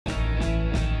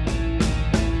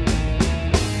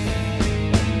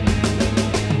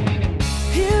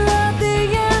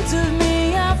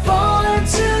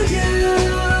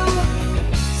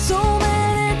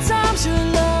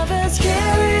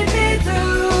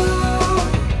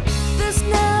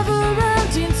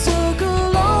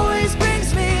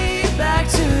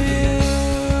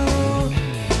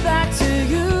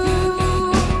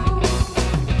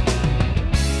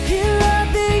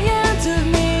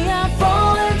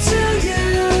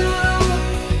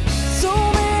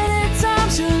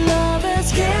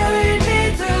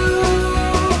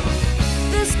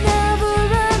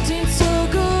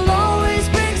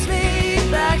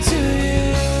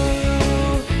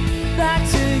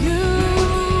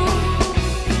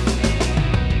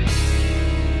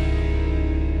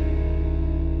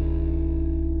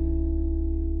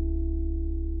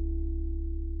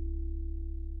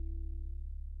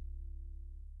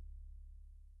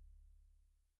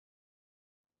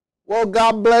Well,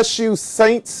 God bless you,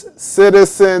 saints,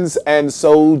 citizens, and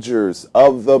soldiers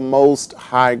of the Most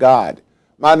High God.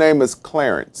 My name is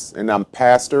Clarence, and I'm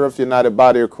pastor of United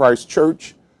Body of Christ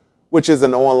Church, which is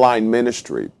an online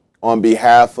ministry. On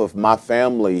behalf of my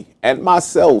family and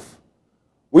myself,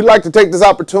 we'd like to take this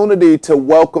opportunity to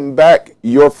welcome back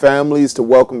your families, to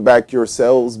welcome back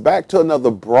yourselves, back to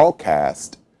another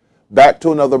broadcast, back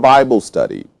to another Bible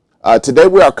study. Today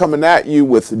we are coming at you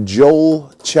with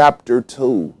Joel chapter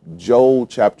 2,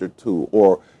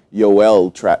 or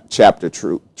Yoel chapter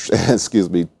 2,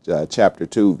 chapter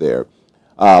 2 there.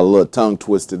 A little tongue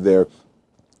twisted there.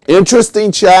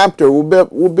 Interesting chapter.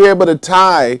 We'll be able to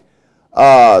tie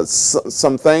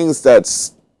some things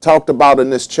that's talked about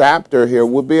in this chapter here.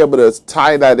 We'll be able to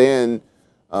tie that in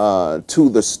to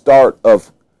the start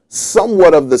of,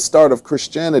 somewhat of the start of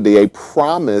Christianity, a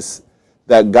promise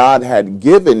that God had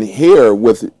given here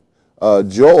with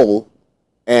Joel,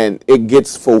 and it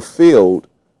gets fulfilled,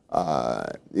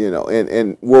 and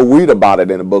we'll read about it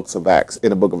in the book of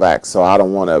Acts. So I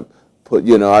don't want to put,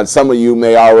 some of you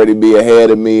may already be ahead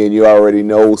of me and you already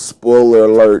know, spoiler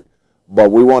alert, but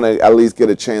we want to at least get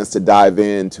a chance to dive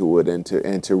into it and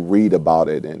to read about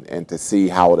it and to see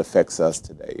how it affects us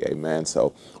today. Amen.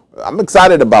 So I'm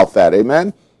excited about that.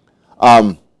 Amen.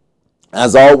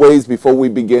 As always, before we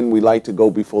begin, we like to go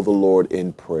before the Lord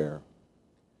in prayer.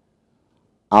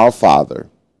 Our Father,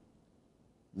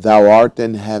 thou art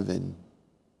in heaven,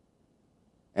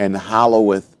 and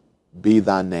hallowed be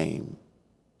thy name.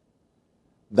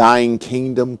 Thine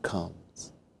kingdom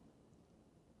comes.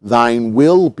 Thine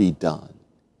will be done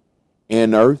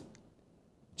in earth,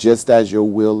 just as your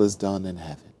will is done in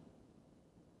heaven.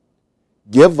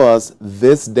 Give us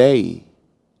this day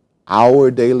our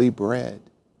daily bread.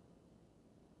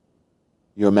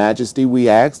 Your Majesty, we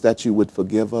ask that you would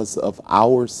forgive us of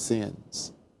our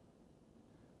sins.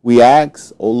 We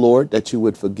ask, O Lord, that you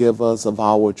would forgive us of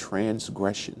our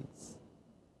transgressions.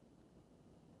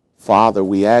 Father,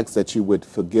 we ask that you would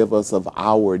forgive us of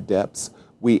our debts.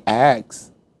 We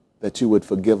ask that you would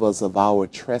forgive us of our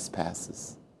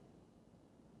trespasses,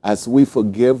 as we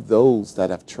forgive those that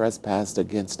have trespassed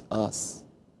against us.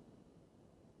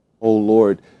 O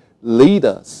Lord, lead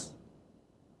us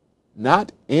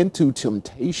not into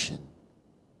temptation,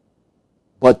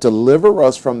 but deliver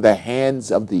us from the hands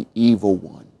of the evil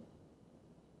one.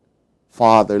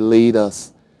 Father, lead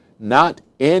us not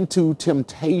into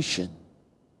temptation,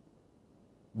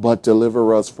 but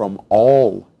deliver us from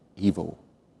all evil.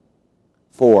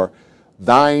 For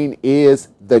thine is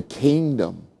the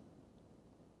kingdom,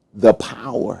 the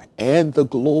power, and the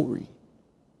glory,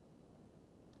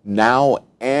 now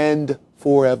and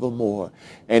forevermore.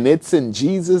 And it's in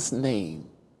Jesus' name,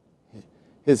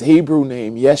 his Hebrew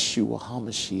name, Yeshua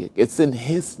HaMashiach. It's in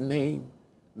his name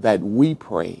that we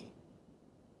pray.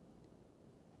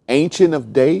 Ancient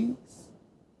of days,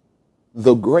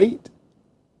 the great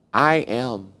I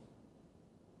am,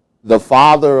 the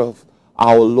Father of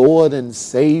our Lord and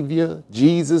Savior,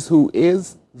 Jesus, who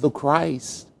is the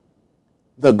Christ,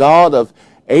 the God of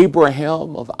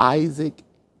Abraham, of Isaac,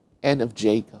 and of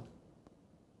Jacob,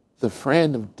 the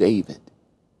friend of David.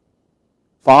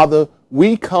 Father,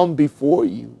 we come before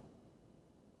you.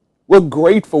 We're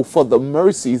grateful for the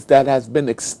mercies that has been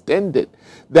extended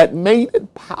that made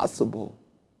it possible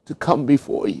to come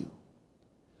before you.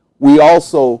 We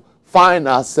also find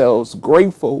ourselves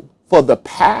grateful for the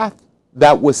path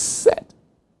that was set,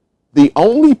 the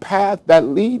only path that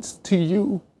leads to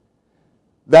you,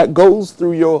 that goes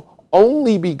through your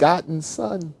only begotten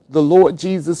Son, the Lord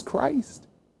Jesus Christ.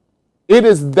 It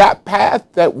is that path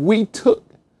that we took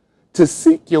to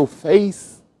seek your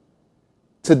face,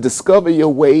 to discover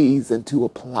your ways, and to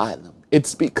apply them.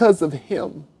 It's because of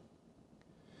him.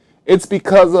 It's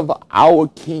because of our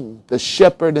King, the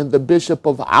shepherd and the bishop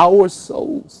of our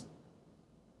souls.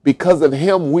 Because of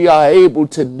him, we are able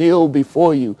to kneel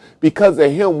before you. Because of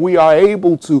him, we are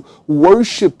able to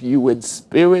worship you in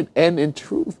spirit and in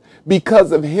truth.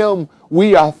 Because of him,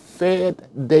 we are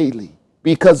fed daily.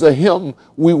 Because of him,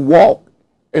 we walk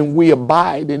and we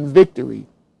abide in victory.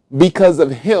 Because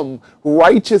of him,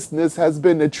 righteousness has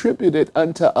been attributed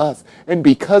unto us. And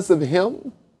because of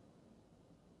him,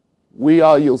 we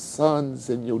are your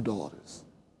sons and your daughters.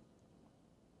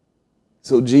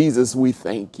 So Jesus, we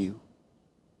thank you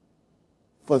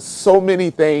for so many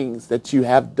things that you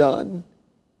have done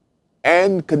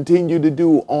and continue to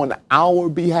do on our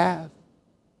behalf,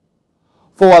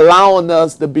 for allowing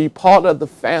us to be part of the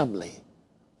family,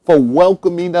 for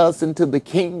welcoming us into the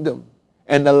kingdom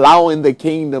and allowing the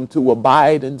kingdom to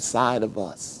abide inside of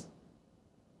us.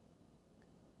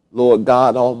 Lord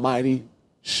God Almighty,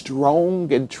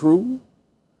 strong and true,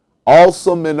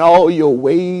 awesome in all your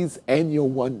ways and your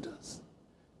wonders,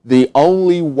 the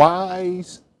only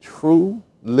wise, true,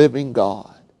 living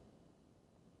God.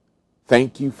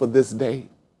 Thank you for this day.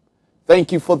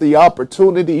 Thank you for the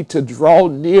opportunity to draw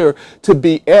near, to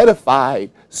be edified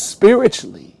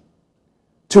spiritually,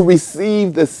 to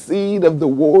receive the seed of the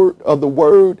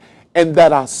word, and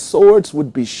that our swords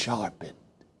would be sharpened.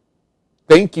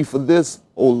 Thank you for this,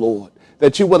 O Lord,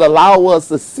 that you would allow us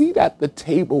a seat at the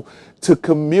table to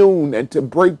commune and to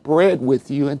break bread with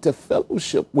you and to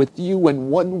fellowship with you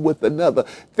and one with another.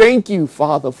 Thank you,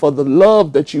 Father, for the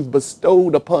love that you've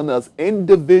bestowed upon us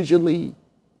individually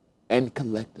and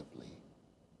collectively.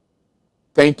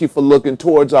 Thank you for looking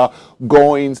towards our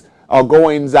goings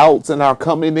outs and our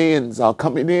coming ins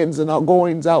and our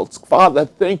goings outs. Father,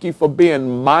 thank you for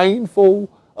being mindful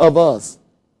of us,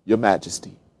 Your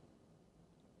Majesty.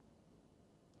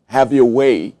 Have your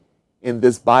way in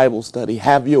this Bible study.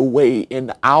 Have your way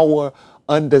in our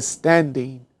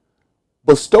understanding.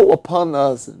 Bestow upon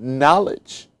us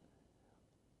knowledge,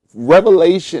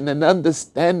 revelation and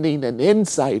understanding and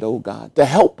insight, oh God, to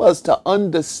help us to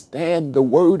understand the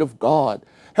word of God.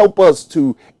 Help us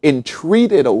to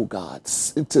entreat it, oh God,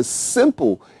 in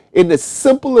the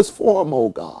simplest form, oh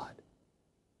God.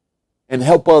 And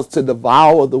help us to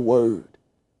devour the word,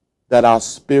 that our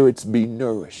spirits be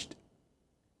nourished.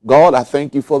 God, I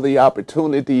thank you for the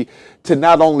opportunity to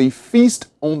not only feast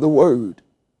on the word,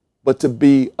 but to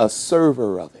be a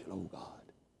server of it, oh God.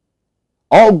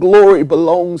 All glory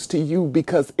belongs to you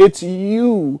because it's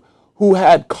you who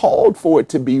had called for it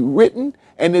to be written,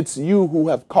 and it's you who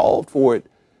have called for it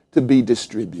to be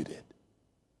distributed.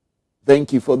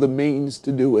 Thank you for the means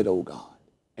to do it, oh God,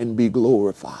 and be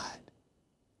glorified.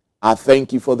 I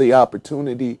thank you for the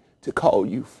opportunity to call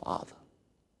you Father.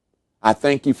 I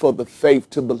thank you for the faith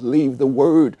to believe the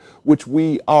word which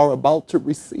we are about to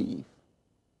receive.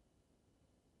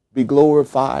 Be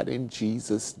glorified in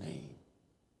Jesus' name.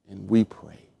 And we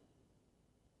pray.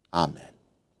 Amen.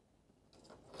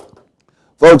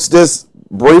 Folks, just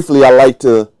briefly, I'd like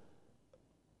to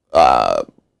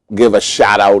give a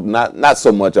shout out, not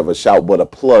so much of a shout, but a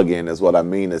plug in is what I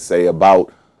mean to say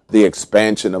about the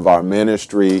expansion of our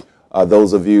ministry.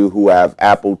 Those of you who have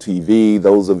Apple TV,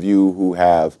 those of you who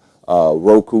have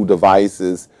Roku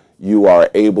devices, you are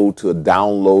able to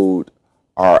download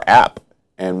our app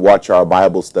and watch our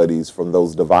Bible studies from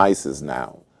those devices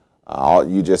now.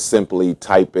 You just simply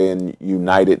type in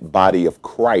United Body of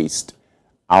Christ.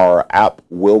 Our app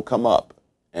will come up,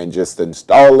 and just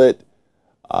install it,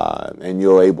 and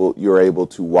you're able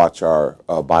to watch our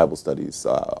Bible studies.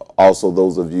 Also,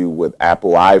 those of you with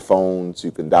Apple iPhones,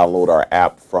 you can download our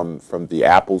app from the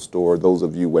Apple Store. Those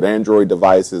of you with Android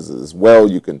devices as well,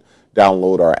 you can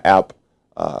download our app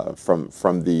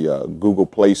from the Google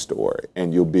Play Store,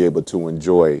 and you'll be able to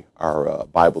enjoy our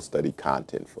Bible study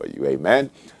content for you. Amen.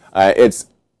 It's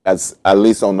at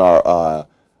least on our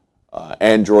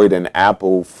Android and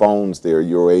Apple phones there,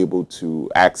 you're able to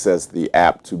access the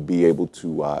app to be able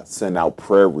to send out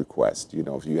prayer requests. You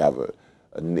know, if you have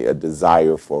a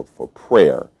desire for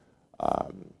prayer,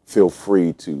 feel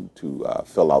free to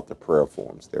fill out the prayer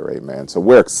forms there. Amen. So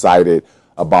we're excited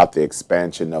about the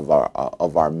expansion of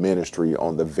our ministry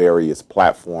on the various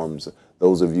platforms.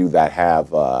 Those of you that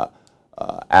have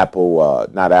Apple,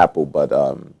 not Apple, but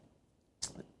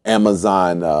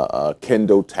Amazon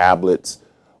Kindle tablets,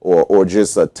 or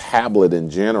just a tablet in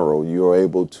general, you're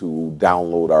able to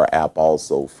download our app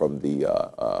also from the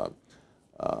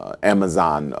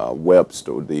Amazon web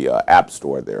store, the app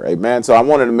store there. Amen. So I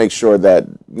wanted to make sure that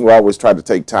we always try to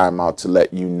take time out to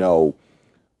let you know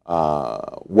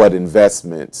what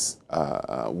investments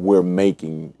we're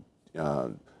making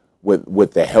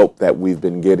with the help that we've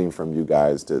been getting from you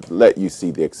guys, to let you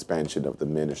see the expansion of the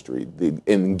ministry,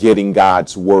 in getting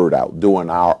God's word out, doing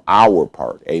our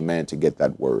part, amen, to get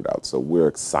that word out. So we're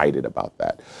excited about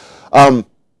that.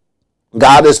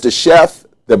 God is the chef.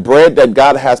 The bread that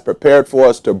God has prepared for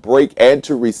us to break and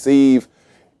to receive,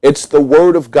 it's the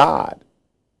word of God.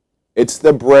 It's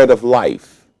the bread of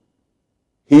life.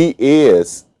 He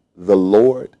is the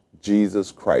Lord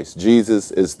Jesus Christ.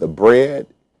 Jesus is the bread.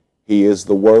 He is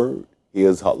the Word. He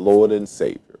is our Lord and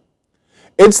Savior.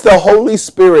 It's the Holy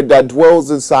Spirit that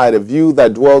dwells inside of you,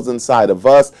 that dwells inside of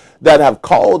us, that have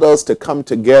called us to come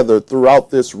together throughout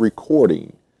this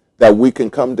recording, that we can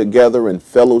come together in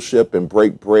fellowship and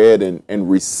break bread and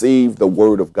receive the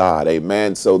Word of God.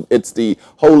 Amen. So it's the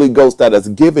Holy Ghost that has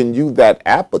given you that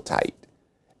appetite,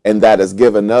 and that has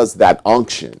given us that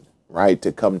unction, right,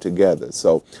 to come together.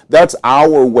 So that's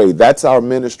our way. That's our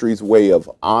ministry's way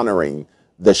of honoring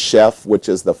the chef, which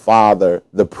is the Father,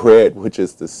 the bread, which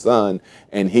is the Son,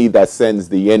 and he that sends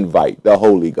the invite, the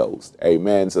Holy Ghost.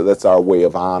 Amen. So that's our way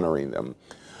of honoring them.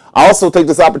 I also take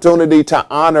this opportunity to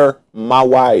honor my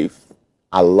wife.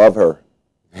 I love her,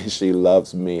 and she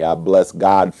loves me. I bless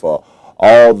God for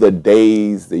all the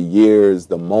days, the years,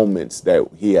 the moments that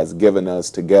he has given us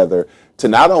together to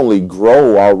not only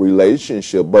grow our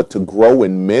relationship, but to grow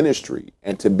in ministry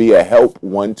and to be a help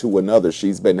one to another.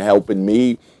 She's been helping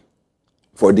me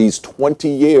for these 20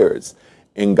 years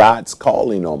in God's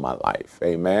calling on my life.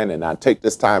 Amen. And I take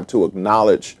this time to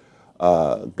acknowledge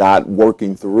God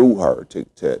working through her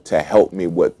to help me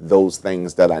with those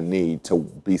things that I need to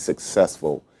be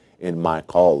successful in my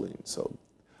calling. So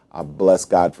I bless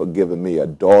God for giving me a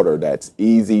daughter that's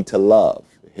easy to love.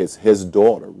 His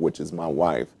daughter, which is my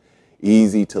wife,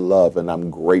 easy to love, and I'm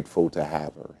grateful to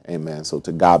have her. Amen. So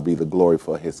to God be the glory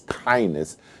for his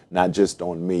kindness, not just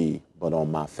on me, but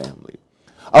on my family.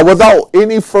 Without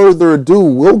any further ado,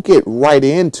 we'll get right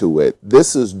into it.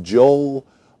 This is Joel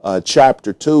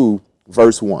chapter 2,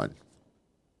 verse 1.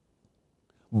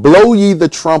 Blow ye the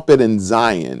trumpet in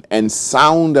Zion, and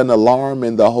sound an alarm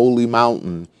in the holy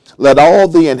mountain. Let all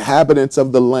the inhabitants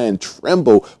of the land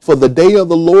tremble, for the day of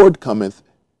the Lord cometh,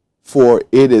 for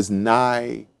it is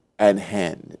nigh at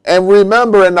hand. And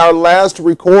remember, in our last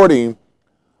recording,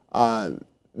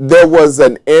 there was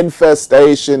an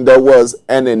infestation, there was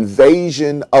an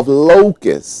invasion of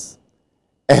locusts,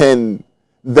 and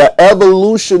the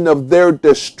evolution of their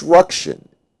destruction.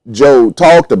 Joe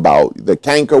talked about the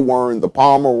cankerworm, the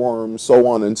palmer worm, so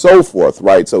on and so forth,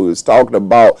 right? So he was talking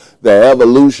about the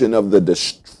evolution of the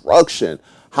destruction,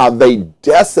 how they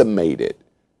decimated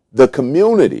the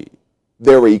community,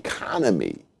 their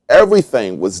economy,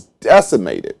 everything was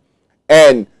decimated.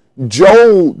 And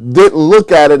Joel didn't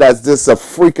look at it as just a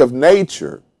freak of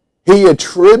nature. He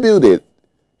attributed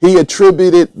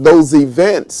those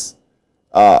events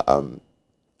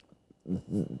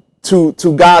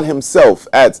to God himself.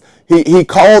 As he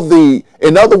called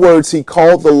in other words, he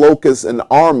called the locusts an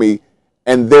army,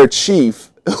 and their chief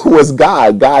was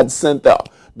God. God sent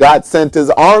his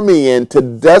army in to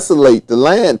desolate the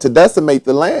land, to decimate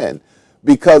the land,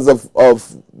 because of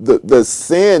the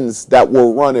sins that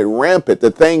were running rampant, the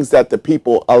things that the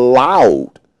people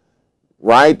allowed,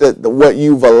 right?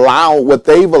 What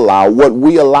they've allowed, what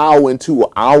we allow into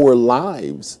our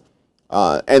lives.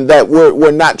 And that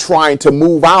we're not trying to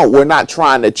move out. We're not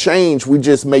trying to change. We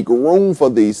just make room for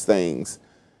these things.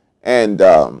 And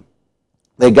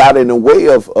they got in the way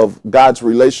of God's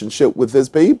relationship with his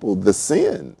people, the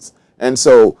sins. And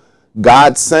so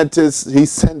God sent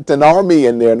an army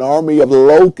in there, an army of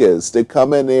locusts to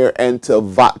come in there and to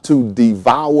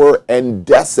devour and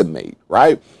decimate,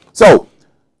 right? So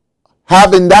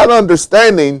having that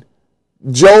understanding,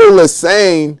 Joel is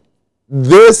saying,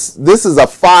 This is a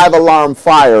 5-alarm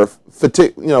fire,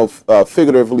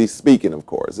 figuratively speaking, of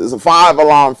course. It's a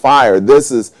 5-alarm fire.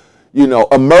 This is,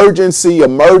 emergency.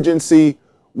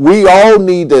 We all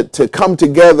need to come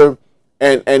together,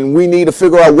 and we need to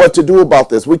figure out what to do about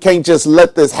this. We can't just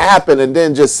let this happen and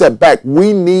then just sit back.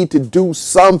 We need to do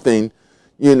something,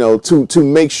 to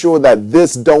make sure that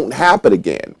this don't happen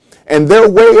again. And their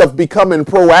way of becoming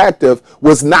proactive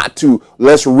was not to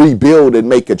let's rebuild and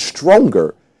make it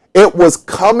stronger. It was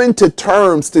coming to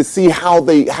terms to see how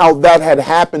that had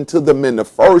happened to them in the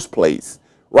first place,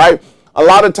 right? A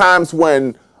lot of times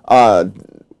when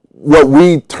what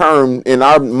we term in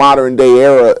our modern day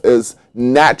era is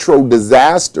natural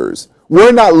disasters,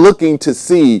 we're not looking to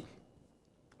see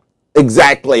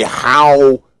exactly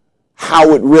how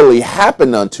it really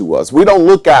happened unto us. We don't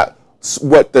look at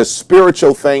what the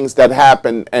spiritual things that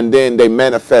happen and then they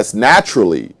manifest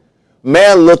naturally.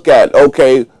 Man, look at,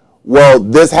 okay, well,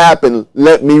 this happened,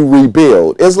 let me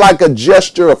rebuild. It's like a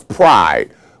gesture of pride.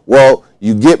 Well,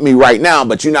 you get me right now,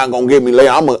 but you're not going to get me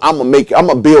later. I'm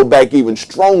gonna build back even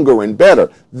stronger and better.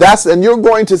 And you're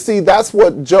going to see that's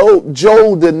what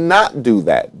Joel did not do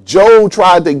that. Joel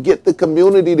tried to get the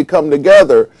community to come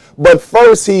together, but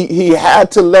first he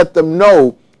had to let them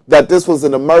know that this was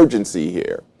an emergency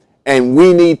here. And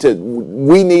we need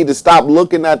to stop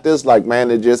looking at this like,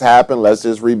 man, it just happened. Let's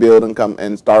just rebuild and come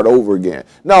and start over again.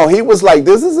 No, he was like,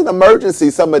 this is an emergency.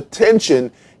 Some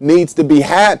attention needs to be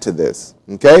had to this.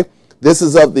 Okay, this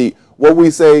is of the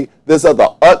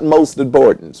utmost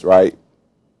importance, right?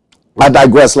 I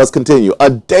digress. Let's continue. A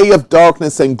day of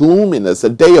darkness and gloominess, a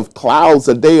day of clouds,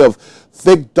 a day of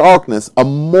thick darkness, a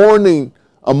morning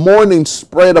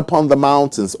spread upon the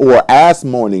mountains, or as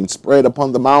morning spread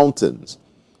upon the mountains.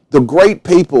 The great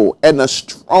people and the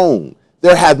strong,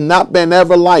 there hath not been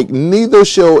ever like, neither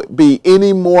shall be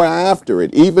any more after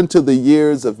it, even to the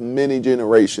years of many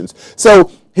generations.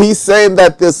 So he's saying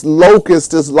that this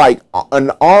locust is like an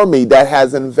army that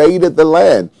has invaded the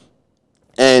land.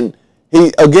 And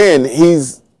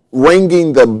he's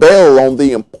ringing the bell on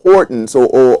the importance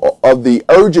or of the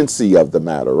urgency of the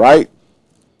matter, right?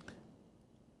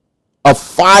 A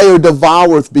fire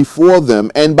devoureth before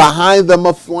them, and behind them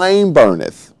a flame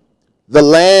burneth. The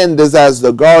land is as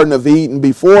the Garden of Eden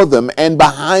before them, and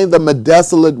behind them a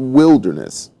desolate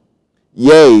wilderness.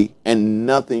 Yea, and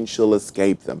nothing shall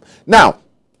escape them. Now,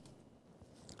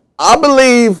 I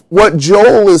believe what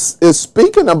Joel is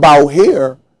speaking about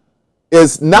here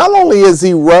is not only is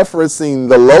he referencing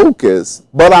the locust,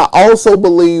 but I also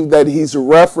believe that he's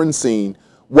referencing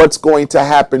what's going to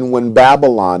happen when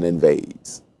Babylon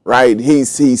invades, right? He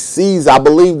sees, I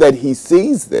believe that he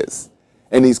sees this,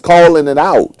 and he's calling it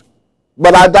out.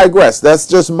 But I digress. That's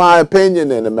just my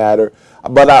opinion in the matter.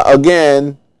 But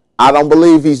again, I don't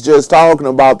believe he's just talking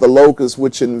about the locusts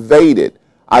which invaded.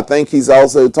 I think he's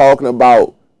also talking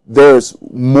about there's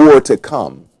more to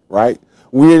come, right?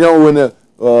 We know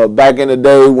when back in the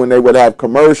day when they would have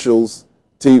commercials,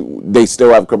 they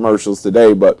still have commercials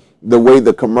today, but the way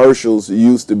the commercials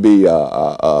used to be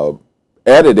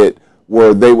edited,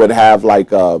 where they would have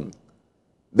like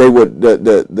they would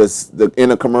the in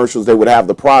the commercials they would have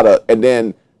the product, and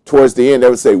then towards the end they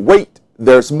would say, wait,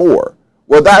 there's more.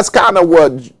 Well, that's kind of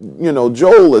what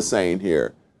Joel is saying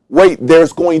here. Wait,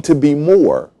 there's going to be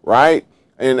more, right?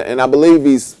 And I believe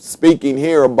he's speaking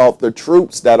here about the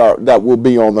troops that will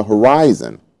be on the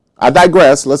horizon. I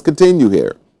digress. Let's continue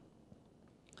here.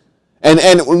 And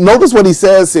notice what he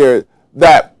says here,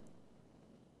 that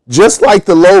just like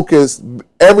the locust,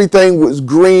 everything was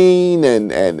green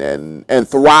and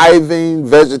thriving.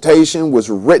 Vegetation was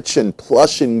rich and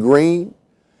plush and green.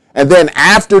 And then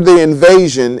after the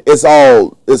invasion,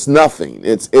 it's nothing.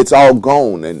 It's all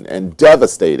gone and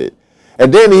devastated.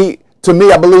 And then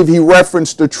I believe he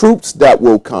referenced the troops that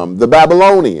will come, the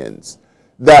Babylonians,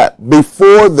 that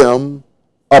before them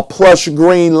a plush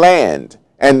green land.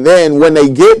 And then when they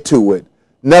get to it,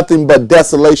 nothing but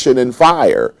desolation and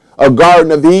fire. A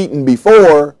Garden of Eden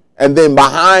before, and then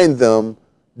behind them,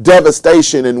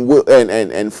 devastation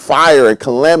and fire and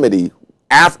calamity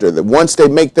after them. Once they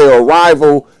make their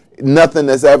arrival, nothing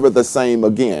is ever the same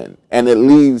again. And it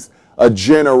leaves a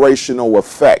generational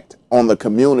effect on the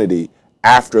community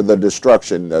after the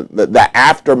destruction. The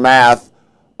aftermath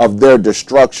of their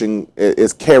destruction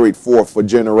is carried forth for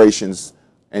generations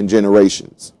and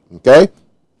generations. Okay?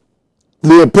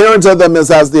 The appearance of them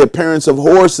is as the appearance of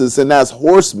horses, and as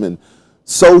horsemen,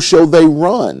 so shall they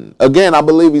run. Again, I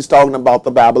believe he's talking about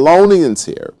the Babylonians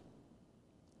here.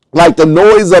 Like the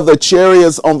noise of the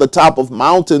chariots on the top of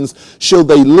mountains shall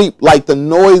they leap, like the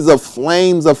noise of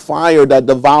flames of fire that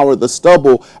devour the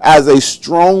stubble, as a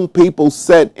strong people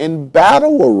set in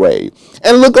battle array.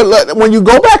 And look at, when you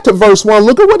go back to verse 1,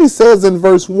 look at what he says in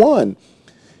verse 1.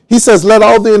 He says, let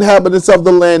all the inhabitants of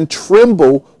the land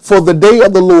tremble, for the day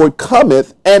of the Lord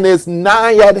cometh and is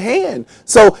nigh at hand.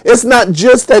 So it's not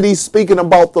just that he's speaking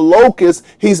about the locust.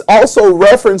 He's also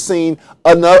referencing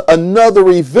another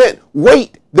event.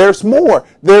 Wait, there's more.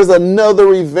 There's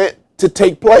another event to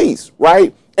take place,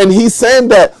 right? And he's saying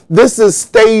that this is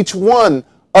stage one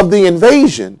of the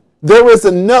invasion. There is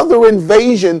another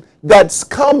invasion that's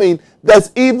coming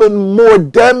that's even more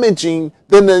damaging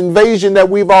than the invasion that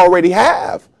we've already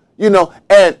have.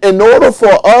 And in order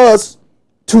for us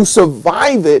to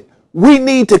survive it, we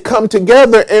need to come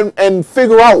together and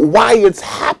figure out why it's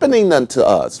happening unto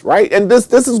us, right? And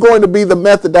this is going to be the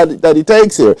method that he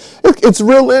takes here. It's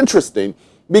real interesting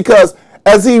because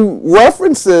as he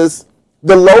references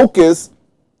the locust,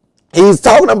 he's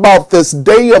talking about this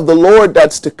day of the Lord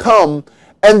that's to come.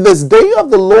 And this day of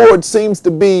the Lord seems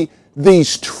to be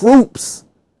these troops,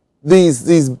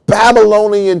 these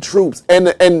Babylonian troops.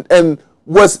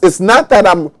 It's not that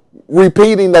I'm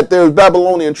repeating that there's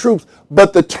Babylonian troops,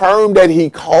 but the term that he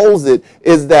calls it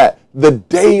is that the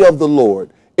day of the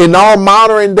Lord. In our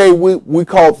modern day, we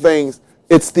call things,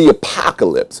 it's the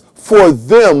apocalypse. For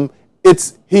them,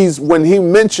 when he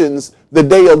mentions the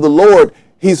day of the Lord,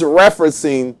 he's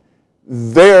referencing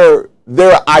their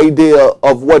idea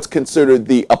of what's considered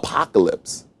the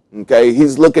apocalypse. Okay,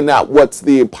 he's looking at what's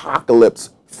the apocalypse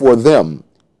for them.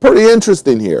 Pretty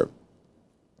interesting here.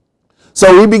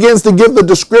 So he begins to give the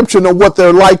description of what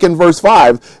they're like in verse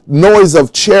 5. Noise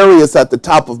of chariots at the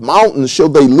top of mountains shall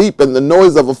they leap, and the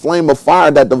noise of a flame of fire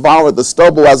that devoureth the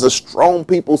stubble, as a strong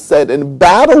people set in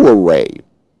battle array.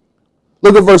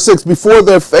 Look at verse 6. Before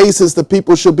their faces, the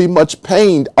people shall be much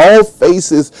pained. All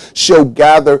faces shall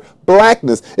gather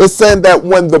blackness. It's saying that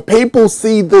when the people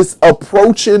see this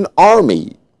approaching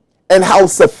army and how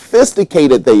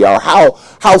sophisticated they are,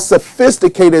 how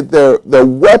sophisticated their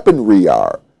weaponry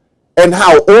are, and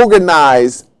how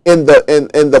organized in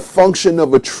the function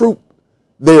of a troop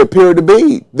they appear to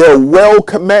be. They're well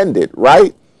commanded,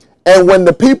 right? And when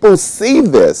the people see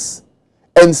this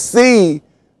and see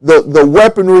the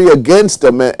weaponry against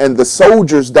them and the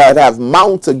soldiers that have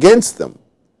mounts against them,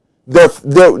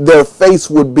 their face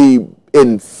would be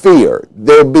in fear.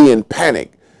 They'll be in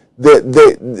panic.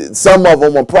 Some of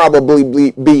them will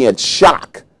probably be in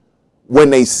shock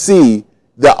when they see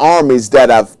the armies that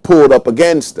have pulled up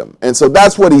against them. And so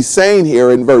that's what he's saying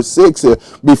here in verse 6.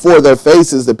 Before their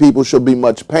faces, the people shall be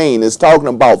much pain. It's talking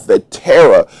about the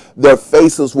terror. Their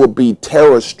faces will be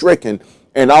terror-stricken,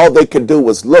 and all they can do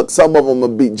was look. Some of them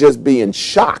will be just be in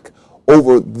shock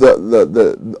over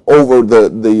the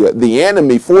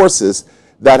enemy forces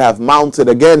that have mounted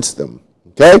against them.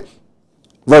 Okay?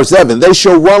 Verse 7, they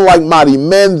shall run like mighty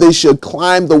men. They shall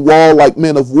climb the wall like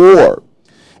men of war.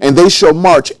 And they shall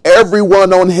march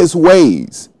everyone on his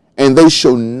ways, and they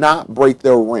shall not break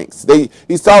their ranks.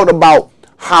 He's talking about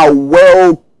how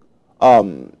well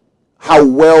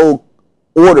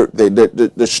ordered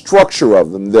the structure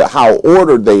of them, how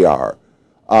ordered they are.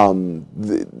 You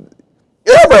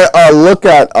ever look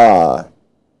at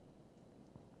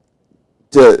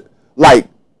like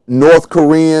North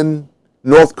Korea,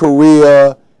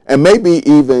 and maybe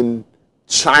even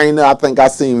China? I think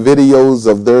I've seen videos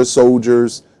of their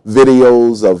soldiers,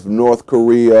 videos of North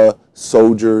Korea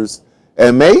soldiers,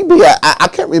 and maybe I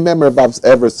can't remember if I've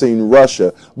ever seen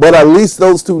Russia, but at least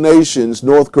those two nations,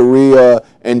 North Korea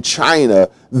and China,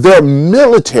 their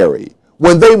military,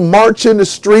 when they march in the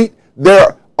street,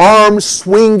 their arms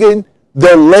swinging,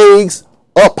 their legs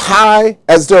up high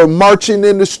as they're marching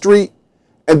in the street,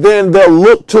 and then they'll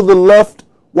look to the left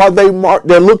while they march,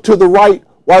 they'll look to the right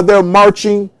while they're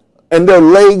marching, and their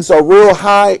legs are real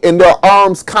high and their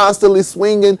arms constantly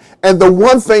swinging. And the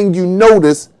one thing you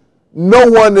notice, no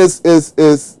one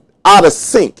is out of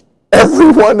sync.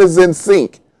 Everyone is in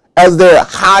sync as they're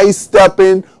high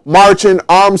stepping, marching,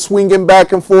 arms swinging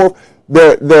back and forth.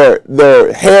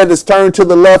 Their head is turned to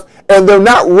the left, and they're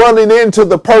not running into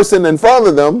the person in front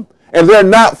of them, and they're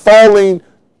not falling,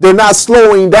 they're not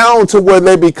slowing down to where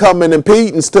they become an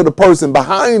impedance to the person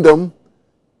behind them.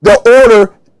 The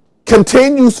order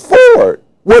continues forward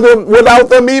without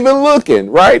them even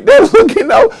looking, right? They're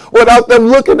looking out without them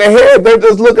looking ahead. They're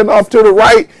just looking off to the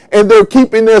right, and they're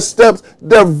keeping their steps.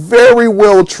 They're very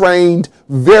well trained,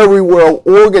 very well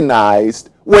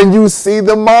organized when you see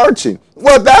them marching.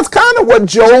 Well, that's kind of what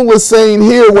Joel is saying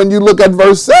here when you look at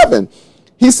verse 7.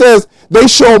 He says, they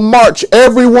shall march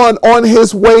everyone on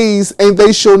his ways, and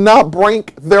they shall not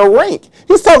break their rank.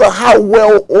 He's talking about how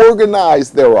well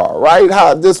organized they are, right?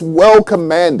 How just well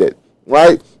commanded,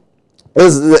 right?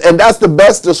 And that's the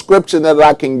best description that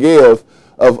I can give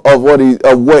of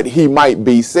what he might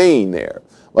be seeing there.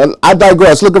 Well, I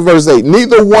digress. Look at verse 8.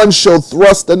 Neither one shall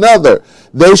thrust another.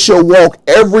 They shall walk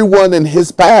everyone in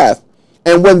his path.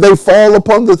 And when they fall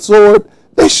upon the sword,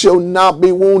 they shall not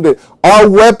be wounded. Our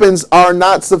weapons are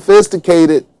not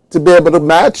sophisticated to be able to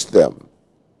match them.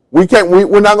 We're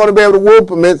not going to be able to whoop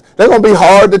them. They're going to be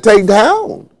hard to take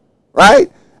down, right?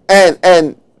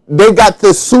 And they got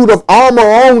this suit of armor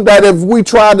on that if we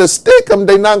try to stick them,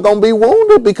 they're not going to be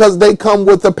wounded because they come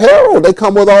with apparel. They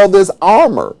come with all this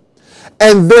armor.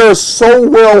 And they're so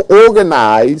well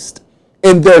organized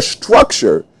in their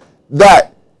structure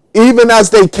that even as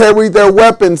they carry their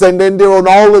weapons and then they're on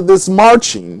all of this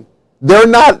marching, they're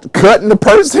not cutting the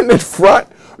person in front,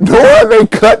 nor are they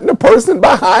cutting the person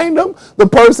behind them, the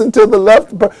person to the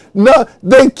left. No,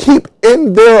 they keep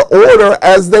in their order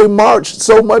as they march,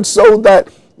 so much so that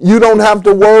you don't have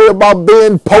to worry about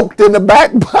being poked in the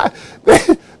back.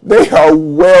 They are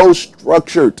well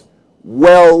structured,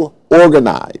 well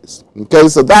organized. Okay,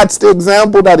 so that's the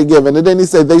example that he given. And then he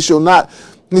said, they shall not,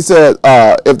 he said,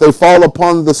 if they fall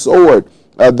upon the sword,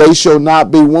 they shall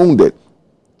not be wounded.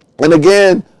 And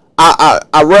again,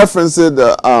 I referenced it,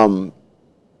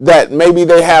 that maybe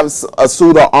they have a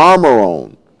suit of armor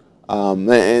on. And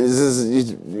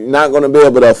you're not going to be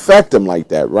able to affect them like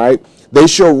that, right? They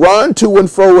shall run to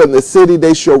and fro in the city.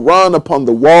 They shall run upon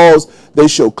the walls. They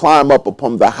shall climb up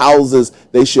upon the houses.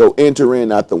 They shall enter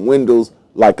in at the windows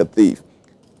like a thief.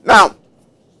 Now,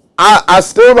 I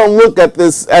still don't look at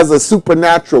this as a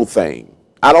supernatural thing.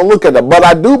 I don't look at it, but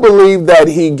I do believe that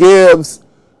he gives,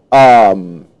 I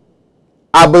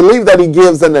believe that he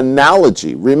gives an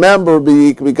analogy. Remember,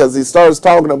 because he starts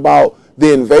talking about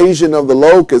the invasion of the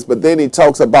locusts, but then he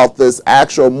talks about this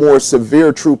actual more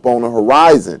severe troop on the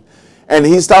horizon. And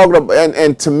he's talking about,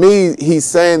 and to me, he's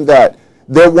saying that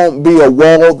there won't be a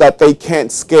wall that they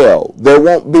can't scale. There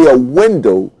won't be a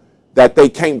window that they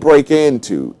can't break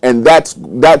into. And that's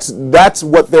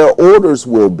what their orders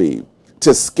will be,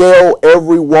 to scale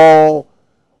every wall,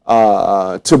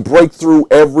 to break through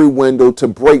every window, to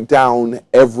break down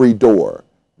every door.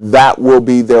 That will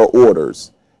be their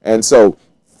orders. And so,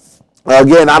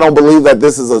 again, I don't believe that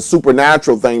this is a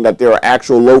supernatural thing, that there are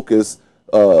actual locusts,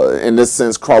 in this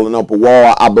sense, crawling up a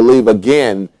wall. I believe,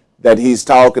 again, that he's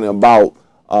talking about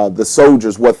the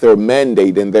soldiers, what their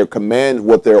mandate and their command,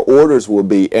 what their orders will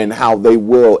be, and how they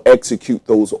will execute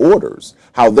those orders,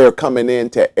 how they're coming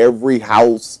into every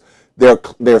house,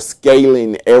 they're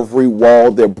scaling every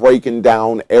wall, they're breaking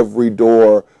down every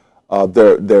door,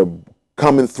 they're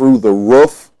coming through the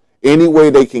roof. Any way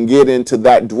they can get into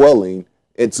that dwelling,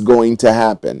 it's going to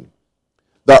happen.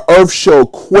 The earth shall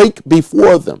quake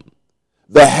before them.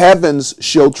 The heavens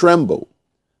shall tremble.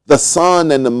 The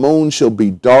sun and the moon shall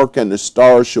be dark, and the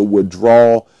stars shall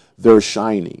withdraw their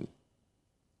shining.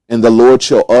 And the Lord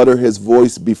shall utter his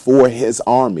voice before his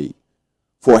army,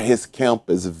 for his camp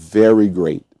is very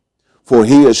great. For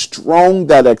he is strong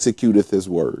that executeth his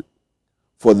word.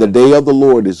 For the day of the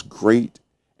Lord is great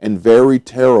and very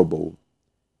terrible,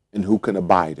 and who can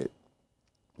abide it?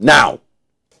 Now,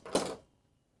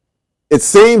 it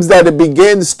seems that it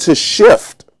begins to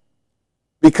shift,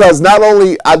 because not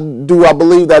only do I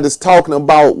believe that it's talking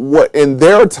about what in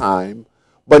their time,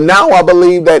 but now I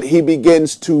believe that he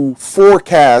begins to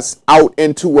forecast out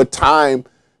into a time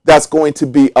that's going to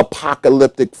be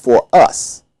apocalyptic for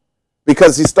us.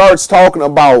 Because he starts talking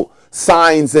about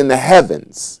signs in the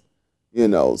heavens,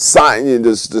 the sun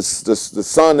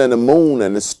and the moon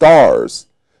and the stars.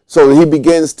 So he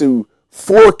begins to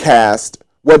forecast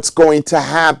what's going to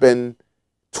happen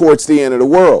towards the end of the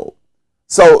world.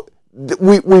 So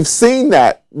we've seen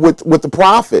that with the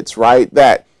prophets, right?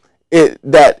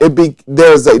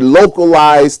 There's a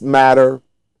localized matter,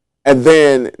 and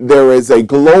then there is a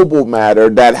global matter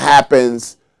that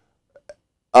happens.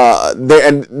 There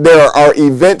are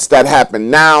events that happen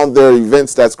now. There are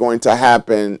events that's going to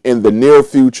happen in the near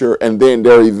future, and then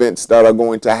there are events that are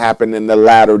going to happen in the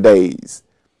latter days.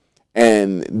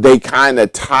 And they kind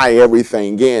of tie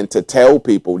everything in to tell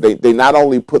people. They not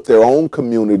only put their own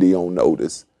community on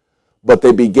notice, but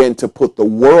they begin to put the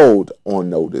world on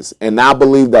notice. And I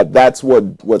believe that that's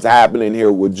what's happening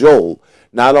here with Joel.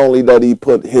 Not only that he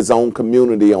put his own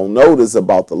community on notice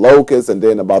about the locusts and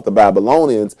then about the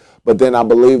Babylonians, but then I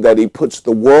believe that he puts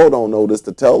the world on notice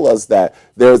to tell us that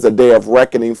there's a day of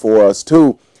reckoning for us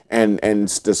too. And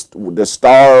the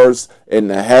stars in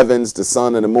the heavens, the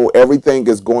sun and the moon, everything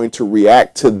is going to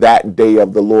react to that day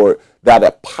of the Lord, that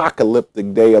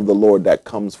apocalyptic day of the Lord that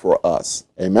comes for us.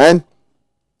 Amen?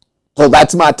 So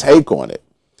that's my take on it.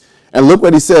 And look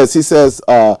what he says. He says,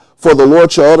 for the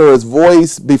Lord shall utter his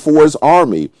voice before his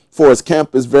army, for his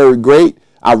camp is very great.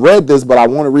 I read this, but I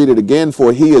want to read it again.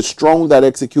 For he is strong that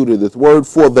executed his word.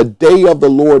 For the day of the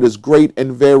Lord is great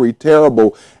and very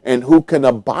terrible. And who can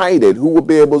abide it? Who will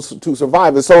be able to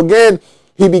survive it? So again,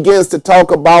 he begins to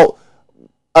talk about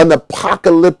an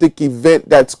apocalyptic event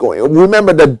that's going.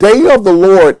 Remember, the day of the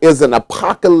Lord is an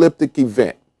apocalyptic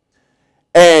event.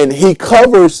 And he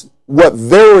covers what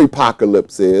their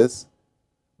apocalypse is.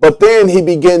 But then he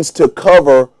begins to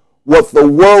cover what the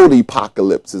world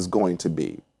apocalypse is going to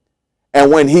be. And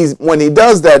when he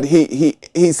does that,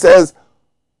 he says,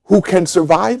 who can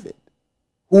survive it?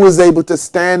 Who is able to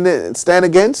stand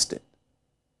against it?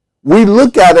 We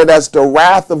look at it as the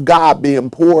wrath of God being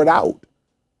poured out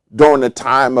during the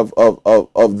time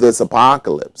of this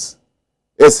apocalypse.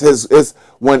 It's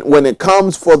when it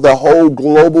comes for the whole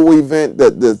global event,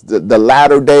 the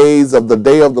latter days of the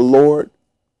day of the Lord,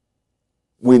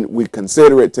 we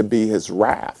consider it to be his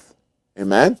wrath.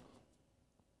 Amen.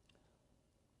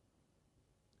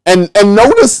 And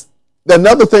notice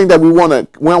another thing that we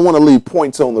don't want to leave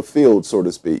points on the field, so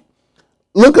to speak.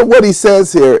 Look at what he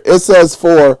says here. It says,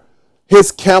 for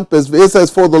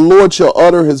the Lord shall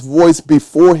utter his voice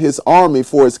before his army,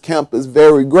 for his camp is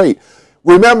very great.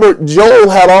 Remember, Joel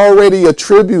had already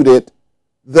attributed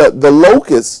the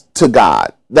locusts to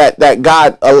God, that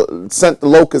God sent the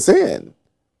locusts in.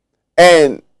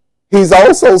 And he's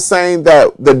also saying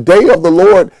that the day of the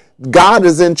Lord, God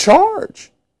is in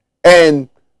charge. And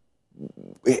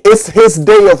it's his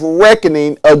day of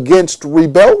reckoning against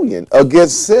rebellion,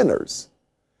 against sinners.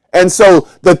 And so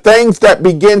the things that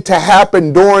begin to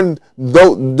happen during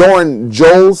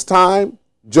Joel's time,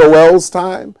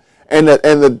 and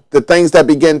the things that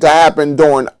begin to happen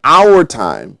during our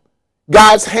time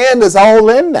God's hand is all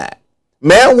in that.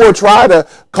 Man will try to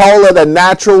call it a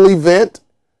natural event,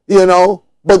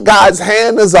 but God's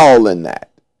hand is all in that,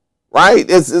 right?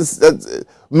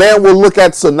 Man will look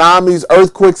at tsunamis,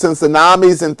 earthquakes and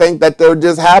tsunamis and think that they're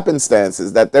just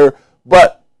happenstances,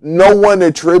 but no one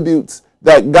attributes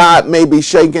that God may be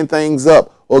shaking things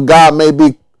up or God may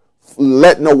be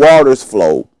letting the waters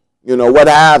flow, what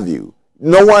have you.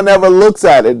 No one ever looks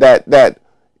at it that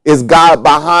is God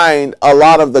behind a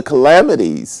lot of the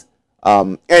calamities.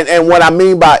 And what I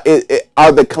mean by it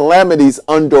are the calamities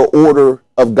under order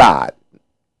of God,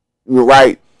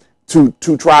 right? To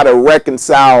try to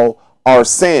reconcile our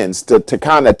sins, to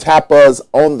kind of tap us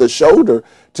on the shoulder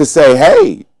to say,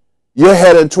 hey, you're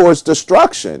headed towards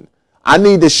destruction. I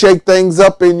need to shake things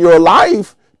up in your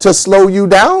life to slow you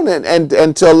down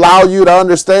and to allow you to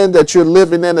understand that you're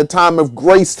living in a time of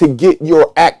grace to get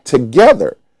your act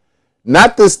together.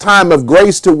 Not this time of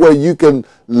grace to where you can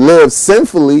live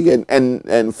sinfully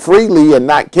and freely and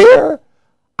not care.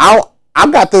 I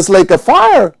got this lake of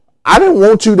fire. I didn't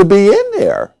want you to be in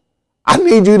there. I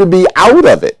need you to be out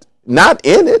of it, not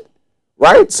in it,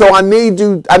 right? So I need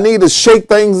to shake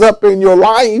things up in your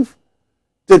life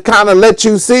to kind of let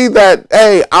you see that,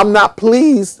 hey, I'm not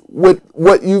pleased with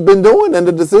what you've been doing and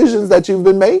the decisions that you've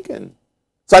been making.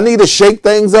 So I need to shake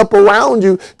things up around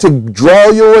you to draw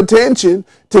your attention,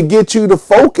 to get you to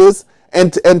focus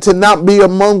and to not be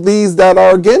among these that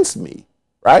are against me,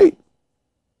 right?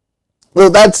 Well,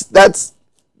 that's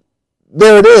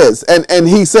there it is. And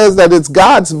he says that it's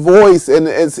God's voice and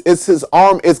it's his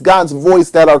arm, it's God's voice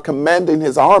that are commanding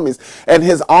his armies. And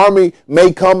his army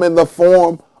may come in the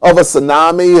form of a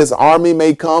tsunami. His army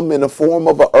may come in the form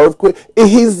of an earthquake.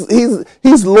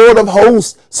 He's Lord of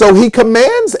hosts, so he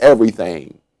commands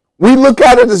everything. We look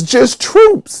at it as just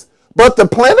troops, but the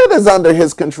planet is under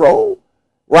his control,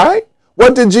 right?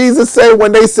 What did Jesus say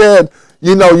when they said,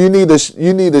 you need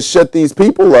to shut these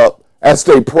people up as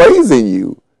they praising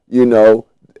you,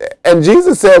 And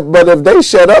Jesus said, but if they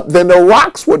shut up, then the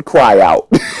rocks would cry out.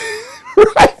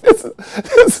 Right?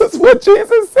 This is what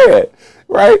Jesus said,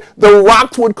 right? The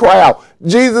rocks would cry out.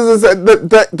 Jesus said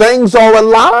that things are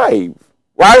alive,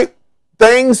 right?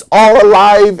 Things are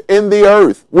alive in the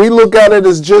earth. We look at it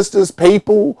as just as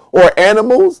people or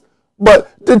animals,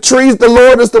 but the trees, the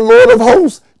Lord is the Lord of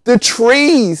hosts. The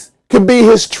trees could be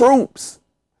his troops.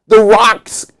 The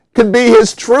rocks could be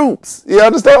his troops. You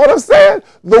understand what I'm saying?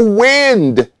 The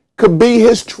wind could be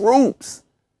his troops.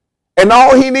 And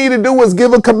all he needed to do was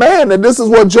give a command. And this is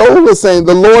what Joel is saying.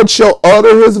 The Lord shall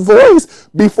utter his voice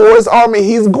before his army.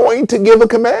 He's going to give a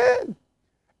command.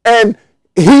 And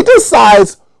he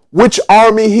decides which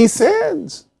army he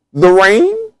sends. The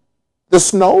rain, the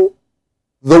snow,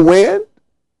 the wind.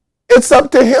 It's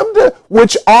up to him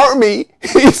which army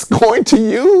he's going to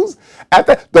use.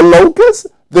 The locust,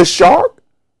 the shark,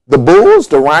 the bulls,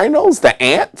 the rhinos, the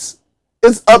ants.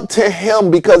 It's up to him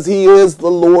because he is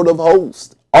the Lord of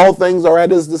hosts. All things are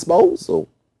at his disposal.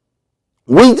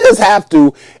 We just have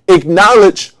to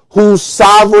acknowledge whose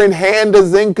sovereign hand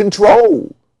is in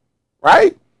control,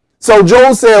 right? So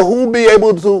Joel said, who will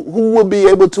be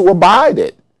able to abide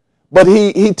it? But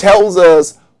he tells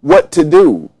us what to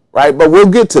do, right? But we'll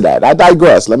get to that. I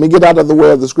digress. Let me get out of the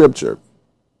way of the scripture.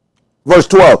 Verse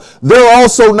 12, there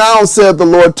also now said the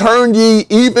Lord, turn ye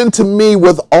even to me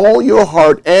with all your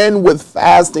heart and with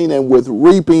fasting and with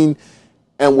reaping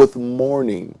and with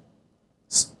mourning.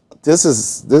 This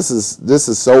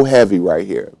is so heavy right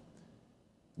here.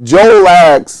 Joel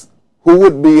asks who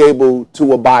would be able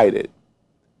to abide it.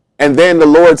 And then the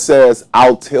Lord says,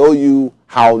 I'll tell you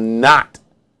how not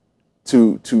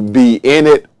to be in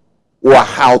it or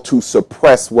how to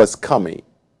suppress what's coming.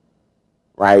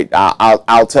 Right?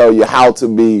 I'll tell you how to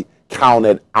be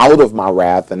counted out of my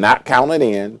wrath and not counted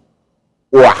in,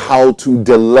 or how to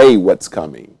delay what's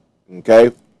coming. Okay?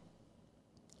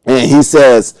 And he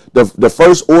says, the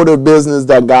first order of business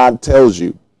that God tells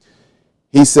you,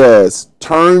 he says,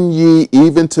 turn ye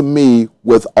even to me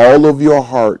with all of your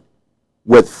heart,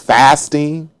 with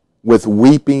fasting, with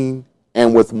weeping,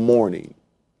 and with mourning.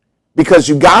 Because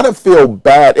you got to feel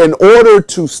bad. In order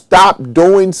to stop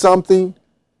doing something,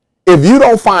 if you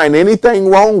don't find anything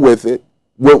wrong with it,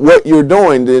 with what you're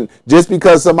doing, then just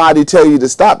because somebody tell you to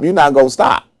stop, you're not going to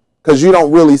stop. Because you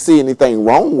don't really see anything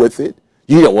wrong with it.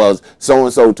 Well,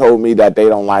 so-and-so told me that they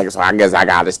don't like it, so I guess I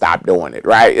got to stop doing it,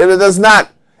 right? It's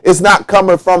not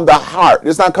coming from the heart.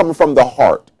 It's not coming from the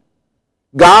heart.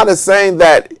 God is saying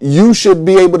that you should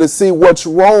be able to see what's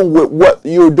wrong with what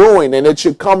you're doing, and it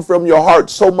should come from your heart,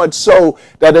 so much so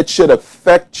that it should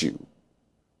affect you.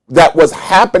 That what's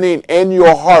happening in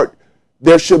your heart,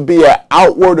 there should be an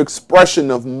outward expression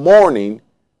of mourning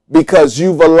because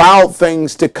you've allowed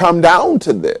things to come down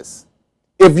to this.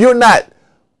 If you're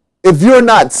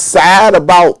not sad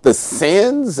about the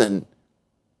sins, and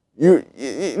you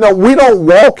know, we don't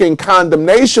walk in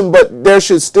condemnation, but there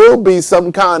should still be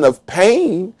some kind of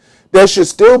pain. There should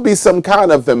still be some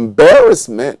kind of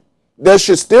embarrassment. There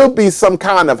should still be some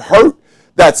kind of hurt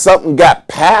that something got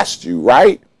past you,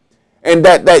 right? And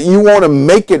that you want to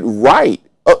make it right,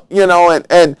 you know,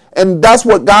 and that's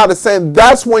what God is saying.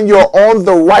 That's when you're on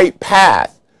the right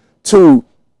path to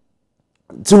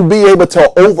be able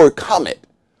to overcome it.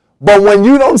 But when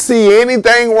you don't see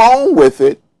anything wrong with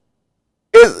it,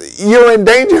 you're in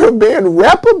danger of being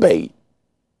reprobate,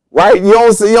 right? You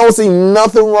don't see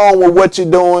nothing wrong with what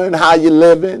you're doing, how you're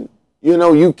living. You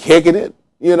know, you kicking it.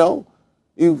 You know,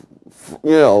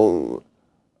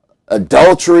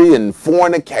 adultery and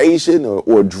fornication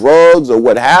or drugs or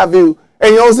what have you,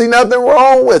 and you don't see nothing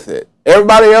wrong with it.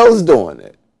 Everybody else doing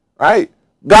it, right?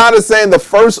 God is saying the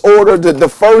first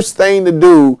thing to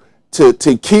do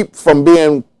to keep from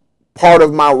being part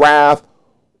of my wrath,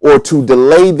 or to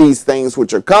delay these things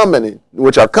which are coming,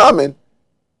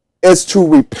 is to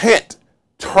repent,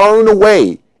 turn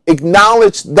away,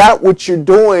 acknowledge that what you're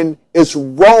doing is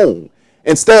wrong.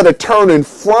 Instead of turning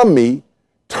from me,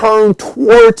 turn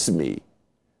towards me,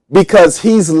 because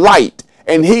he's light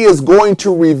and he is going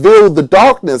to reveal the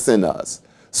darkness in us.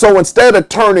 So instead of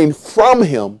turning from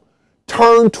him,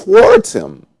 turn towards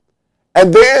him.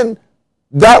 And then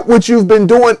that which you've been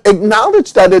doing,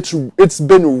 acknowledge that it's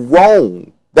been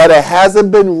wrong, that it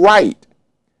hasn't been right.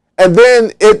 And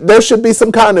then there should be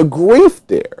some kind of grief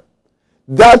there.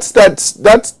 That's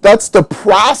the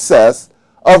process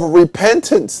of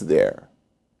repentance there.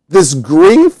 This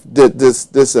grief,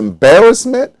 this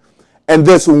embarrassment, and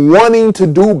this wanting to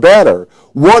do better,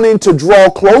 wanting to draw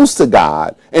close to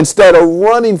God instead of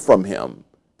running from him.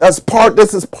 This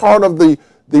is part of the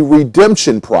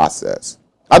redemption process.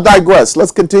 I digress.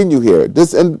 Let's continue here.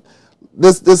 This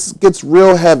gets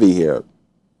real heavy here.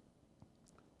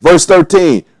 Verse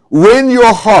 13, rend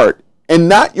your heart and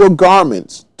not your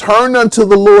garments. Turn unto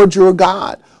the Lord your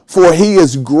God, for he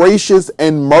is gracious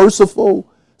and merciful,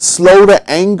 slow to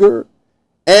anger,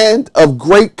 and of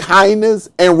great kindness,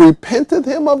 and repenteth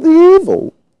him of the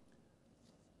evil.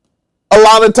 A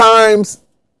lot of times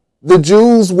the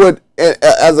Jews would,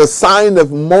 as a sign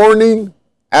of mourning,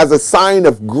 as a sign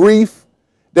of grief,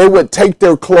 they would take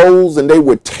their clothes and they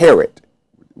would tear it.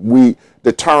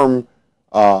 The term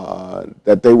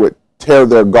that they would tear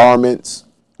their garments,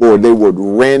 or they would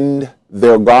rend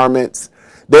their garments.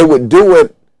 They would do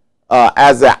it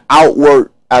as an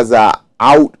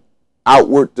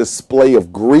outward display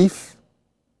of grief.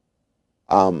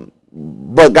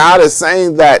 But God is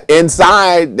saying that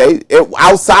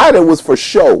outside it was for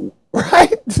show,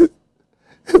 right?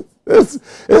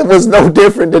 It was no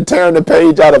different than tearing a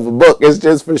page out of a book. It's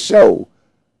just for show.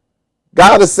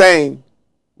 God is saying,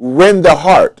 rend the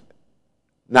heart,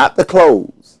 not the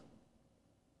clothes.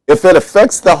 If it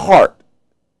affects the heart,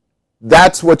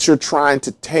 that's what you're trying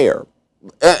to tear.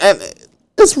 And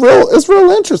it's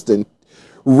real interesting.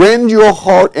 Rend your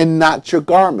heart and not your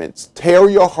garments. Tear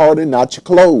your heart and not your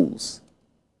clothes.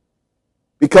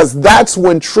 Because that's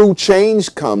when true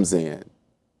change comes in.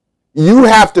 You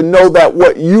have to know that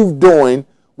what you're doing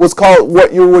was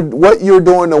what you're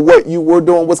doing or what you were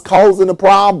doing was causing a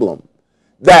problem.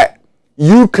 That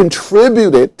you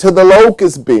contributed to the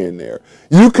locust being there.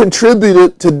 You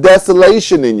contributed to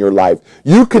desolation in your life.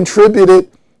 You contributed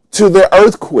to the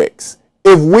earthquakes.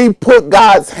 If we put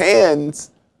God's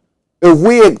hands, if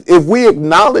we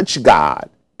acknowledge God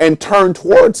and turn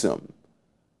towards him,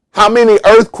 how many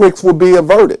earthquakes will be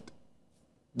averted?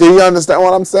 Do you understand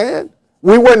what I'm saying?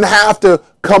 We wouldn't have to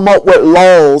come up with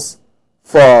laws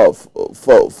for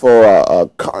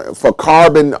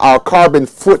carbon, our carbon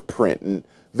footprint, and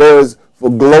there's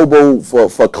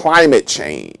for climate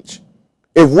change.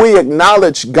 If we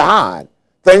acknowledge God,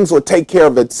 things will take care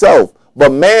of itself.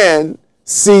 But man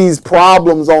sees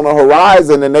problems on the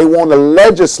horizon and they want to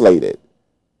legislate it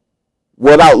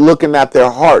without looking at their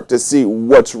heart to see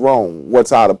what's wrong,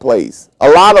 what's out of place. A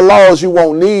lot of laws you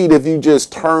won't need if you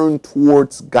just turn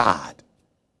towards God.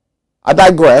 I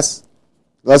digress.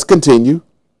 Let's continue.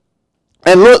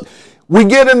 And look, we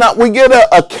get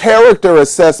a character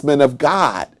assessment of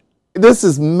God. This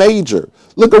is major.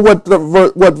 Look at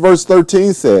what verse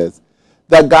 13 says.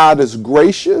 That God is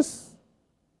gracious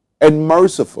and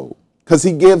merciful. Because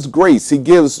he gives grace. He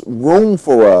gives room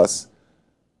for us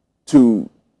to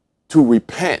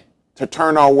repent, to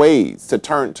turn our ways, to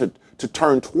turn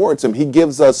towards him. He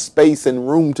gives us space and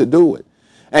room to do it.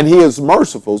 And he is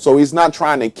merciful, so he's not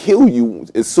trying to kill you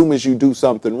as soon as you do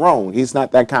something wrong. He's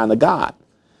not that kind of God.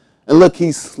 And look,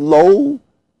 he's slow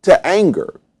to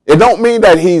anger. It don't mean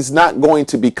that he's not going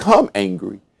to become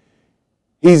angry.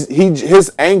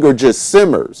 His anger just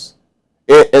simmers.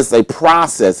 It's a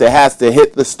process. It has to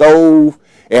hit the stove,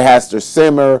 it has to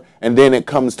simmer, and then it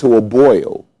comes to a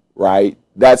boil, right?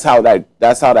 That's how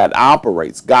that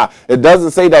operates. God, it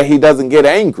doesn't say that he doesn't get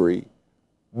angry,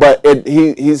 but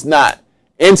he's not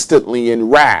instantly in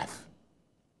wrath.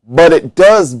 But it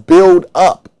does build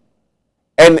up.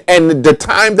 And the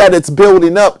time that it's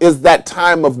building up is that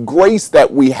time of grace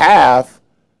that we have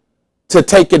to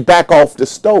take it back off the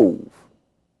stove,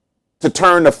 to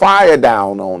turn the fire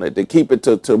down on it, to keep it,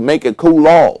 to make it cool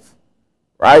off,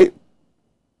 right?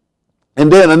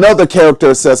 And then another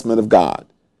character assessment of God.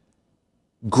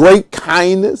 Great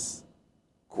kindness,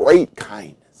 great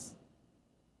kindness.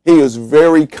 He is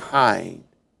very kind.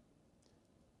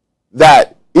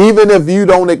 That even if you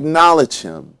don't acknowledge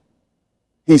him,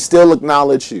 he still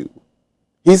acknowledges you.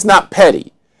 He's not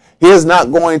petty. He is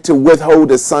not going to withhold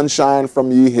his sunshine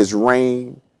from you, his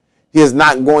rain. He is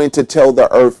not going to tell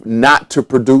the earth not to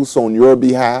produce on your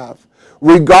behalf.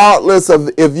 Regardless of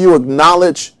if you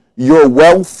acknowledge your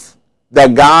wealth,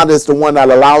 that God is the one that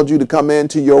allowed you to come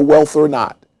into your wealth or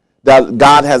not. That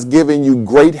God has given you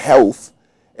great health.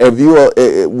 If you,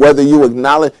 whether you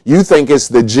acknowledge, you think it's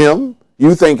the gym,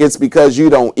 you think it's because you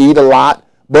don't eat a lot,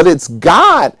 but it's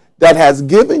God that has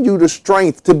given you the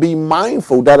strength to be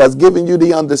mindful, that has given you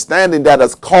the understanding, that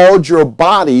has called your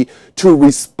body to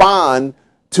respond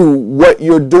to what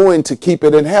you're doing to keep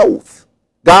it in health.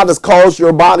 God has caused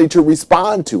your body to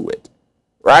respond to it,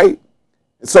 right?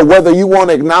 So whether you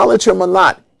want to acknowledge him or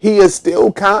not, he is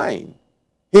still kind.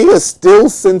 He is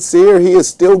still sincere. He is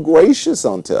still gracious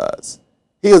unto us.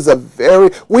 He is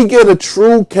we get a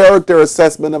true character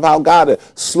assessment of how God is.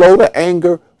 Slow to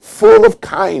anger, full of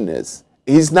kindness.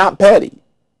 He's not petty.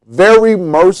 Very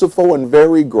merciful and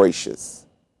very gracious,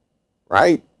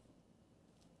 right?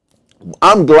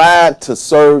 I'm glad to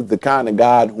serve the kind of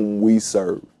God whom we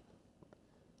serve.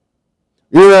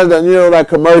 You know that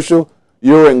commercial?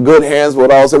 You're in good hands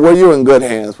with all. Well, you're in good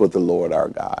hands with the Lord our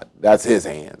God. That's his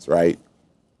hands, right?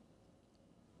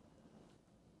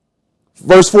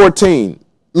 Verse 14.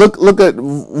 Look at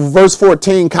verse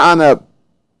 14, kind of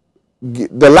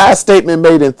the last statement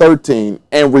made in 13,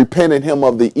 and repented him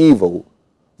of the evil.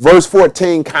 Verse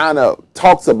 14 kind of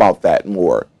talks about that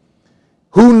more.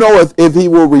 Who knoweth if he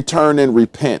will return and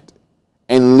repent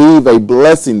and leave a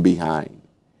blessing behind,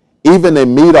 even a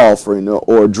meat offering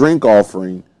or a drink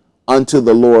offering unto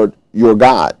the Lord your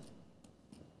God?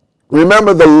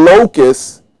 Remember, the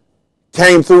locusts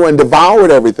came through and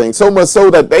devoured everything, so much so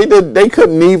that they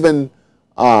couldn't even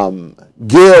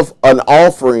give an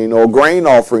offering or grain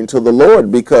offering to the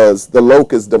Lord because the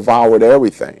locusts devoured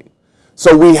everything.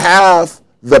 So we have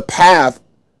the path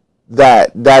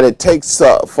that it takes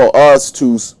for us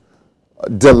to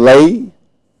delay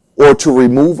or to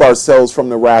remove ourselves from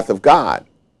the wrath of God.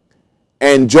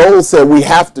 And Joel said we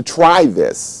have to try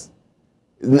this.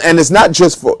 And it's not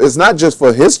just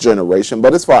for his generation,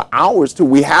 but it's for ours too.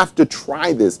 We have to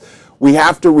try this. We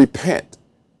have to repent.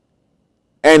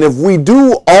 And if we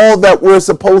do all that we're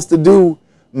supposed to do,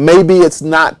 maybe it's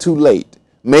not too late.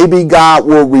 Maybe God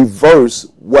will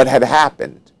reverse what had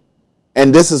happened.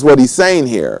 And this is what he's saying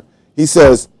here. He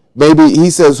says,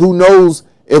 who knows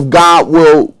if God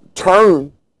will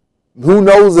turn? Who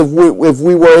knows if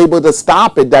we were able to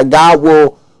stop it, that God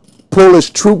will pull his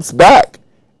troops back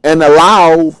and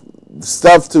allow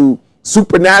stuff to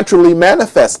supernaturally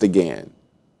manifest again,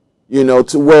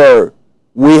 to where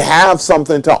we have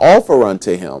something to offer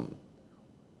unto him.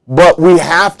 But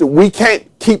we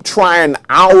can't keep trying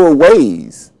our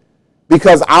ways,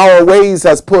 because our ways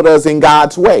has put us in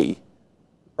God's way,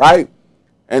 right?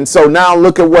 And so now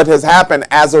look at what has happened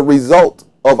as a result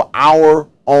of our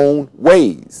own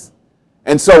ways.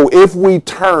 And so if we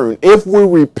turn, if we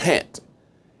repent,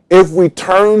 if we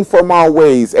turn from our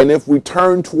ways, and if we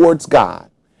turn towards God,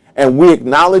 and we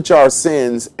acknowledge our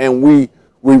sins, and we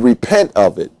repent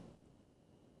of it,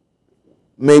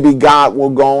 maybe God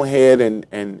will go ahead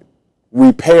and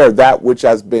repair that which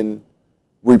has been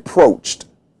reproached.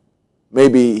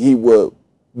 Maybe he will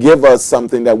give us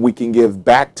something that we can give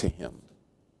back to him.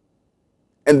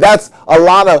 And that's some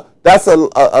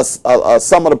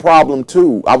of the problem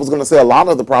too. I was going to say a lot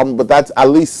of the problem, but that's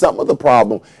at least some of the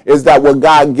problem, is that what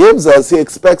God gives us, he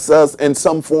expects us in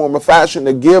some form or fashion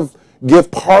to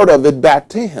give part of it back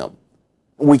to him.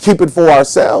 We keep it for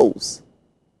ourselves.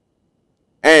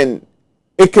 And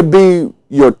it could be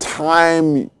your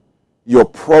time, your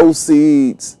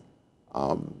proceeds,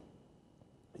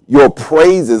 your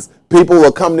praises. People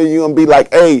will come to you and be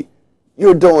like, hey,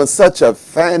 you're doing such a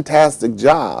fantastic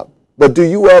job. But do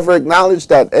you ever acknowledge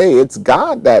that, hey, it's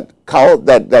God that called,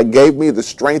 that gave me the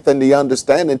strength and the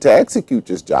understanding to execute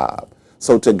this job?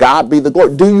 So to God be the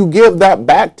glory. Do you give that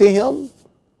back to him?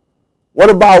 What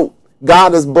about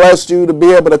God has blessed you to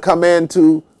be able to come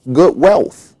into good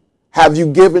wealth? Have you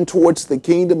given towards the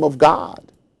kingdom of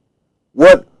God?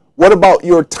 What about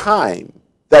your time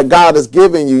that God has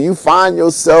given you? You find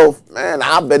yourself, man,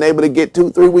 I've been able to get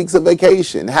 2-3 weeks of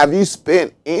vacation. Have you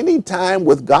spent any time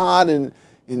with God, and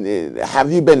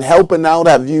have you been helping out?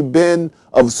 Have you been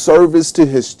of service to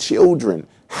his children?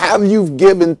 Have you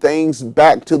given things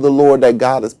back to the Lord that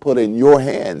God has put in your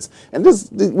hands? And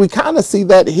we kind of see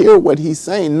that here, what he's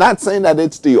saying. Not saying that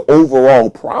it's the overall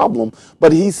problem,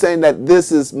 but he's saying that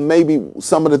this is maybe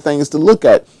some of the things to look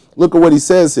at. Look at what he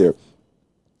says here.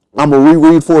 I'm going to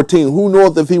reread 14. Who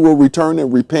knoweth if he will return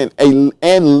and repent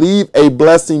and leave a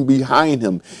blessing behind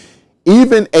him,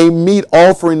 even a meat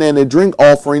offering and a drink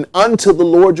offering unto the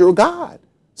Lord your God?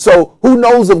 So who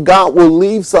knows if God will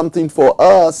leave something for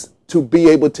us to be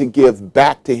able to give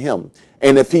back to him.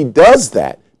 And if he does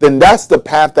that, then that's the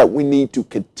path that we need to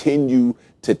continue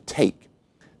to take.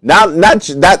 Not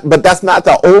that, but that's not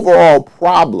the overall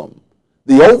problem.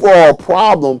 The overall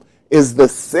problem is the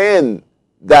sin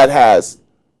that has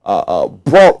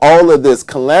brought all of this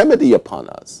calamity upon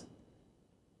us,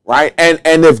 right? And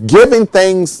if giving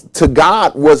things to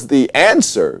God was the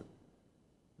answer,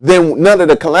 then none of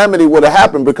the calamity would have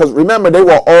happened, because remember, they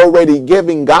were already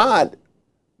giving God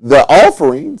the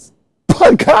offerings,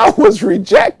 but God was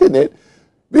rejecting it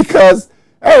because,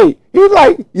 hey, he's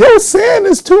like, your sin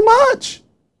is too much,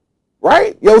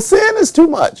 right? Your sin is too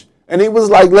much. And he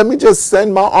was like, let me just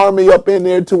send my army up in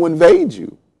there to invade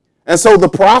you. And so the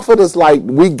prophet is like,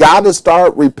 we got to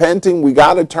start repenting. We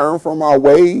got to turn from our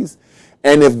ways.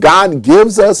 And if God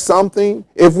gives us something,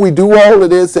 if we do all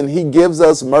of this and he gives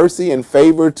us mercy and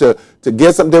favor to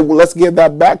get something, well, let's give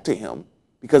that back to him,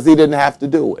 because he didn't have to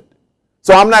do it.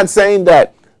 So I'm not saying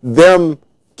that them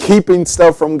keeping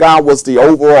stuff from God was the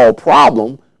overall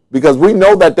problem, because we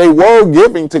know that they were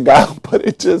giving to God, but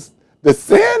it just, the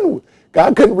sin,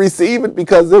 God couldn't receive it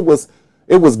because it was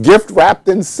gift wrapped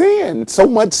in sin, so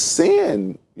much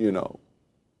sin, you know.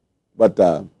 But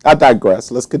I digress.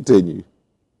 Let's continue.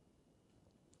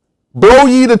 Blow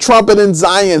ye the trumpet in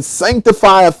Zion,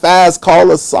 sanctify a fast, call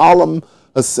a solemn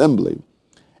assembly.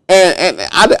 And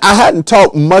I hadn't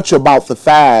talked much about the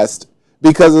fast,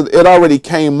 because it already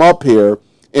came up here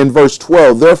in verse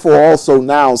 12. Therefore also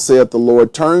now, saith the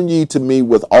Lord, turn ye to me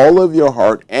with all of your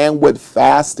heart, and with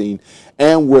fasting,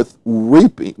 and with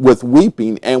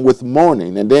weeping, and with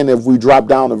mourning. And then if we drop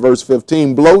down to verse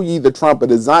 15, blow ye the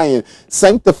trumpet of Zion,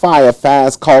 sanctify a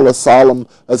fast, call a solemn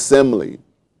assembly.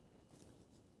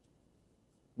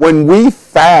 When we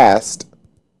fast,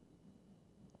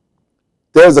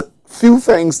 there's a few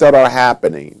things that are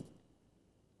happening.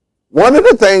 One of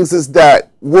the things is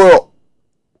that we're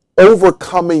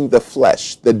overcoming the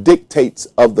flesh, the dictates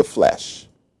of the flesh,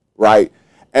 right?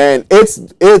 And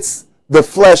it's the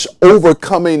flesh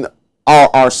overcoming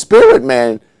our spirit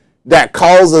man that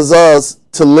causes us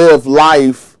to live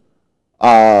life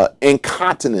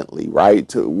incontinently,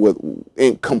 right?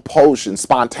 In compulsion,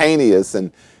 spontaneous,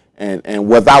 and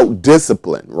without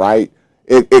discipline, right?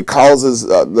 It causes,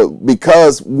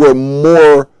 because we're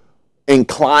more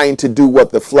inclined to do what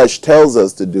the flesh tells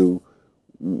us to do,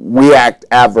 we act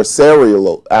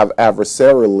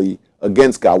adversarially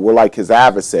against God. We're like his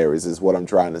adversaries, is what I'm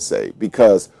trying to say,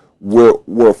 because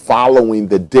we're following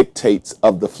the dictates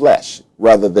of the flesh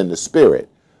rather than the spirit.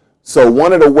 So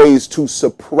one of the ways to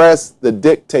suppress the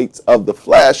dictates of the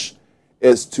flesh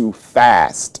is to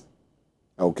fast.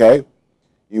 Okay?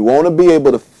 You want to be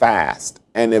able to fast.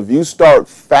 And if you start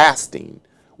fasting,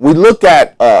 we look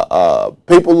at,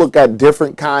 people look at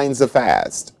different kinds of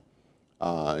fast.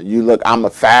 I'm a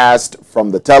fast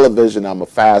from the television. I'm a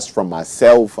fast from my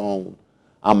cell phone.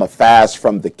 I'm a fast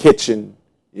from the kitchen,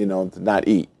 to not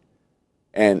eat.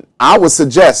 And I would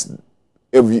suggest,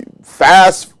 if you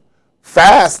fast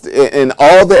in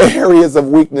all the areas of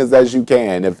weakness as you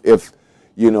can. If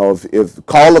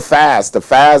call a fast. A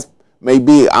fast may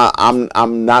be,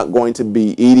 I'm not going to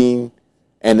be eating,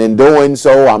 and in doing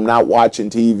so, I'm not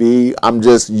watching TV. I'm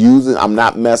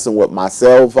not messing with my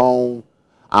cell phone.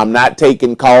 I'm not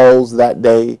taking calls that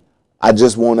day. I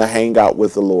just want to hang out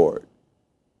with the Lord.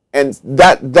 And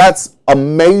that's a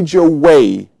major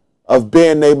way of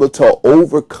being able to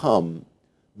overcome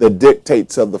the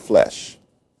dictates of the flesh,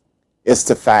 is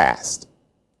to fast.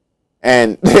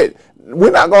 And we're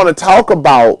not going to talk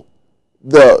about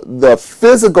the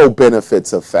physical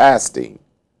benefits of fasting.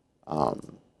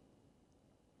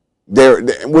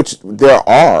 There's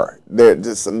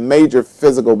some major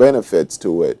physical benefits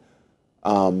to it.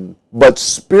 But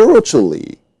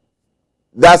spiritually,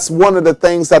 that's one of the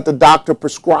things that the doctor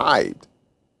prescribed.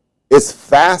 It's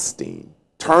fasting,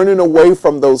 turning away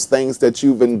from those things that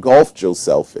you've engulfed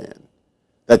yourself in,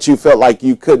 that you felt like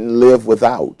you couldn't live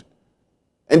without.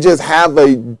 And just have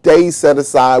a day set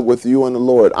aside with you and the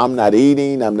Lord. I'm not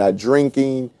eating, I'm not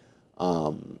drinking,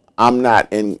 I'm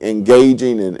not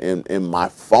engaging in my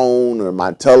phone or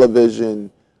my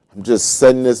television. I'm just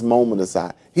setting this moment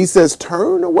aside. He says,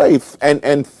 turn away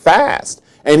and fast.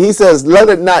 And he says, let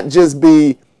it not just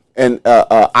be an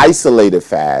isolated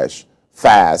fast,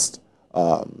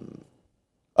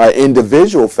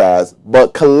 individual fast,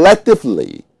 but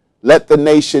collectively let the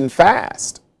nation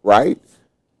fast, right?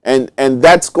 And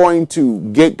that's going to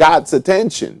get God's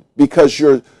attention because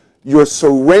you're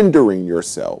surrendering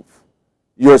yourself.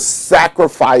 You're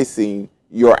sacrificing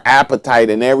your appetite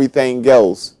and everything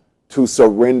else to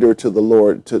surrender to the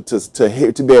Lord, to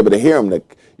be able to hear him.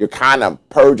 You're kind of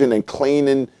purging and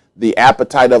cleaning the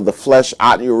appetite of the flesh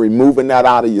out, and you're removing that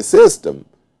out of your system.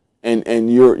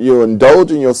 And you're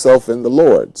indulging yourself in the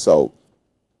Lord. So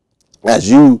as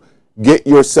you get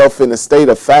yourself in a state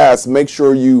of fast, make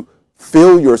sure you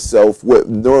fill yourself with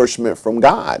nourishment from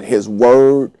God, his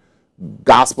word,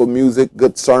 gospel music,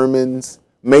 good sermons.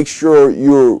 Make sure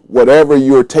whatever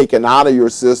you're taking out of your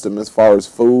system as far as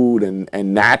food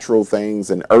and natural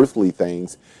things and earthly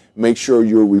things, make sure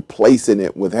you're replacing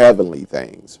it with heavenly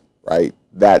things, right?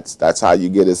 That's how you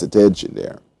get his attention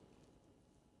there.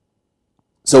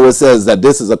 So it says that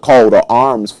this is a call to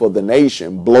arms for the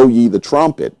nation. Blow ye the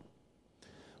trumpet.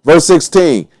 Verse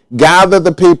 16, gather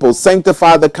the people,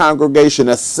 sanctify the congregation,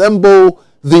 assemble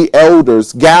the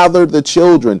elders, gather the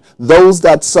children, those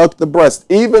that suck the breast,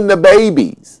 even the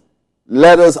babies.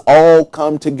 Let us all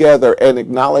come together and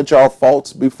acknowledge our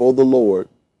faults before the Lord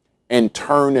and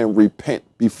turn and repent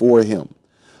before him.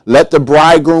 Let the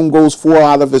bridegroom go forth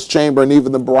out of his chamber and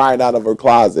even the bride out of her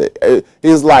closet.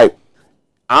 He's like,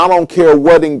 I don't care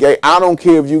I don't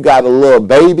care if you got a little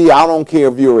baby. I don't care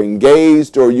if you're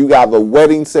engaged or you got a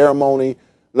wedding ceremony.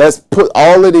 Let's put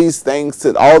all of these things,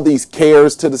 all these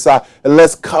cares to the side, and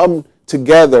let's come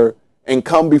together and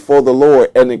come before the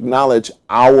Lord and acknowledge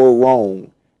our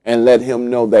wrong and let him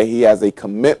know that he has a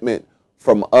commitment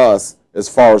from us as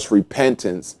far as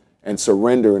repentance and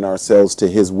surrendering ourselves to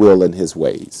his will and his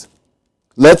ways.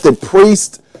 Let the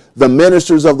priests, the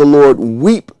ministers of the Lord,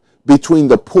 weep between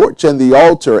the porch and the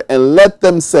altar, and let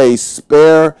them say,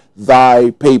 spare thy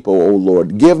people, O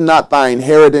Lord. Give not thy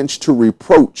inheritance to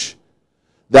reproach,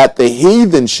 that the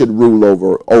heathen should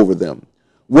rule over them.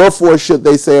 Wherefore should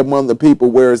they say among the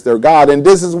people, where is their God? And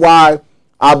this is why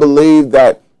I believe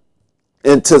that,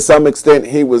 and to some extent,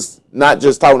 he was not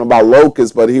just talking about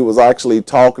locusts, but he was actually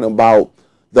talking about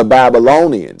the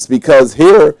Babylonians. Because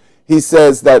here he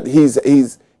says that he's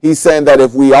saying that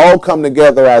if we all come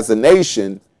together as a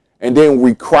nation, and then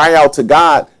we cry out to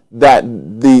God, that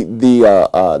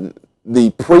the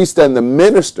priest and the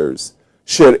ministers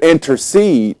should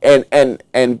intercede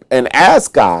and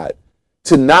ask God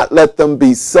to not let them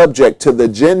be subject to the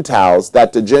Gentiles,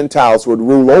 that the Gentiles would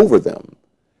rule over them.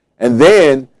 And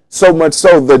then, so much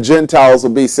so, the Gentiles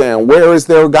will be saying, where is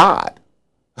their God?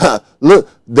 Look,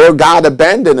 their God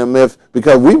abandoned them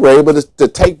because we were able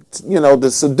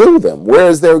to subdue them. Where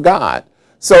is their God?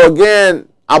 So again,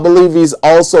 I believe he's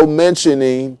also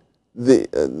mentioning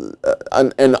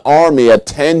an army, a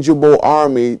tangible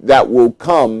army that will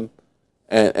come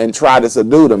and try to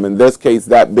subdue them. In this case,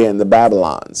 that being the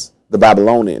Babylonians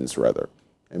rather.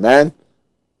 Amen.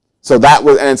 So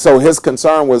his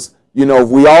concern was, if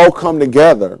we all come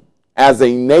together as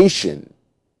a nation,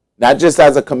 not just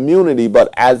as a community,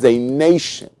 but as a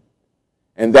nation,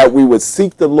 and that we would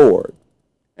seek the Lord,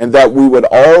 and that we would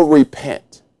all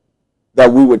repent,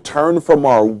 that we would turn from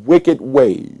our wicked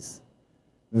ways,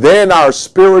 then our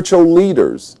spiritual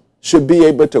leaders should be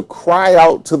able to cry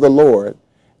out to the Lord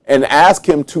and ask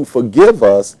him to forgive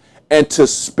us and to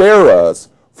spare us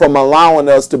from allowing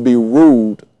us to be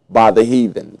ruled by the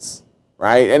heathens,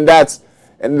 right? And that's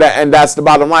the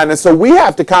bottom line. And so we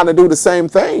have to kind of do the same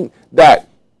thing, that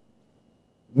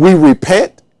we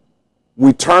repent,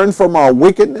 we turn from our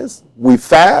wickedness, we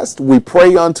fast, we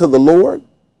pray unto the Lord,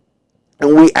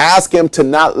 and we ask him to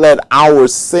not let our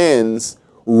sins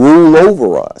rule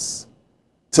over us,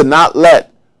 to not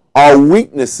let our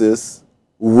weaknesses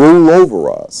rule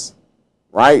over us,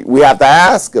 right? We have to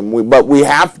ask him, but we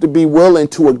have to be willing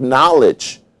to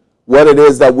acknowledge what it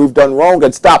is that we've done wrong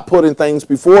and stop putting things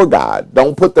before God.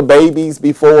 Don't put the babies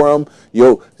before him,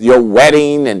 your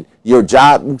wedding and your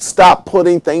job. Stop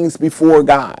putting things before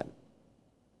God.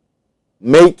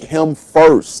 Make him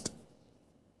first.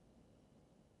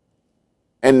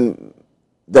 And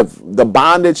the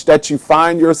bondage that you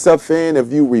find yourself in,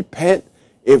 if you repent,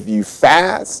 if you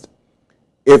fast,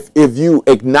 if you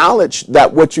acknowledge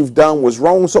that what you've done was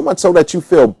wrong, so much so that you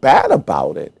feel bad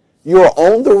about it, you're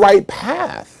on the right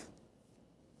path,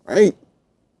 right?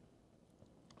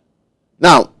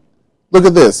 Now, look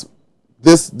at this.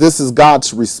 This is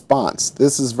God's response.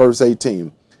 This is verse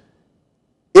 18.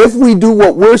 If we do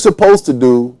what we're supposed to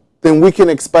do, then we can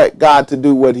expect God to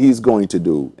do what he's going to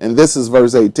do. And this is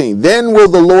verse 18. Then will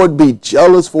the Lord be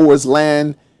jealous for his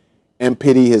land and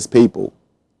pity his people.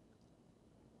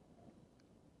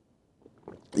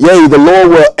 Yea, the Lord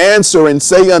will answer and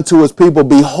say unto his people,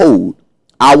 behold,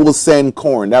 I will send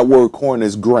corn. That word corn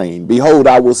is grain. Behold,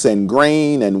 I will send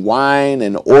grain and wine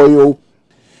and oil,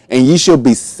 and ye shall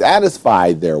be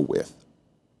satisfied therewith.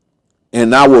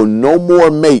 And I will no more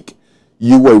make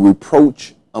you a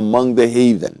reproach among the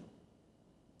heathen.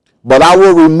 But I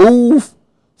will remove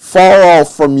far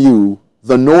off from you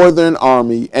the northern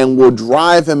army, and will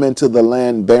drive him into the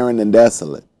land barren and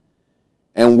desolate,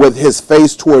 and with his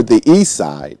face toward the east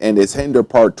side, and his hinder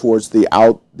part towards the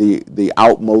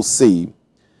outmost sea.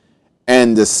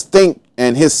 And his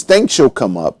stink shall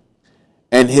come up,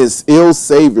 and his ill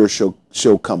savor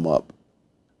shall come up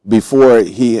before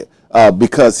he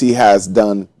because he has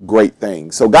done great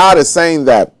things. So God is saying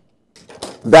that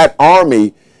that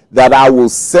army that I will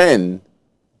send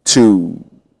to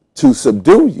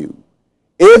subdue you,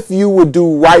 if you would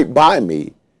do right by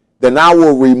me, then I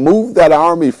will remove that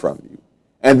army from you.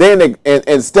 And then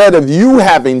instead of you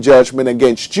having judgment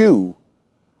against you,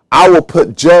 I will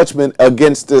put judgment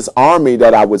against this army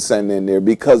that I would send in there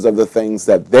because of the things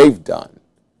that they've done.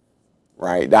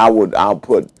 Right? I'll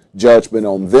put judgment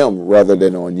on them rather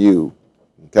than on you.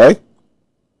 Okay?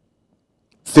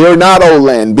 Fear not, O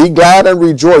land, be glad and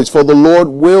rejoice, for the Lord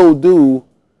will do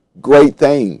great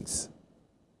things.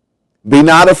 Be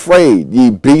not afraid, ye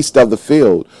beasts of the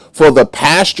field, for the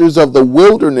pastures of the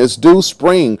wilderness do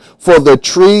spring, for the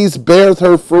trees beareth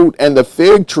her fruit, and the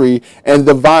fig tree and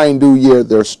the vine do yield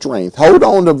their strength. Hold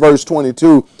on to verse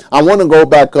 22. I want to go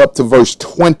back up to verse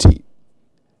 20.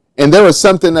 And there is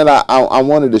something that I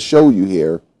wanted to show you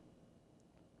here.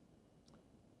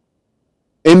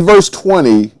 In verse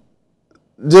 20,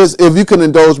 just if you can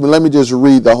indulge me, let me just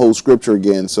read the whole scripture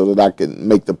again so that I can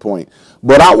make the point.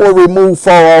 But I will remove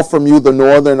far off from you the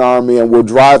northern army, and will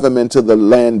drive him into the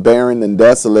land barren and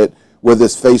desolate, with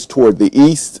his face toward the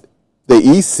east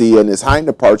sea, and his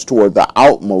hinder parts toward the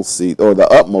outmost sea, or the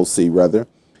upmost sea rather.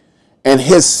 And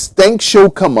his stink shall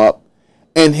come up,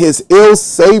 and his ill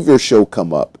savor shall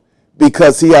come up,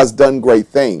 because he has done great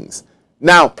things.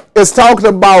 Now, it's talking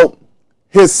about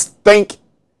his stink,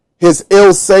 his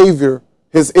ill savor,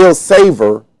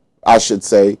 I should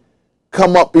say,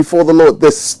 come up before the Lord.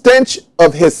 The stench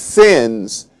of his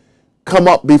sins come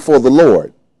up before the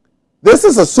Lord. This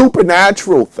is a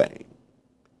supernatural thing.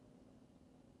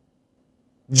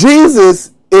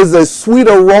 Jesus is a sweet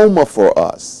aroma for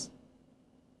us.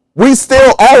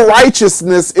 Our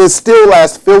righteousness is still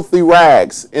as filthy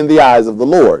rags in the eyes of the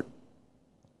Lord.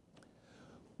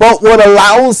 But what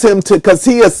allows him to, because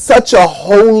he is such a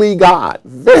holy God,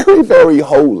 very, very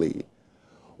holy,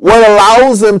 what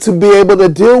allows him to be able to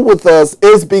deal with us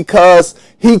is because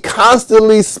he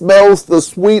constantly smells the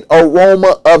sweet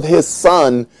aroma of his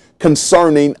Son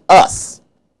concerning us.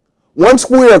 Once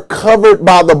we are covered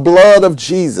by the blood of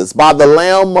Jesus, by the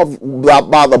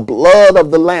blood of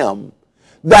the Lamb,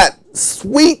 that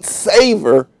sweet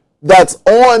savor that's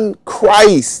on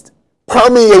Christ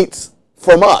permeates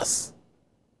from us.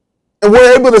 And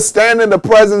we're able to stand in the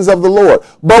presence of the Lord.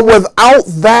 But without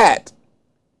that,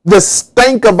 the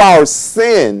stink of our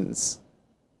sins,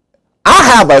 I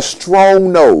have a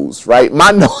strong nose, right? My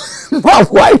nose, my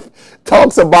wife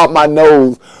talks about my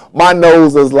nose. My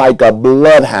nose is like a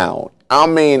bloodhound. I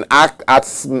mean,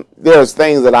 there's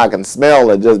things that I can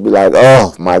smell and just be like,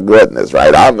 oh my goodness,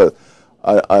 right? I have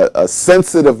a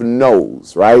sensitive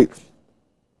nose, right?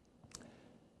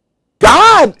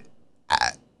 God,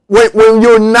 when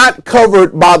you're not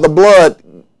covered by the blood,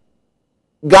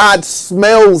 God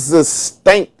smells the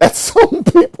stink that some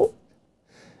people,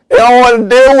 they don't want to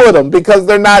deal with them because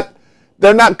they're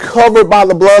not covered by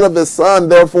the blood of his Son.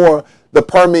 Therefore, the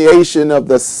permeation of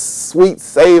the sweet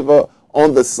savor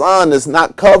on the Son is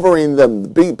not covering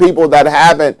them. People that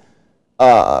haven't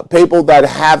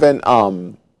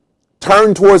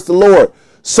turned towards the Lord.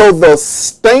 So the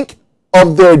stink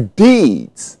of their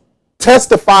deeds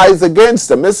testifies against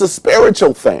them. It's a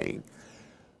spiritual thing.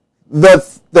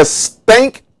 The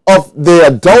stink of the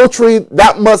adultery,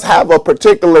 that must have a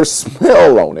particular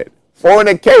smell on it.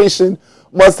 Fornication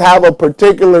must have a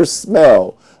particular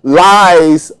smell.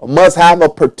 Lies must have a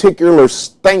particular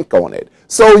stink on it.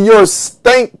 So your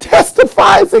stink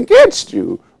testifies against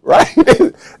you, right?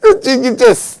 You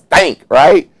just stink,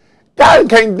 right? God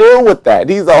can't deal with that.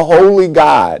 He's a holy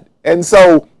God. And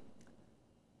so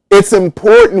it's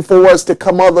important for us to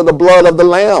come under the blood of the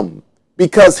Lamb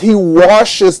because he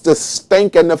washes the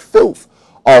stink and the filth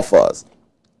off us.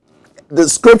 The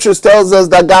scriptures tells us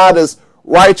that God is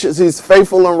righteous. He's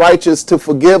faithful and righteous to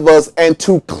forgive us and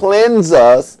to cleanse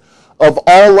us of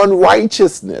all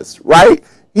unrighteousness, right?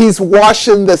 He's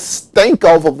washing the stink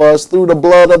off of us through the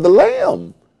blood of the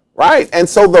Lamb, right? And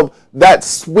so that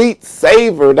sweet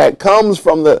savor that comes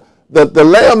from the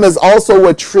Lamb is also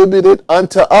attributed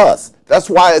unto us. That's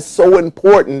why it's so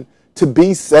important to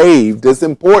be saved. It's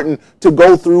important to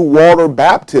go through water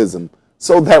baptism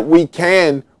so that we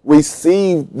can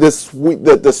receive the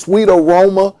sweet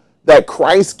aroma that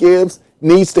Christ gives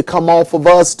needs to come off of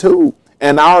us too.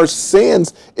 And our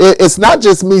sins, it's not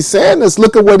just me saying this.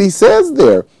 Look at what he says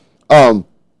there.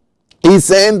 He's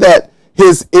saying that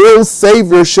his ill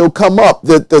savor shall come up,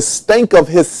 that the stink of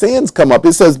his sins come up.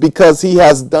 It says because he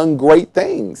has done great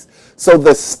things. So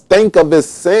the stink of his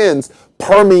sins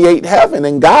permeate heaven,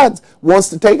 and God wants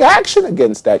to take action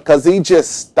against that because he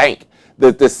just stank.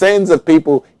 The sins of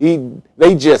people,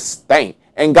 they just stink.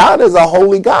 And God is a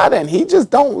holy God, and he just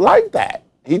don't like that.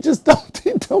 He just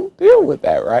don't deal with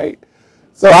that, right?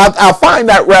 So I find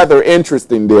that rather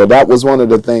interesting there. That was one of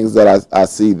the things that I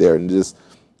see there, and just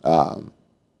that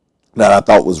I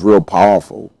thought was real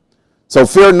powerful. So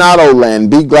fear not, O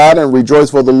land, be glad and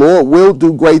rejoice, for the Lord will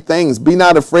do great things. Be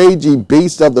not afraid, ye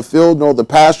beasts of the field, nor the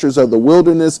pastures of the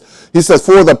wilderness. He says,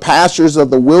 for the pastures of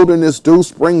the wilderness do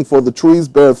spring, for the trees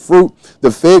bear fruit. The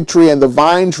fig tree and the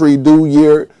vine tree do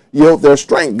yield their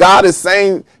strength. God is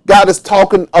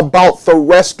talking about the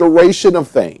restoration of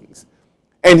things.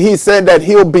 And he said that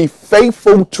he'll be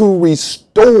faithful to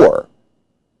restore.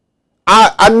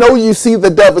 I know you see the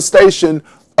devastation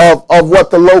of what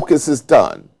the locust has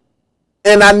done.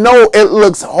 And I know it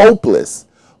looks hopeless.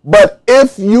 But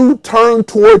if you turn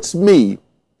towards me,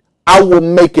 I will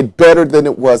make it better than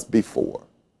it was before.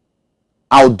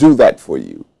 I'll do that for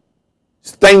you.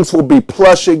 Things will be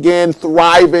plush again,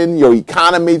 thriving, your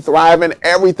economy thriving,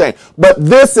 everything. But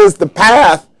this is the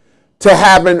path to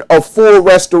having a full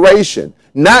restoration.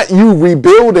 Not you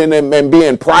rebuilding and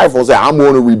being prideful, saying, I'm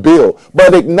going to rebuild,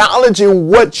 but acknowledging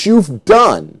what you've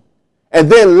done, and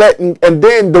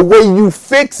then the way you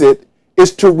fix it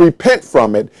is to repent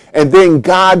from it, and then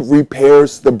God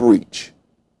repairs the breach.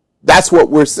 That's what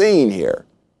we're seeing here.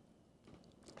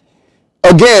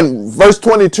 Again, verse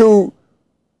 22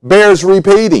 bears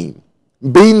repeating.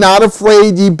 Be not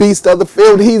afraid, ye beasts of the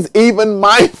field. He's even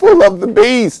mindful of the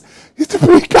beast.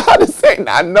 God is saying,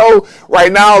 I know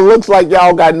right now it looks like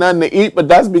y'all got nothing to eat, but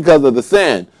that's because of the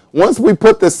sin. Once we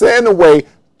put the sin away,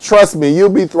 trust me, you'll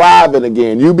be thriving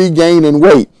again. You'll be gaining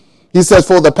weight. He says,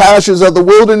 for the pastures of the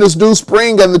wilderness do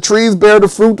spring, and the trees bear the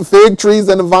fruit, the fig trees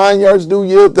and the vineyards do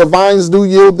yield, the vines do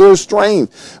yield their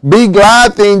strength. Be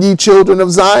glad then, ye children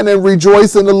of Zion, and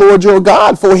rejoice in the Lord your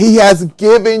God, for he has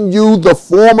given you the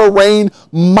former rain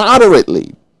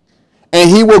moderately, and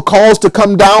he will cause to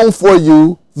come down for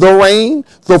you the rain,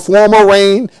 the former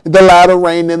rain, the latter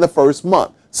rain in the first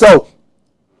month. So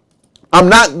I'm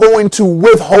not going to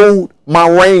withhold my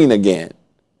rain again.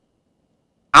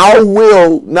 I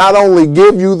will not only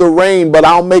give you the rain, but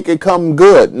I'll make it come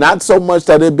good. Not so much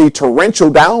that it be torrential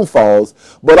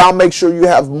downfalls, but I'll make sure you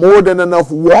have more than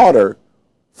enough water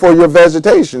for your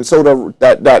vegetation. So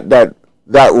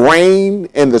that rain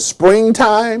in the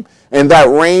springtime and that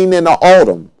rain in the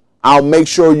autumn, I'll make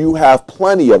sure you have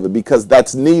plenty of it because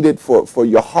that's needed for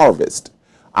your harvest.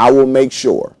 I will make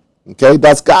sure. Okay,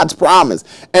 that's God's promise.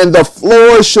 And the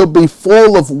floor shall be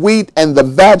full of wheat, and the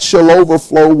vat shall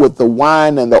overflow with the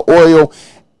wine and the oil.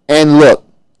 And look,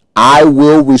 I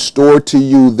will restore to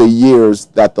you the years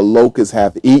that the locusts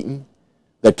have eaten,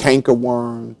 the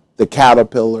cankerworm, the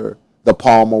caterpillar, the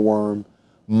palmer worm,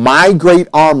 my great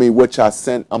army which I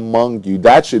sent among you.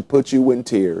 That should put you in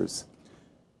tears.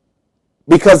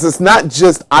 Because it's not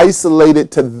just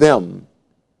isolated to them.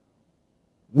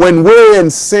 When we're in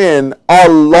sin, our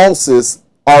losses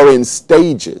are in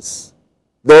stages.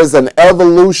 There's an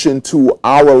evolution to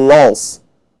our loss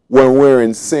when we're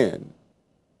in sin.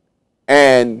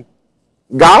 And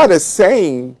God is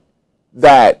saying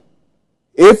that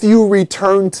if you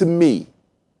return to me,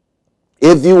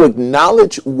 if you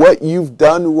acknowledge what you've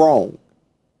done wrong,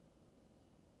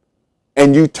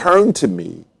 and you turn to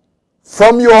me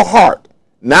from your heart,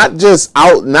 Not just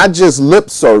lip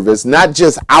service, not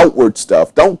just outward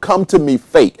stuff. Don't come to me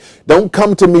fake. Don't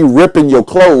come to me ripping your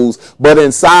clothes, but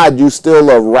inside you still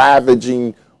a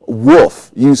ravaging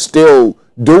wolf. You still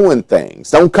doing things.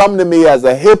 Don't come to me as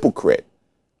a hypocrite.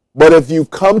 But if you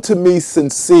come to me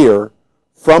sincere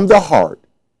from the heart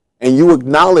and you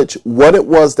acknowledge what it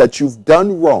was that you've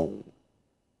done wrong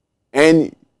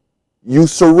and you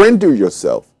surrender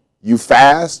yourself, you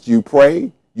fast, you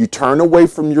pray, you turn away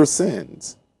from your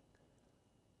sins,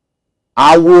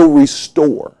 I will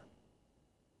restore.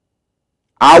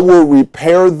 I will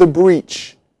repair the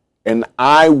breach, and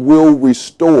I will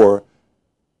restore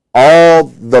all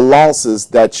the losses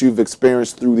that you've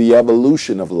experienced through the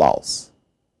evolution of loss.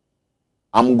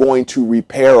 I'm going to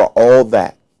repair all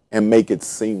that and make it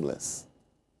seamless.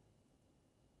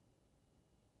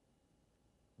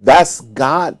 That's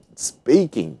God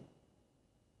speaking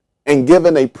and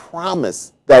giving a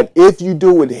promise that if you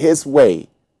do it his way,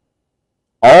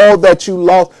 all that you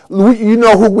lost, you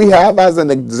know who we have as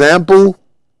an example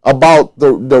about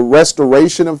the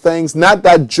restoration of things? Not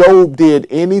that Job did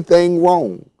anything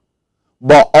wrong,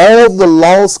 but all the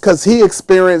loss, because he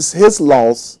experienced his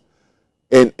loss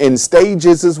in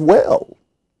stages as well.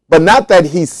 But not that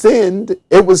he sinned,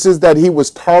 it was just that he was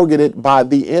targeted by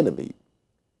the enemy.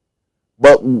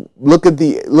 But look at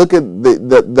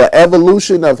the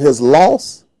evolution of his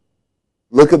loss.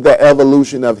 Look at the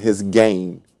evolution of his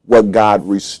gain, what God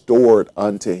restored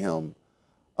unto him.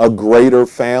 A greater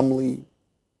family,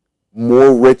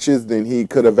 more riches than he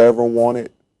could have ever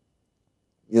wanted.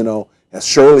 You know, and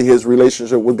surely his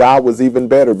relationship with God was even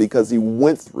better because he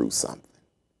went through something.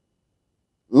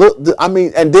 Look, I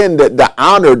mean, and then the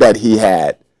honor that he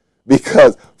had,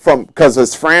 because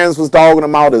his friends was dogging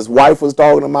him out, his wife was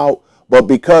dogging him out, but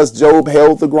because Job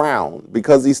held the ground,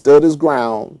 because he stood his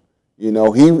ground, you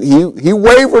know, he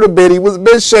wavered a bit, he was a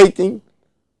bit shaking,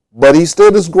 but he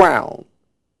stood his ground.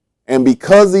 And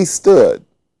because he stood,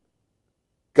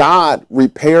 God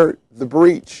repaired the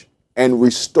breach and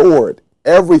restored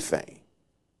everything,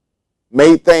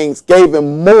 made things, gave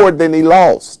him more than he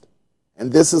lost.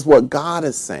 And this is what God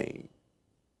is saying.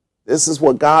 This is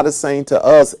what God is saying to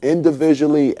us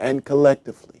individually and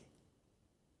collectively.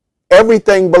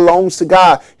 Everything belongs to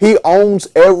God. He owns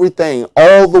everything.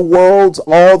 All the worlds,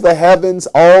 all the heavens,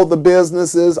 all the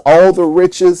businesses, all the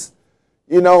riches.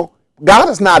 You know, God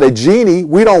is not a genie.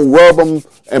 We don't rub him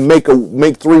and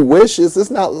make three wishes.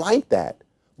 It's not like that.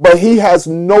 But he has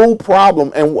no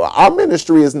problem. And our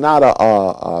ministry is not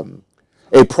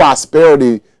a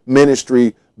prosperity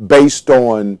ministry based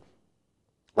on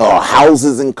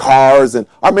houses and cars. And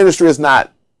our ministry is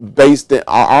not based in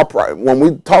when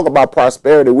we talk about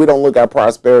prosperity, we don't look at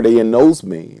prosperity in those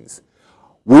means.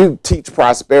 We teach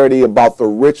prosperity about the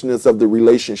richness of the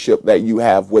relationship that you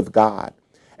have with God.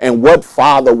 And what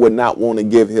father would not want to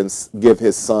give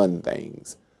his son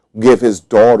things, give his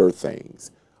daughter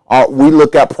things? We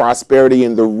look at prosperity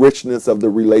in the richness of the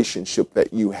relationship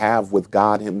that you have with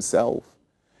God himself.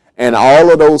 And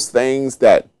all of those things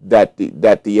that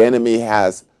the enemy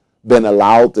has been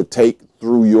allowed to take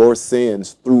through your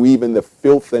sins, through even the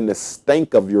filth and the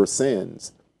stink of your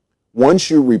sins.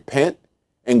 Once you repent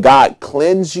and God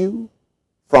cleanse you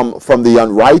from the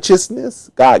unrighteousness,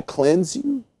 God cleanse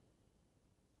you.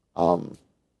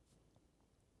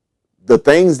 The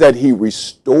things that he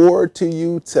restored to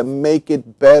you to make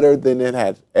it better than it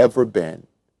had ever been.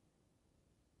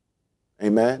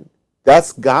 Amen.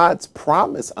 That's God's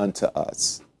promise unto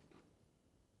us.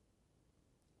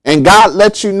 And God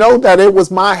lets you know that it was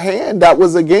my hand that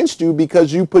was against you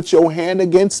because you put your hand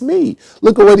against me.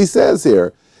 Look at what he says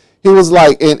here. He was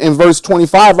like, in verse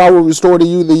 25, I will restore to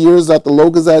you the years that the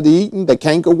locust had eaten, the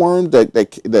cankerworm,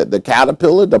 the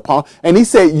caterpillar, the palm. And he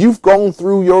said, you've gone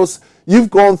through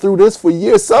this for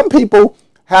years. Some people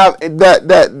have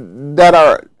that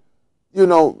are, you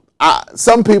know,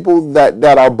 some people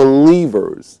that are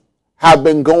believers have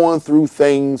been going through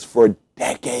things for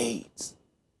decades.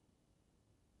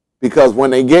 Because when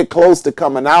they get close to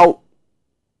coming out,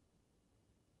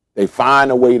 they find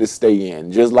a way to stay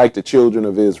in, just like the children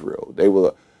of Israel.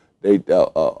 A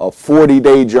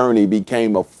 40-day journey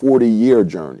became a 40-year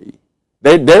journey.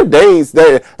 Their days,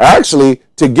 actually,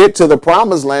 to get to the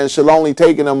promised land should only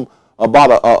taken them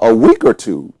about a week or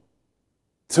two.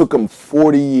 It took them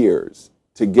 40 years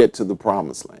to get to the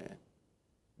promised land.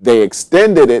 They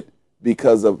extended it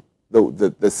because of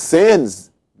the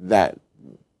sins that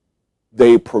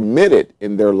they permitted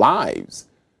in their lives,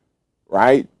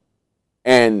 right?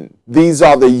 And these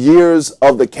are the years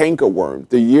of the cankerworm,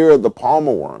 the year of the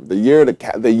palmer worm, the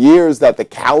years that the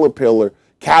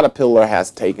caterpillar has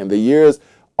taken, the years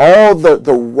all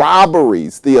the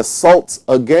robberies, the assaults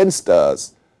against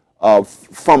us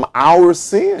from our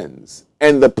sins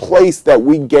and the place that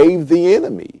we gave the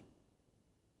enemy.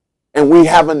 And we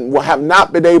have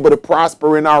not been able to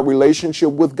prosper in our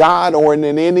relationship with God or in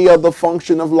any other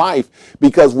function of life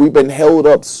because we've been held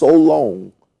up so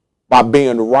long by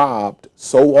being robbed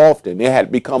so often. It had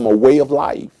become a way of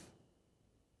life.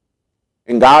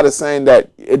 And God is saying that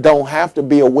it don't have to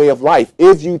be a way of life.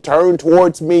 If you turn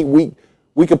towards me,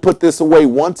 we could put this away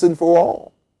once and for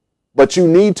all. But you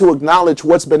need to acknowledge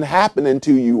what's been happening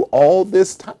to you all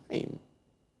this time.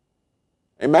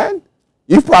 Amen?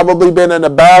 You've probably been in a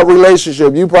bad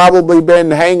relationship. You've probably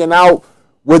been hanging out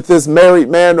with this married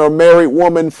man or married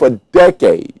woman for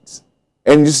decades.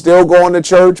 And you're still going to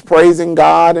church, praising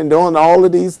God and doing all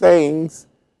of these things.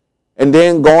 And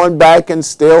then going back and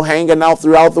still hanging out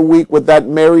throughout the week with that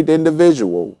married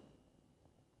individual.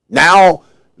 Now,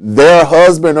 their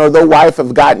husband or their wife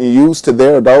have gotten used to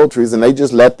their adulteries and they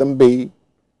just let them be.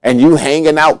 And you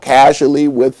hanging out casually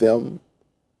with them.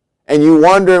 And you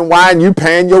wondering why, and you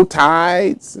paying your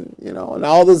tithes, and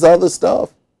all this other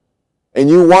stuff. And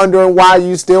you wondering why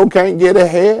you still can't get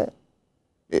ahead.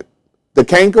 The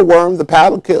cankerworm,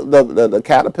 the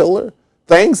caterpillar,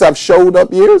 things have showed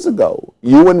up years ago.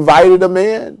 You invited them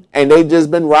in, and they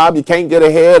just been robbed. You can't get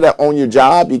ahead on your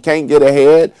job. You can't get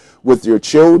ahead with your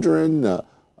children,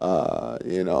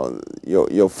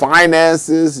 your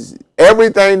finances.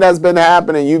 Everything that's been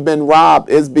happening, you've been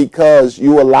robbed, is because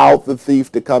you allowed the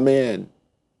thief to come in.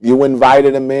 You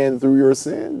invited him in through your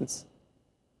sins.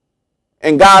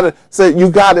 And God said,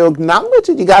 you got to acknowledge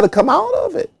it. You got to come out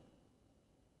of it.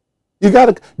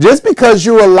 Just because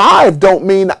you're alive don't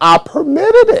mean I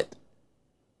permitted it.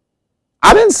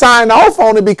 I didn't sign off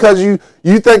on it because you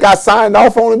think I signed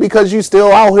off on it because you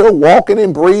still out here walking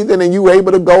and breathing and you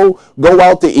able to go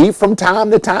out to eat from time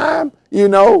to time.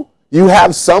 You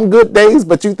have some good days,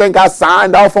 but you think I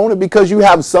signed off on it because you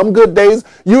have some good days.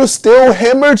 You're still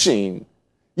hemorrhaging.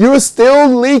 You're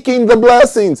still leaking the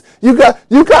blessings. You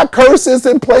got curses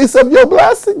in place of your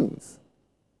blessings.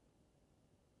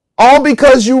 All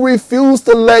because you refuse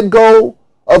to let go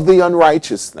of the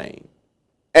unrighteous thing.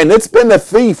 And it's been the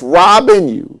thief robbing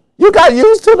you. You got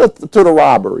used to the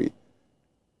robbery.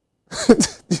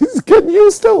 You're getting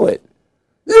used to it.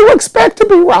 You expect to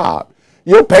be robbed.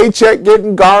 Your paycheck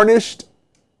getting garnished.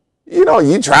 You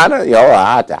trying to,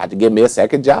 I have to give me a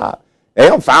second job. They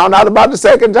don't found out about the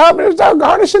second job and they start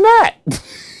garnishing that.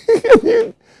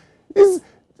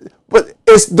 But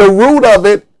it's the root of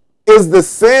it is the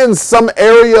sin, some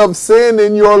area of sin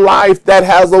in your life that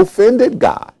has offended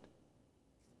God.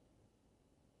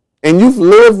 And you've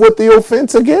lived with the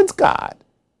offense against God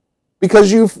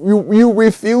because you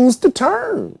refuse to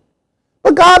turn.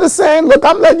 But God is saying, look,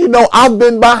 I'm letting you know I've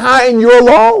been behind your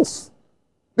loss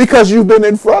because you've been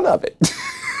in front of it.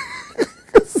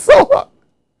 So,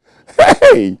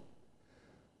 hey,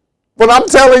 but I'm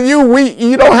telling you,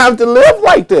 you don't have to live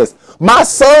like this. My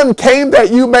son came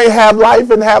that you may have life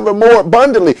and have it more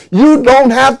abundantly. You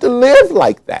don't have to live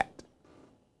like that.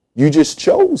 You just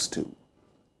chose to.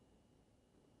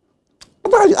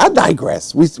 I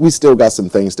digress. We still got some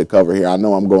things to cover here. I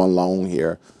know I'm going long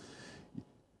here.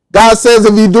 God says,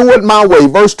 if you do it my way,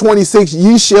 verse 26,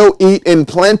 ye shall eat in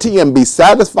plenty and be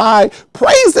satisfied.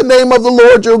 Praise the name of the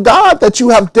Lord your God that you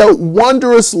have dealt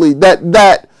wondrously,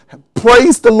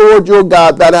 praise the Lord your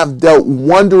God that have dealt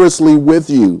wondrously with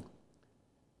you.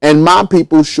 And my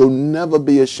people shall never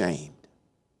be ashamed.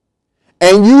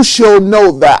 And you shall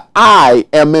know that I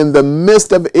am in the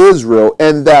midst of Israel,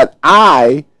 and that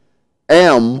I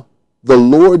am the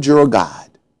Lord your God,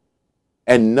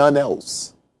 and none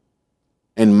else.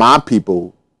 And my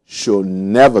people shall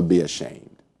never be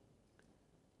ashamed.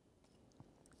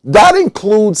 That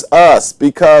includes us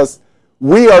because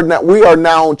we are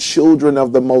now children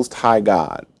of the Most High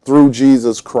God through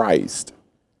Jesus Christ.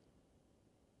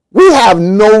 We have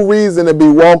no reason to be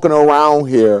walking around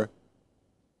here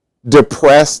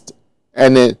depressed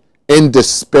and in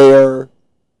despair.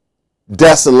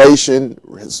 Desolation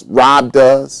has robbed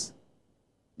us.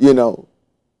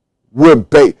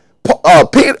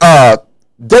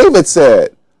 David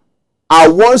said, I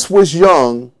once was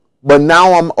young, but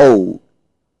now I'm old.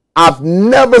 I've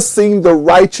never seen the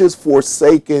righteous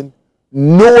forsaken,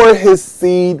 nor his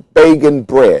seed begging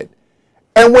bread.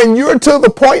 And when you're to the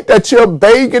point that you're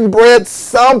begging bread,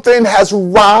 something has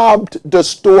robbed the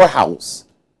storehouse.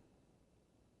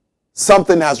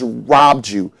 Something has robbed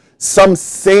you. Some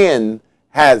sin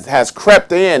has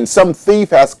crept in. Some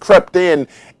thief has crept in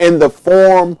the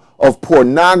form of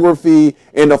pornography,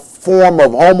 in the form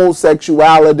of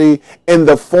homosexuality, in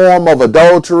the form of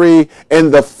adultery, in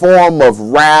the form of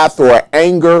wrath or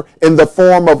anger, in the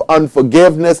form of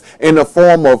unforgiveness, in the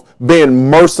form of being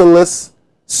merciless.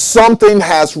 Some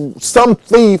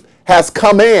thief has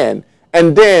come in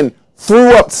and then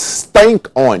threw up stink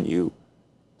on you.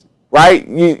 Right?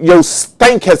 Your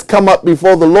stink has come up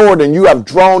before the Lord and you have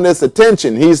drawn this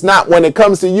attention. He's not, when it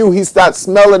comes to you, he starts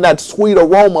smelling that sweet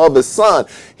aroma of his son.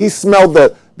 He smelled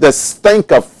the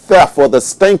stink of theft or the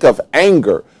stink of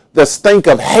anger, the stink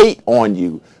of hate on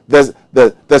you,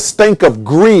 the stink of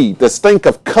greed, the stink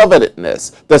of covetousness,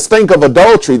 the stink of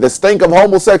adultery, the stink of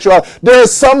homosexuality.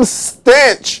 There's some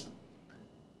stench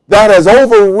that has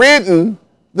overridden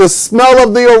the smell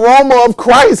of the aroma of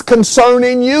Christ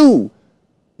concerning you.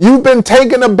 You've been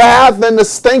taking a bath in the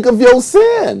stink of your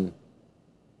sin.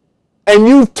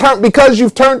 And because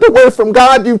you've turned away from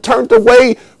God, you've turned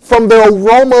away from the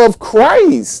aroma of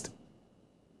Christ.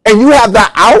 And you have the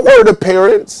outward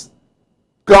appearance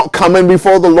coming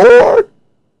before the Lord.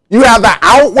 You have the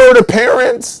outward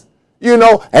appearance.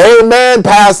 Amen,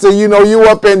 Pastor, you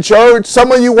up in church.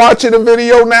 Some of you watching the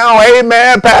video now,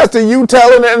 amen, Pastor, you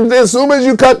telling it. And as soon as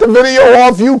you cut the video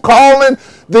off, you calling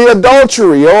the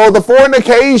adultery or the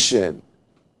fornication.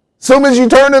 As soon as you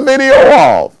turn the video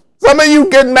off. Some of you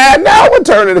getting mad now with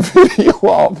turning the video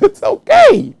off. It's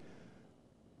okay.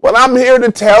 But I'm here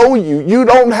to tell you, you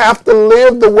don't have to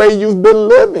live the way you've been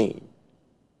living.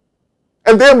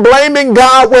 And then blaming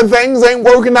God when things ain't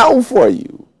working out for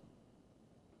you.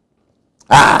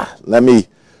 Let me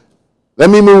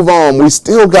move on. We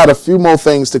still got a few more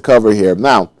things to cover here.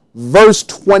 Now, verse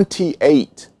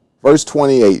 28. Verse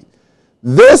 28.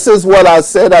 This is what I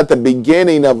said at the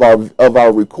beginning of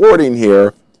our recording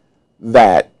here,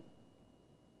 that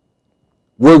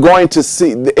we're going to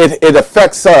see, it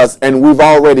affects us, and we've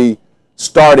already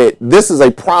started. This is a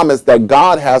promise that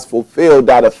God has fulfilled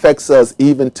that affects us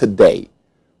even today,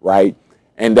 right?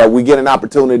 And that we get an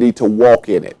opportunity to walk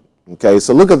in it. Okay,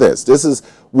 so look at this. This is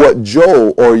what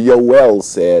Joel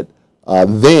said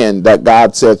then that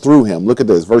God said through him. Look at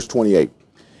this, verse 28.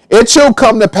 It shall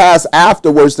come to pass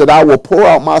afterwards that I will pour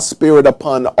out my spirit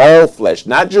upon all flesh,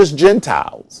 not just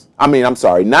Gentiles.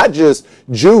 Not just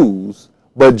Jews,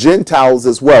 but Gentiles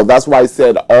as well. That's why I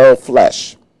said all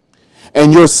flesh.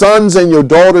 And your sons and your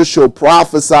daughters shall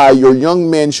prophesy, your young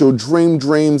men shall dream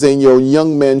dreams, and your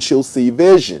young men shall see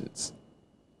visions.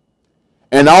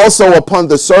 And also upon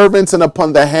the servants and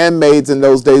upon the handmaids in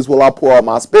those days will I pour out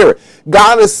my spirit.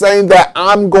 God is saying that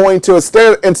I'm going to,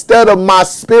 instead of my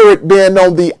spirit being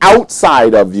on the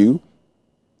outside of you,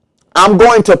 I'm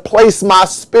going to place my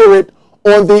spirit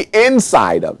on the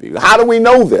inside of you. How do we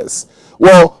know this?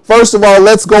 Well, first of all,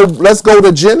 let's go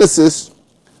to Genesis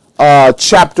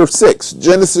chapter 6.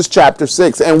 Genesis chapter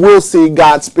 6, and we'll see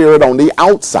God's spirit on the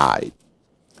outside.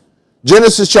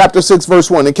 Genesis chapter 6, verse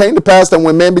 1. It came to pass that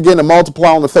when men began to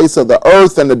multiply on the face of the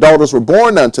earth, and the daughters were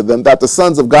born unto them, that the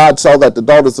sons of God saw that the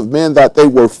daughters of men, that they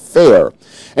were fair.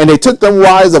 And they took them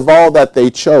wives of all that they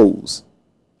chose.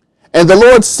 And the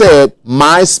Lord said,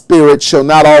 my spirit shall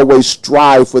not always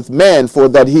strive with man, for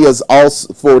that he is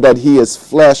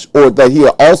flesh, or that he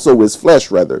also is flesh,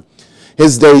 rather.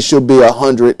 His days shall be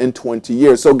 120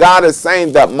 years. So God is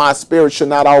saying that my spirit should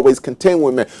not always contend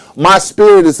with men. My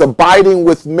spirit is abiding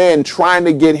with men, trying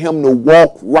to get him to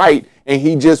walk right, and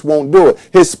he just won't do it.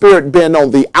 His spirit being on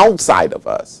the outside of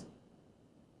us.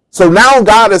 So now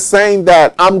God is saying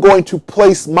that I'm going to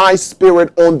place my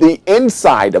spirit on the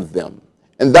inside of them.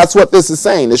 And that's what this is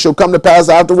saying. It shall come to pass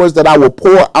afterwards that I will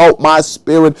pour out my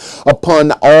spirit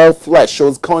upon all flesh. So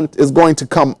it's going to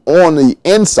come on the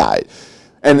inside.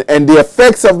 And the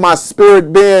effects of my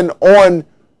spirit being on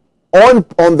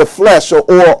the flesh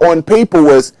or on people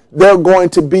is they're going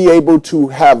to be able to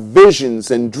have visions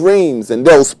and dreams, and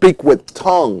they'll speak with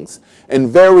tongues and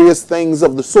various things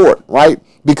of the sort, right?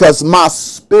 Because my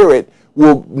spirit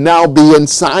will now be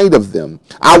inside of them.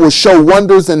 I will show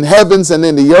wonders in heavens and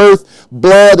in the earth,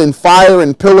 blood and fire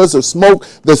and pillars of smoke.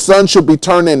 The sun shall be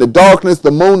turned into darkness,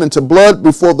 the moon into blood,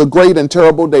 before the great and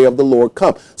terrible day of the Lord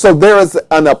come. So there is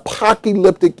an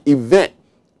apocalyptic event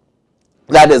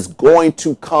that is going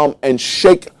to come and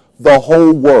shake the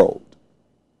whole world.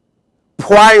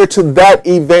 Prior to that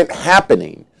event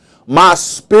happening, my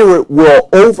spirit will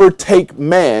overtake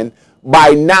man by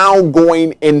now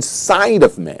going inside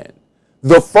of man.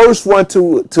 The first one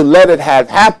to let it have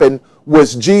happen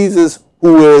was Jesus,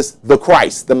 who is the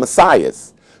Christ, the Messiah.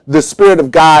 The Spirit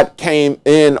of God came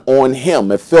in on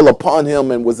him. It fell upon him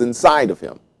and was inside of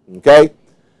him. Okay?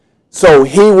 So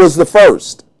he was the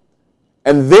first.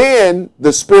 And then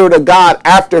the Spirit of God,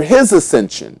 after his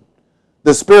ascension,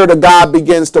 the Spirit of God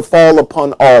begins to fall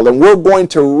upon all. And we're going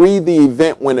to read the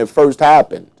event when it first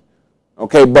happened.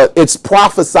 Okay, but it's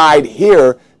prophesied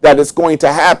here that it's going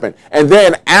to happen. And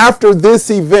then after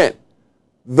this event,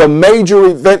 the major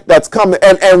event that's coming,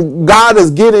 and God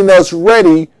is getting us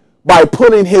ready by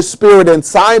putting his Spirit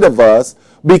inside of us,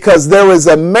 because there is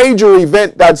a major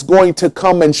event that's going to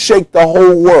come and shake the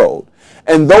whole world.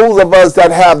 And those of us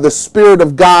that have the Spirit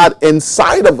of God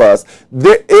inside of us,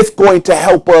 it's going to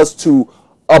help us to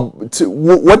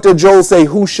what did Joel say?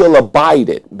 Who shall abide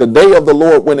it? The day of the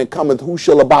Lord when it cometh, who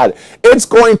shall abide it? It's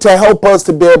going to help us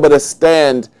to be able to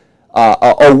stand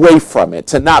away from it,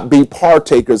 to not be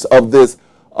partakers of this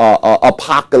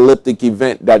apocalyptic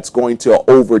event that's going to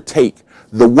overtake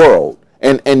the world.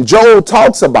 And Joel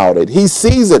talks about it. He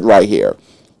sees it right here.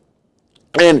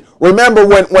 And remember,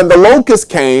 when the locust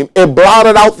came, it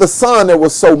blotted out the sun. It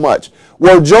was so much.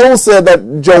 Well, Joel said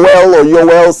that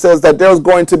Joel says that there's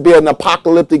going to be an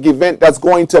apocalyptic event that's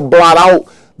going to blot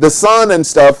out the sun and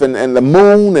stuff, and the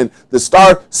moon and the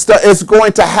star. It's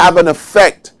going to have an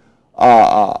effect,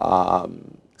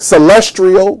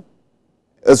 celestial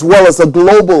as well as a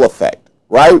global effect,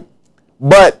 right?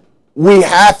 But we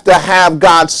have to have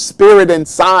God's Spirit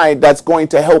inside that's going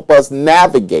to help us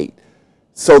navigate,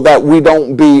 so that we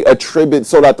don't be attributed,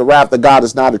 so that the wrath of God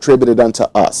is not attributed unto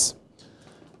us.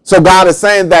 So God is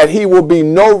saying that he will be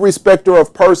no respecter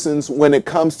of persons when it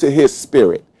comes to his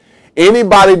Spirit.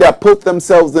 Anybody that put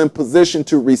themselves in position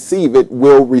to receive it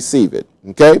will receive it.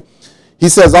 Okay? He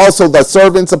says also the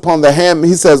servants upon the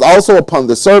he says also upon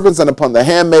the servants and upon the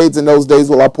handmaids in those days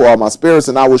will I pour out my spirits,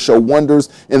 and I will show wonders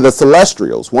in the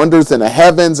celestials, wonders in the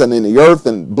heavens and in the earth,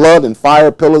 and blood and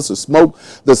fire, pillars of smoke.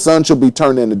 The sun shall be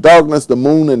turned into darkness, the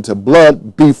moon into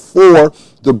blood, before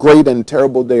the great and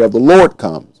terrible day of the Lord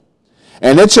comes.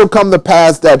 And it shall come to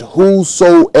pass that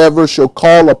whosoever shall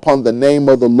call upon the name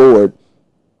of the Lord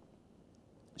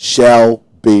shall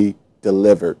be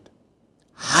delivered.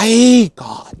 Hi,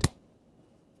 God.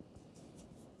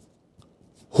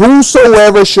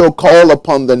 Whosoever shall call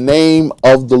upon the name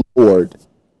of the Lord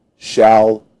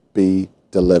shall be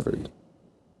delivered.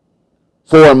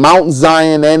 For in Mount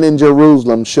Zion and in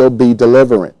Jerusalem shall be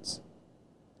deliverance,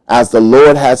 as the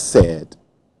Lord has said,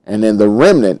 and in the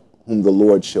remnant whom the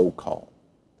Lord shall call.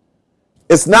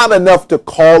 It's not enough to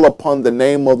call upon the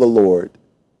name of the Lord.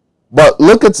 But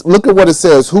look at what it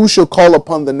says. Who shall call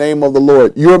upon the name of the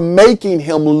Lord? You're making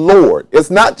him Lord. It's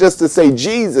not just to say,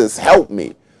 Jesus, help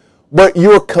me. But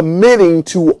you're committing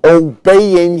to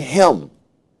obeying him.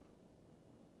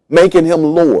 Making him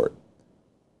Lord.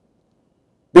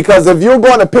 Because if you're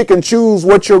going to pick and choose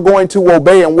what you're going to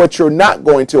obey and what you're not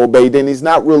going to obey, then he's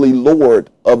not really Lord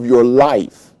of your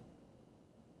life.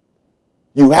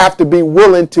 You have to be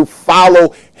willing to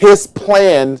follow his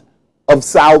plan of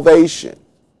salvation.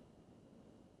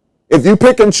 If you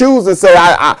pick and choose and say,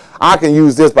 I can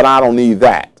use this, but I don't need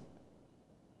that.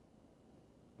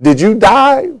 Did you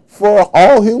die for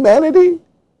all humanity?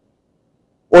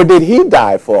 Or did he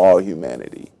die for all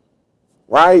humanity?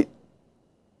 Right?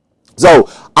 So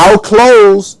I'll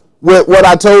close with what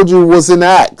I told you was in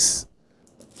Acts.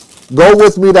 Go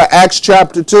with me to Acts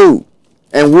chapter 2,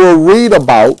 and we'll read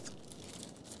about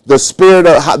the spirit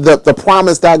of the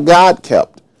promise that God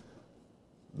kept,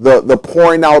 the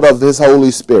pouring out of his Holy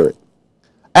Spirit.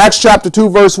 Acts chapter 2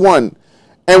 verse 1.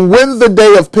 And when the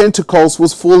day of Pentecost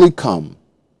was fully come,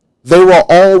 they were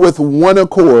all with one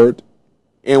accord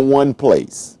in one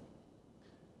place.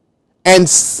 And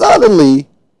suddenly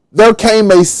there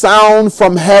came a sound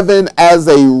from heaven as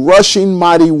a rushing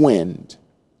mighty wind,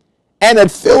 and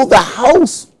it filled the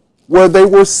house where they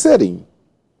were sitting.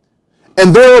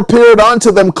 And there appeared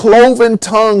unto them cloven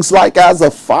tongues like as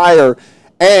of fire,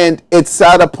 and it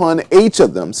sat upon each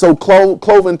of them. So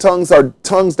cloven tongues are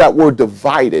tongues that were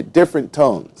divided, different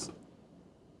tongues.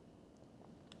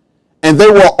 And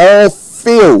they were all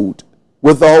filled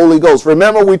with the Holy Ghost.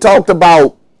 Remember, we talked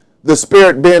about the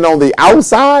Spirit being on the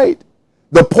outside?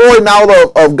 The pouring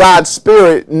out of God's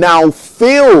Spirit now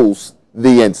fills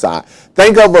the inside.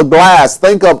 Think of a glass.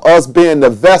 Think of us being the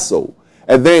vessel.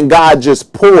 And then God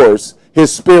just pours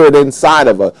his Spirit inside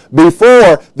of us.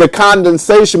 Before the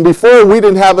condensation, before we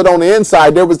didn't have it on the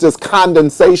inside, there was just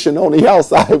condensation on the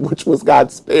outside, which was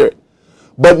God's Spirit.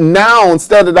 But now,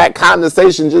 instead of that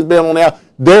condensation just being on the outside,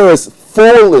 there is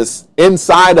fullness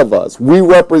inside of us. We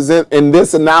represent, in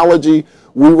this analogy,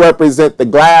 we represent the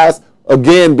glass.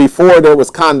 Again, before there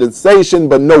was condensation,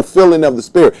 but no filling of the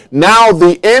Spirit. Now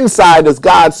the inside is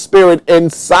God's Spirit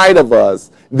inside of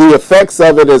us. The effects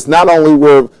of it is not only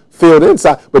we're filled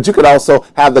inside, but you could also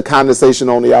have the condensation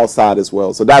on the outside as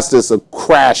well. So that's just a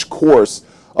crash course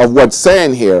of what's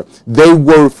saying here. They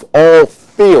were all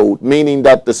filled, meaning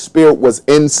that the Spirit was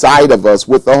inside of us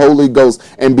with the Holy Ghost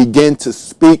and began to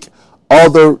speak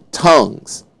other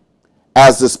tongues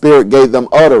as the Spirit gave them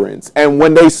utterance. And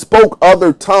when they spoke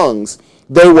other tongues,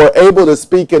 they were able to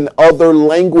speak in other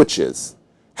languages,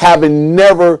 having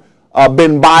never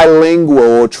been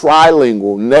bilingual or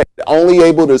trilingual, only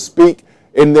able to speak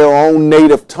in their own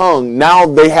native tongue. Now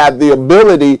they had the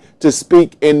ability to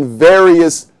speak in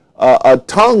various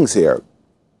tongues here.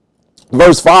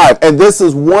 Verse 5, and this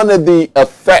is one of the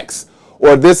effects,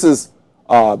 or this is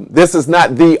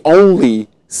not the only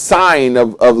sign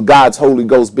of God's Holy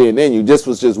Ghost being in you. This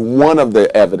was just one of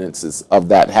the evidences of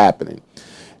that happening.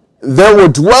 There were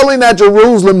dwelling at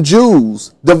Jerusalem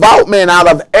Jews, devout men out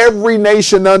of every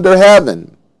nation under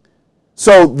heaven.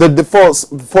 So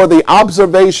for the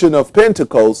observation of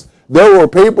Pentecost, there were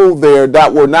people there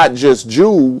that were not just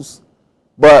Jews,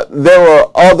 but there were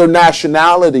other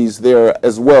nationalities there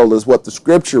as well, as what the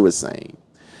scripture is saying.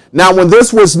 Now, when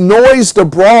this was noised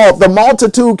abroad, the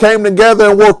multitude came together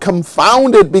and were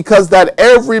confounded, because that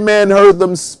every man heard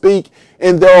them speak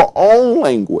in their own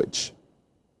language.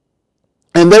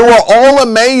 And they were all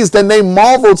amazed, and they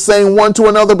marveled, saying one to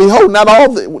another, Behold,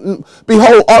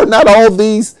 are not all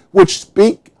these which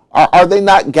speak, are they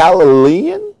not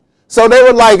Galilean? So they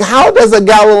were like, how does a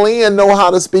Galilean know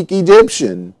how to speak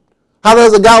Egyptian? How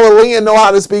does a Galilean know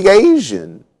how to speak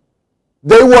Asian?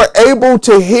 They were able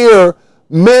to hear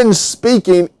men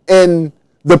speaking, and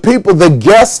the people, the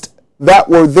guests that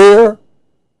were there,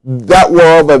 that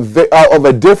were of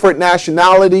a different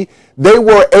nationality, they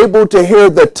were able to hear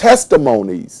the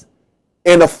testimonies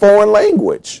in a foreign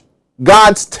language.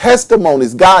 God's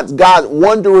testimonies, God's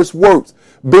wondrous works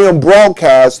being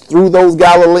broadcast through those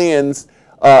Galileans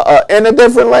in a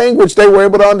different language. They were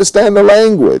able to understand the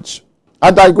language. I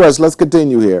digress. Let's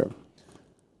continue here.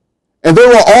 And they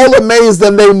were all amazed,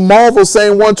 and they marveled,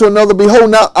 saying one to another,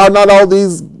 Behold, are not all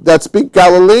these that speak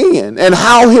Galilean? And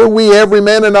how hear we every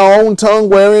man in our own tongue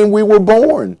wherein we were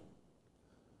born?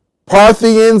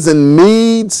 Parthians and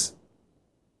Medes,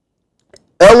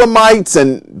 Elamites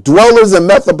and dwellers in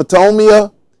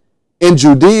Mesopotamia, in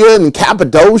Judea and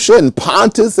Cappadocia and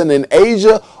Pontus and in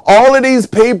Asia, all of these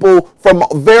people from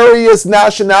various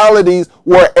nationalities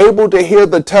were able to hear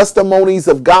the testimonies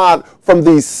of God from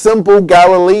these simple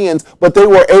Galileans, but they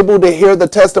were able to hear the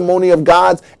testimony of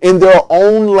God in their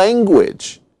own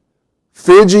language.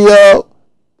 Phrygia,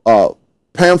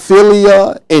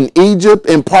 Pamphylia, in Egypt,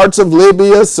 in parts of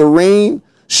Libya, Cyrene,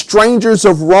 strangers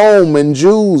of Rome and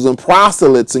Jews and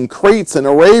proselytes and Cretes and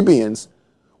Arabians.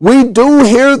 We do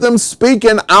hear them speak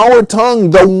in our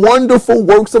tongue the wonderful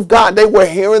works of God. They were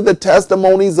hearing the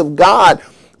testimonies of God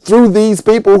through these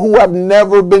people who have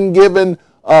never been given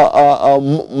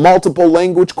multiple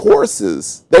language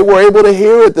courses. They were able to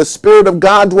hear it, the Spirit of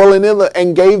God dwelling in them,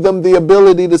 and gave them the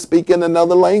ability to speak in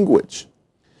another language.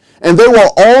 And they were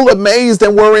all amazed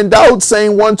and were in doubt,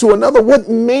 saying one to another, What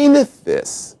meaneth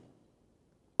this?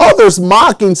 Others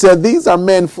mocking said, These are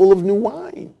men full of new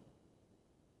wine.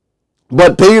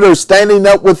 But Peter, standing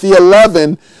up with the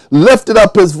 11, lifted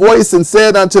up his voice and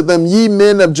said unto them, Ye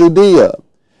men of Judea,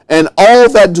 and all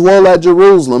that dwell at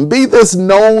Jerusalem, be this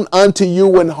known unto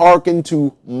you, and hearken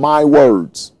to my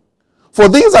words. For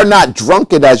these are not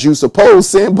drunken as you suppose,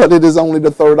 saying, but it is only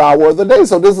the third hour of the day.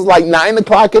 So this is like 9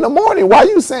 o'clock in the morning. Why are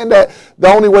you saying that the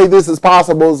only way this is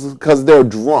possible is because they're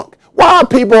drunk? Why are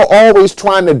people always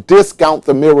trying to discount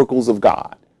the miracles of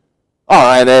God?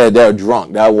 Oh, they're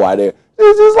drunk. That's why they're...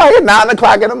 It's just like at 9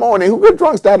 o'clock in the morning. Who get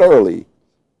drunk that early?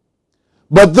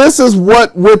 But this is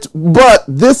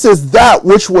that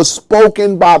which was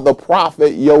spoken by the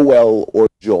prophet Yoel or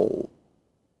Joel.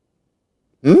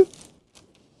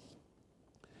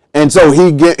 And so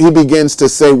he begins to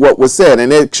say what was said.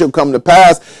 And it shall come to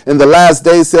pass in the last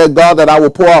days, said God, that I will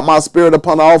pour out my spirit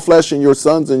upon all flesh, and your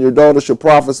sons and your daughters shall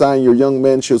prophesy, and your young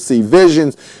men shall see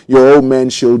visions, your old men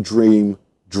shall dream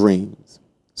dreams.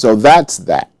 So that's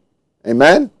that.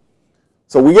 Amen.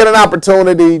 So we get an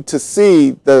opportunity to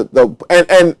see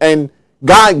and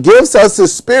God gives us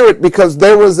his spirit, because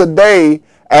there was a day,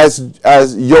 as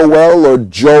Yoel or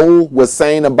Joel was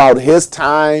saying about his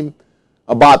time,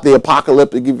 about the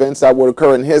apocalyptic events that would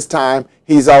occur in his time.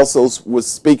 He's also was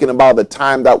speaking about the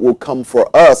time that will come for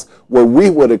us, where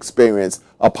we would experience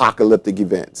apocalyptic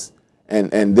events,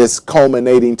 and this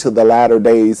culminating to the latter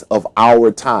days of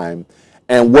our time.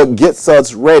 And what gets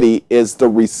us ready is the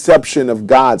reception of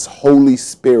God's Holy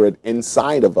Spirit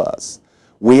inside of us.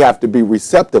 We have to be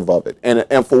receptive of it.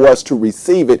 And for us to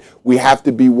receive it, we have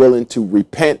to be willing to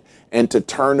repent and to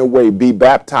turn away. Be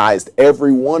baptized,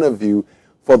 every one of you,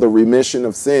 for the remission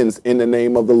of sins in the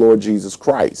name of the Lord Jesus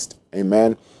Christ.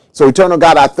 Amen. So, eternal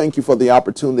God, I thank you for the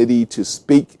opportunity to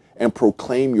speak and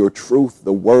proclaim your truth,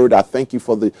 the word. I thank you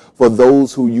for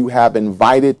those who you have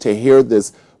invited to hear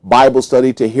this Bible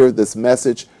study, to hear this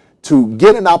message, to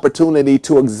get an opportunity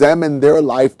to examine their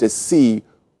life to see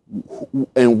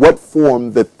in what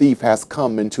form the thief has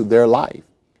come into their life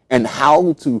and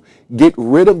how to get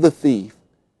rid of the thief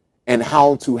and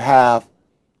how to have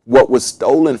what was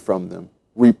stolen from them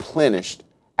replenished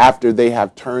after they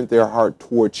have turned their heart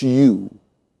towards you,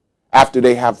 after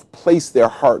they have placed their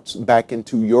hearts back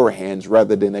into your hands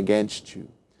rather than against you.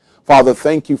 Father,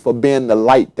 thank you for being the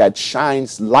light that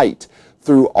shines light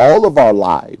through all of our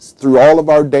lives, through all of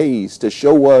our days, to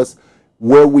show us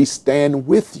where we stand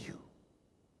with you.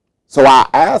 So I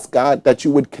ask, God, that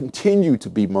you would continue to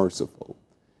be merciful,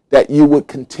 that you would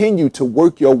continue to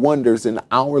work your wonders in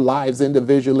our lives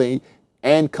individually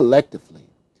and collectively,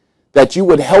 that you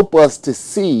would help us to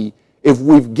see if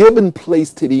we've given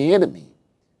place to the enemy,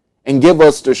 and give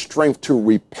us the strength to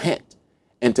repent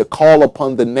and to call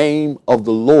upon the name of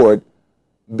the Lord,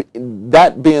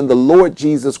 that being the Lord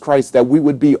Jesus Christ, that we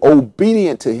would be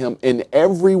obedient to him in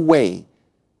every way,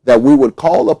 that we would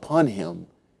call upon him,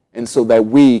 and so that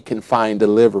we can find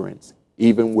deliverance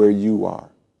even where you are.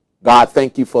 God,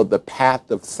 thank you for the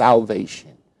path of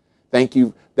salvation. Thank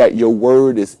you that your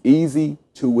word is easy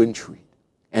to entreat.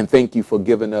 And thank you for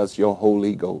giving us your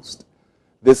Holy Ghost.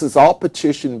 This is all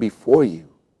petition before you.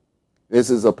 This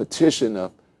is a petition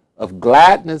of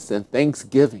gladness and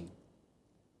thanksgiving.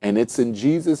 And it's in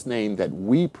Jesus' name that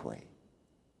we pray.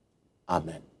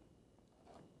 Amen.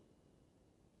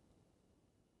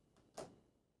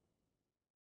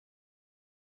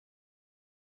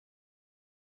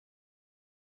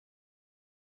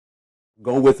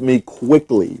 Go with me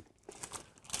quickly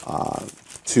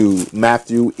to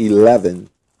Matthew 11.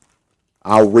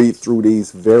 I'll read through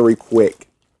these very quick.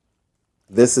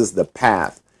 This is the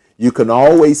path. You can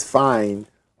always find,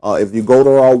 if you go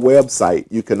to our website,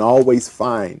 you can always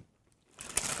find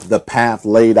the path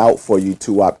laid out for you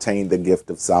to obtain the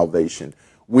gift of salvation.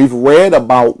 We've read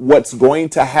about what's going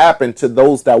to happen to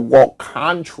those that walk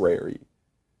contrary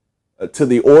to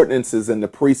the ordinances and the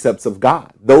precepts of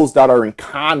God, those that are in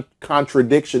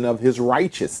contradiction of his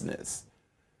righteousness,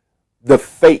 the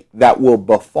fate that will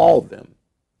befall them.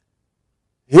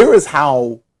 Here's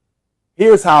how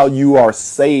you are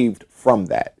saved from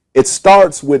that. It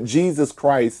starts with Jesus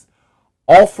Christ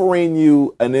offering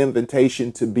you an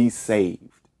invitation to be saved.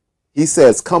 He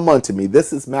says, come unto me.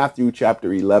 This is Matthew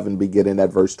chapter 11, beginning at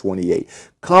verse 28.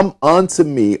 Come unto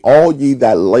me, all ye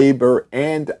that labor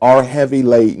and are heavy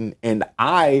laden, and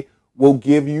I will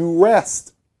give you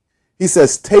rest. He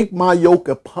says, take my yoke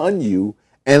upon you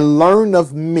and learn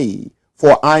of me,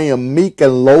 for I am meek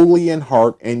and lowly in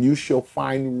heart, and you shall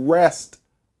find rest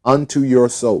unto your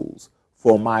souls.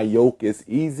 For my yoke is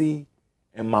easy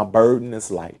and my burden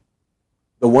is light.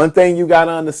 The one thing you got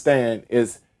to understand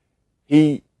is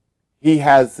he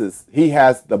has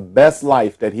the best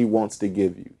life that he wants to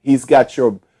give you. He's got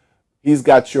your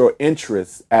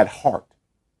interests at heart,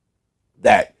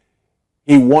 that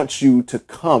he wants you to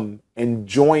come and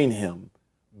join him,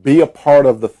 be a part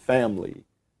of the family,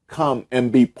 come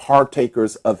and be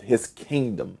partakers of his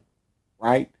kingdom,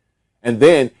 right? And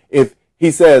then if he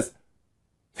says,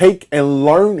 take and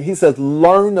learn, he says,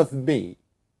 learn of me.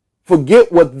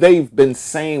 Forget what they've been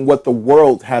saying, what the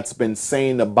world has been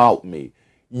saying about me.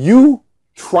 You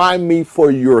try me for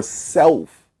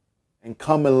yourself and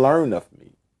come and learn of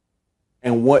me.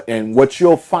 And what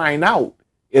you'll find out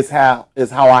is how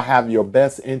I have your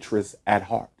best interests at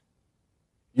heart.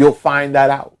 You'll find that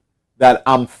out, that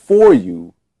I'm for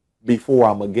you before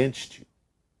I'm against you.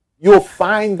 You'll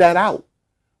find that out.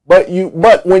 But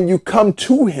when you come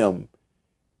to him,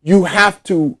 you have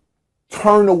to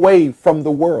turn away from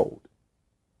the world,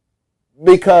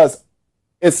 because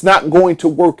it's not going to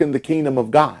work in the kingdom of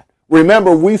God.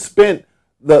 Remember, we spent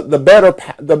the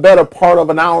better part of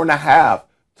an hour and a half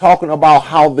talking about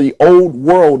how the old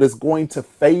world is going to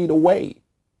fade away,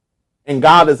 and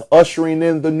God is ushering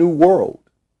in the new world.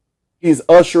 He's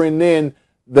ushering in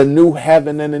the new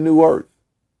heaven and the new earth,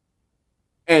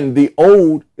 and the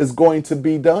old is going to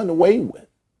be done away with.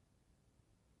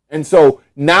 And so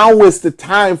now is the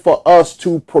time for us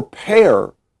to prepare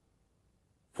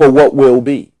for what will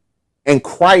be. And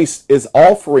Christ is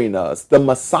offering us, the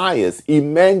Messiah,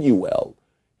 Emmanuel.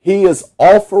 He is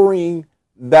offering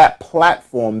that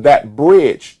platform, that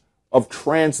bridge of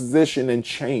transition and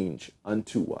change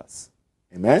unto us.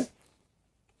 Amen.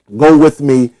 Go with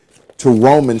me to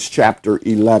Romans chapter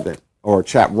 11.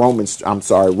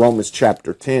 Romans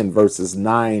chapter 10, verses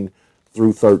 9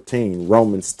 through 13.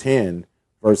 Romans 10,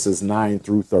 verses 9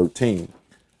 through 13.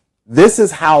 This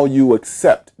is how you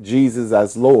accept Jesus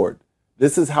as Lord.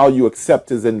 This is how you accept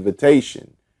his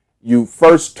invitation. You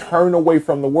first turn away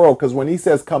from the world, because when he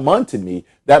says, come unto me,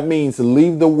 that means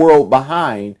leave the world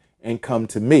behind and come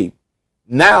to me.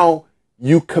 Now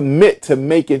you commit to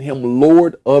making him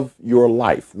Lord of your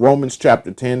life. Romans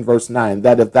chapter 10, verse 9,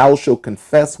 that if thou shalt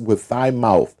confess with thy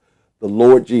mouth the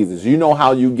Lord Jesus. You know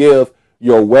how you give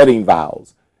your wedding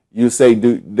vows. You say,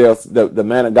 the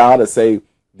man of God will say,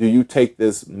 do you take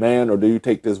this man or do you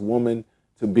take this woman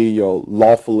to be your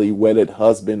lawfully wedded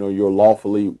husband or your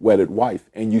lawfully wedded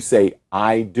wife? And you say,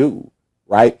 I do,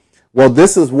 right? Well,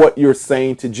 this is what you're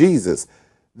saying to Jesus,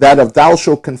 that if thou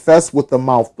shalt confess with the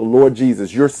mouth the Lord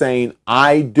Jesus, you're saying,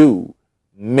 I do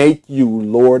make you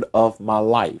Lord of my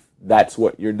life. That's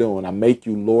what you're doing. I make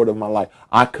you Lord of my life.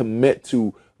 I commit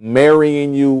to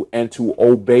marrying you and to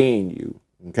obeying you,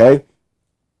 okay?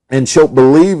 And shalt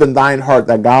believe in thine heart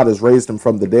that God has raised him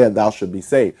from the dead, thou shalt be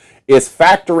saved. It's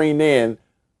factoring in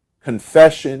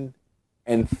confession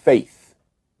and faith,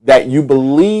 that you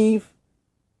believe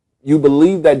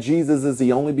that Jesus is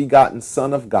the only begotten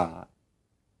Son of God,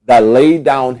 that laid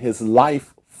down his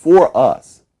life for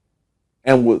us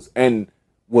and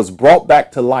was brought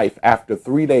back to life after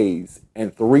 3 days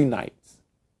and 3 nights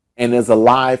and is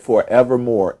alive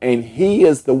forevermore. And he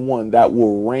is the one that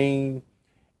will reign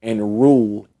and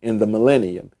rule in the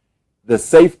millennium. The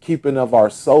safekeeping of our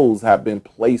souls have been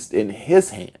placed in his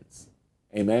hands.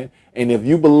 Amen. And if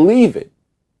you believe it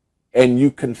and you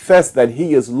confess that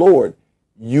he is Lord,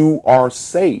 you are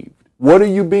saved. What are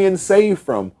you being saved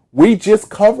from? We just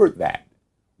covered that.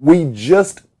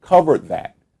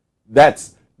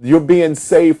 You're being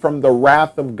saved from the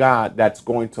wrath of God that's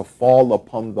going to fall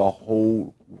upon the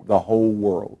whole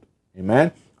world.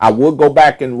 Amen. I will go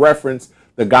back and reference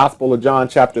the Gospel of John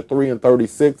chapter 3 and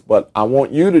 36, but I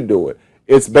want you to do it.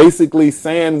 It's basically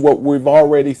saying what we've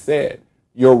already said.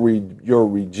 Your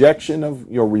rejection of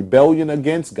your rebellion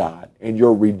against God and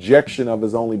your rejection of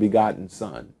his only begotten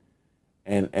Son.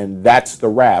 And that's the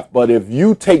wrath. But if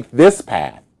you take this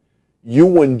path, if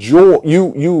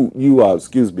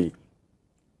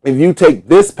you take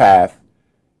this path,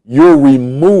 you're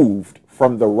removed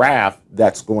from the wrath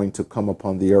that's going to come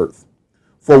upon the earth.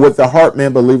 For with the heart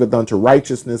man believeth unto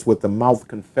righteousness, with the mouth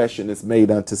confession is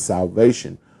made unto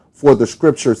salvation. For the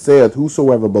scripture saith,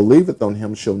 whosoever believeth on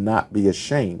him shall not be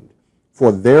ashamed.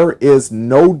 For there is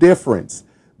no difference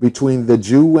between the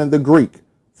Jew and the Greek,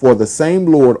 for the same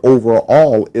Lord over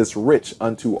all is rich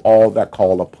unto all that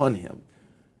call upon him.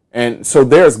 And so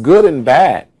there's good and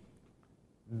bad.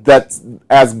 That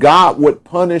as God would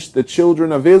punish the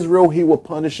children of Israel, he will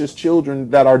punish his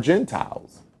children that are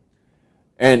Gentiles.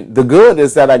 And the good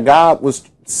is that God was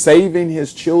saving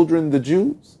his children, the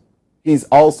Jews. He's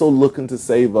also looking to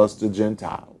save us, the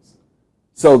Gentiles.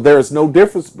 So there's no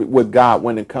difference with God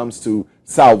when it comes to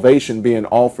salvation being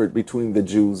offered between the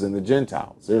Jews and the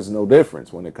Gentiles. There's no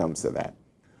difference when it comes to that.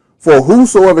 For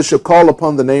whosoever shall call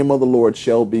upon the name of the Lord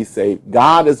shall be saved.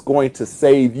 God is going to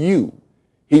save you.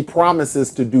 He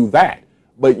promises to do that.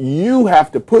 But you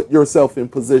have to put yourself in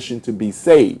position to be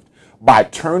saved by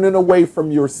turning away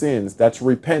from your sins. That's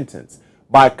repentance.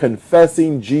 By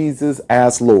confessing Jesus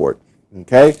as Lord.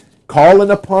 Okay?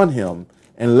 Calling upon him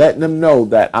and letting him know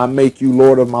that I make you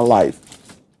Lord of my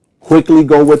life. Quickly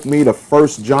go with me to 1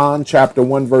 John chapter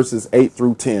 1 verses 8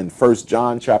 through 10. 1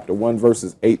 John chapter 1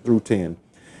 verses 8 through 10.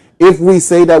 If we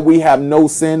say that we have no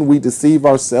sin, we deceive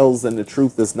ourselves and the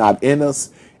truth is not in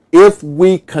us. If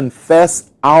we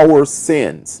confess our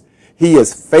sins, he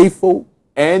is faithful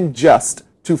and just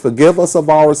to forgive us of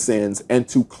our sins and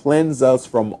to cleanse us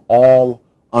from all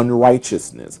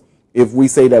unrighteousness. If we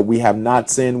say that we have not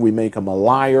sinned, we make him a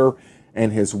liar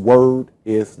and his word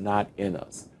is not in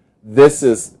us. This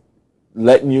is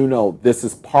letting you know this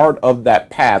is part of that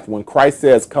path. When Christ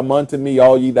says, come unto me,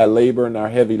 all ye that labor and are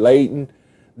heavy laden,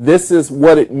 this is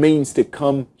what it means to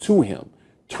come to him.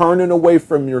 Turning away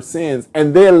from your sins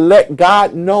and then let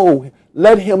God know,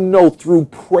 let him know through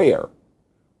prayer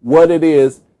what it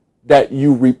is that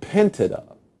you repented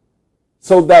of,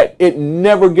 so that it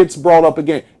never gets brought up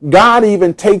again. God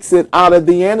even takes it out of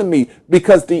the enemy,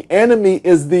 because the enemy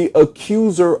is the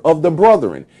accuser of the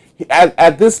brethren.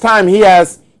 At this time, he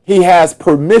has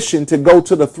permission to go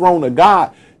to the throne of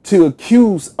God to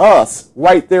accuse us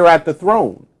right there at the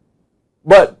throne.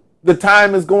 But the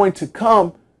time is going to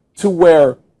come to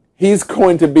where he's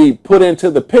going to be put into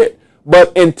the pit.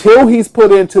 But until he's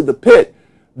put into the pit,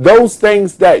 those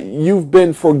things that you've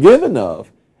been forgiven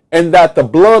of and that the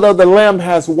blood of the Lamb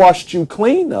has washed you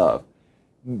clean of,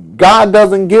 God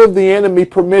doesn't give the enemy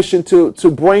permission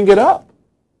to bring it up,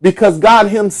 because God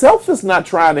himself is not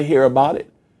trying to hear about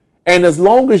it. And as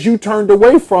long as you turned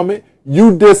away from it,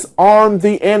 you disarm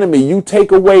the enemy. You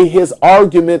take away his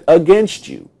argument against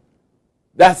you.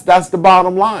 That's the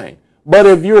bottom line. But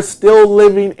if you're still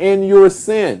living in your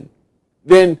sin,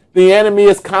 then the enemy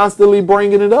is constantly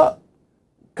bringing it up,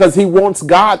 because he wants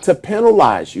God to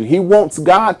penalize you. He wants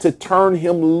God to turn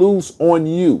him loose on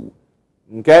you.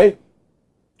 Okay?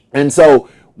 And so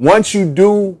once you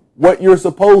do what you're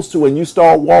supposed to and you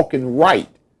start walking right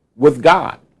with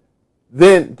God,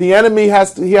 then the enemy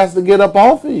has to get up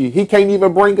off of you. He can't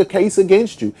even bring a case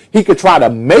against you. He could try to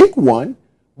make one,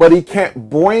 but he can't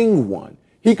bring one.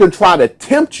 He could try to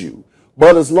tempt you,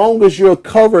 but as long as you're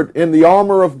covered in the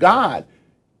armor of God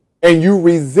and you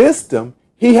resist him,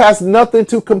 he has nothing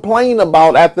to complain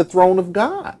about at the throne of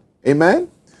God.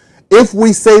 Amen? If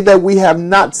we say that we have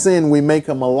not sinned, we make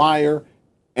him a liar,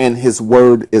 and his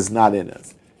word is not in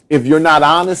us. If you're not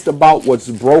honest about what's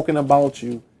broken about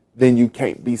you, then you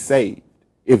can't be saved.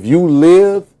 If you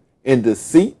live in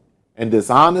deceit and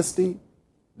dishonesty,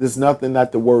 there's nothing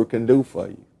that the word can do for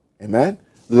you. Amen?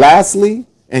 Lastly,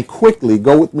 and quickly,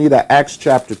 go with me to Acts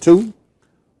chapter 2,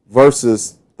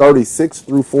 verses 36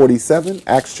 through 47.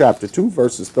 Acts chapter 2,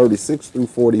 verses 36 through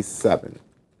 47.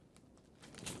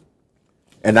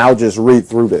 And I'll just read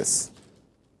through this.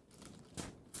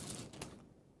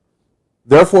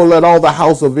 Therefore, let all the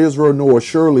house of Israel know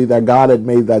assuredly that God had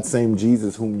made that same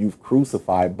Jesus whom you've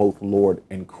crucified, both Lord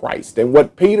and Christ. And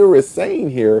what Peter is saying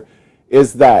here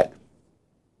is that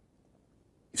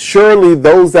surely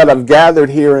those that have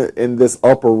gathered here in this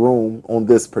upper room on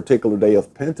this particular day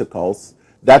of Pentecost,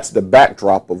 that's the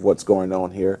backdrop of what's going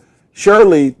on here.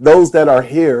 Surely those that are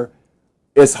here,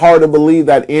 it's hard to believe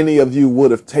that any of you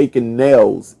would have taken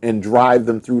nails and drive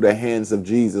them through the hands of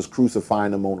Jesus,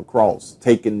 crucifying him on the cross,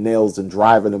 taking nails and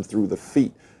driving him through the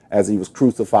feet as he was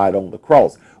crucified on the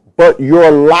cross. But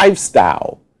your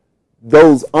lifestyle,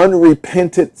 those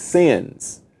unrepented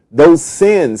sins, those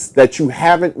sins that you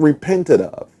haven't repented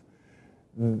of,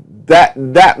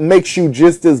 that makes you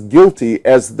just as guilty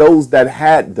as those that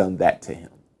had done that to him.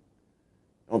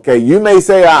 Okay, you may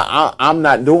say, I'm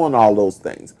not doing all those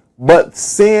things. But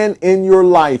sin in your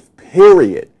life,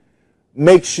 period,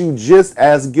 makes you just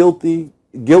as guilty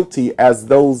as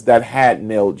those that had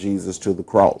nailed Jesus to the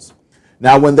cross.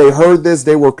 Now, when they heard this,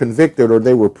 they were convicted, or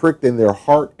they were pricked in their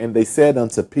heart, and they said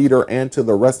unto Peter and to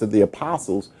the rest of the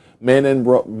apostles, men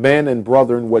and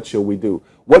brethren, what shall we do?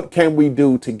 What can we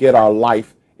do to get our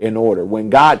life in order?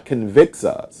 When God convicts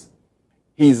us,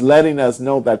 he's letting us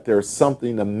know that there's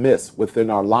something amiss within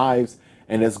our lives,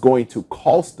 and it's going to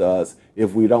cost us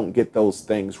if we don't get those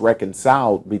things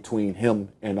reconciled between him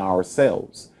and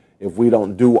ourselves. If we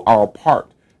don't do our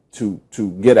part to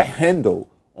get a handle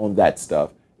on that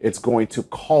stuff, it's going to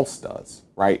cost us,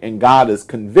 right? And God is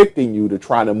convicting you to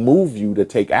try to move you to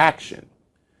take action.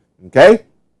 Okay?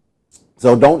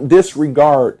 So don't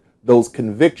disregard those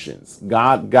convictions.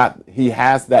 He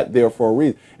has that there for a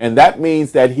reason. And that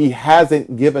means that he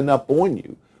hasn't given up on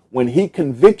you. When he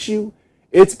convicts you,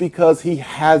 it's because he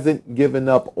hasn't given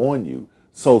up on you.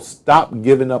 So stop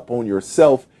giving up on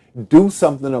yourself. Do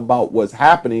something about what's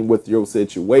happening with your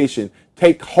situation.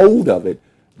 Take hold of it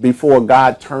before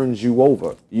God turns you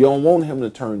over. You don't want him to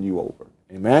turn you over.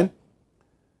 Amen?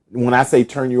 When I say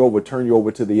turn you over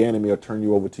to the enemy or turn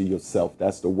you over to yourself.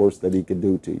 That's the worst that he can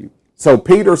do to you. So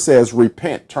Peter says,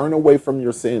 repent, turn away from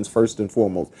your sins first and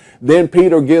foremost. Then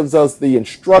Peter gives us the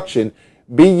instruction,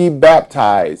 be ye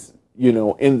baptized,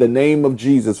 in the name of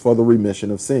Jesus for the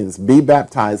remission of sins. Be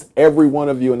baptized, every one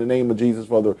of you, in the name of Jesus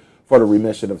for the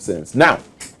remission of sins. Now,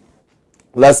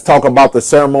 let's talk about the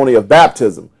ceremony of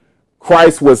baptism.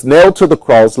 Christ was nailed to the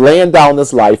cross, laying down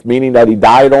his life, meaning that he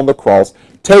died on the cross,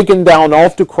 taken down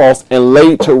off the cross and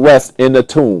laid to rest in the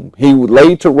tomb. He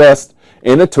laid to rest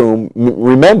in the tomb.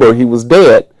 Remember, he was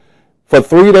dead. For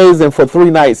 3 days and for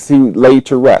 3 nights, he laid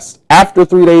to rest. After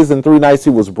 3 days and 3 nights, he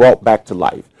was brought back to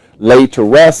life. Laid to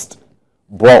rest,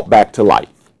 brought back to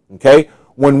life. Okay?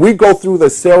 When we go through the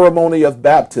ceremony of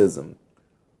baptism,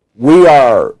 we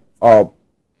are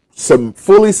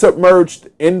fully submerged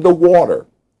in the water.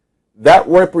 That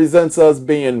represents us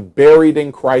being buried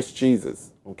in Christ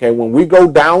Jesus. Okay? When we go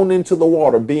down into the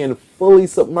water, being fully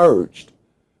submerged,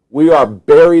 we are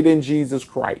buried in Jesus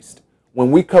Christ. When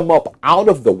we come up out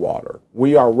of the water,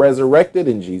 we are resurrected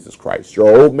in Jesus Christ.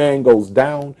 Your old man goes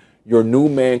down, your new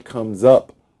man comes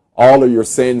up. All of your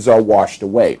sins are washed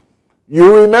away.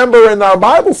 You remember in our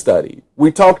Bible study, we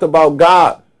talked about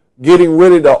God getting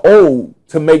rid of the old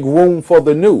to make room for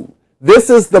the new.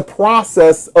 This is the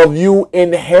process of you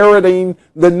inheriting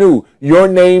the new, your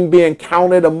name being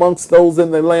counted amongst those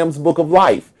in the Lamb's Book of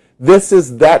Life. This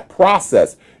is that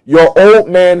process. Your old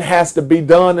man has to be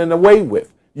done and away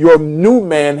with. Your new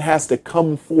man has to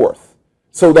come forth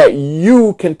so that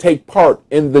you can take part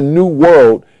in the new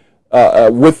world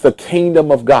with the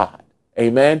kingdom of God.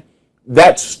 Amen.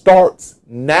 That starts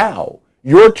now.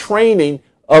 Your training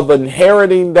of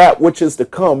inheriting that which is to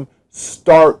come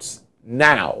starts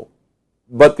now.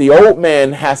 But the old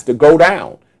man has to go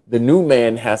down. The new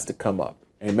man has to come up.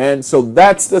 Amen. So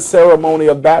that's the ceremony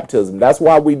of baptism. That's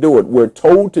why we do it. We're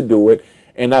told to do it.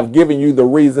 And I've given you the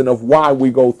reason of why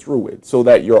we go through it, so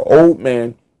that your old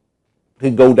man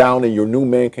can go down and your new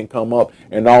man can come up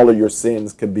and all of your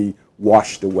sins can be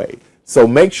washed away. So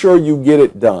make sure you get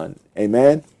it done.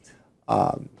 Amen.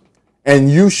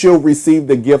 And you shall receive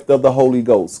the gift of the Holy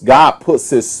Ghost. God puts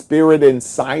his spirit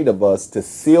inside of us to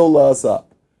seal us up.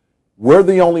 We're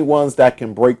the only ones that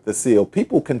can break the seal.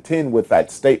 People contend with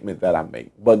that statement that I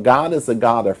make, but God is a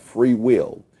God of free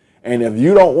will. And if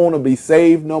you don't want to be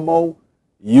saved no more,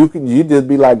 you just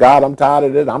be like, God, I'm tired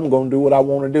of it. I'm going to do what I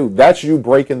want to do. That's you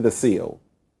breaking the seal.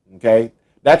 Okay.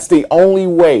 That's the only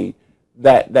way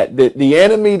that the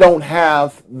enemy don't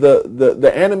have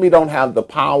the enemy don't have the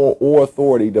power or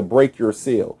authority to break your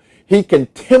seal. He can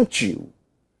tempt you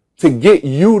to get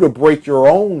you to break your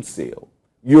own seal.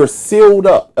 You're sealed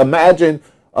up. Imagine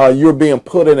you're being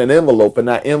put in an envelope and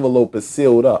that envelope is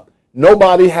sealed up.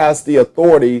 Nobody has the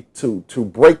authority to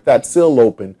break that seal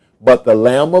open but the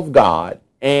Lamb of God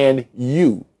and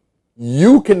you.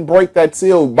 You can break that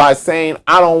seal by saying,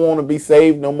 I don't want to be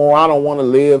saved no more. I don't want to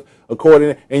live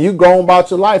according to, and you go on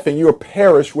about your life and you'll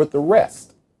perish with the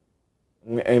rest.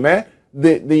 Amen.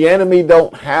 The enemy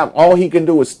don't have, all he can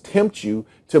do is tempt you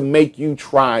to make you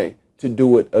try to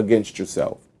do it against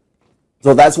yourself.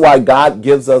 So that's why God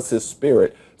gives us his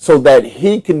spirit, so that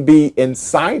he can be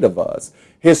inside of us.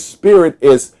 His spirit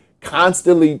is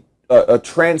constantly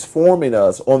transforming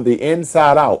us on the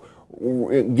inside out,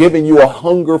 giving you a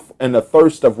hunger and a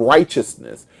thirst of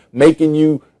righteousness, moving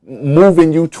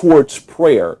you towards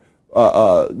prayer,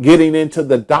 getting into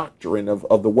the doctrine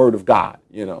of the word of God.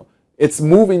 You know, it's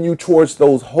moving you towards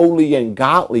those holy and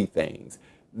godly things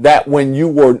that when you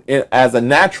were as a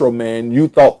natural man, you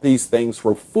thought these things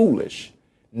were foolish.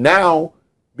 Now,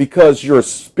 because you're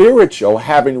spiritual,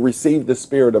 having received the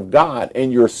Spirit of God,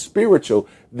 and you're spiritual,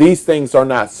 these things are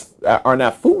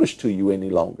not foolish to you any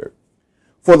longer.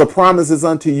 For the promise is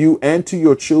unto you and to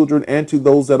your children and to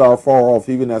those that are far off,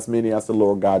 even as many as the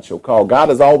Lord God shall call. God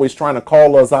is always trying to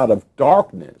call us out of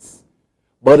darkness,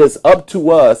 but it's up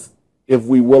to us if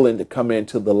we're willing to come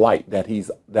into the light that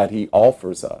he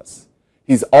offers us.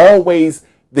 He's always,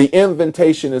 the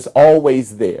invitation is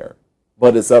always there,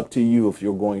 but it's up to you if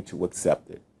you're going to accept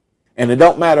it. And it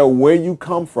don't matter where you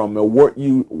come from or what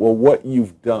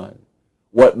you've done.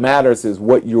 What matters is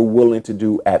what you're willing to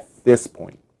do at this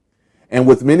point. And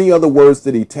with many other words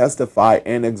did he testify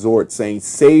and exhort, saying,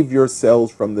 save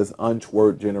yourselves from this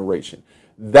untoward generation.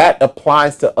 That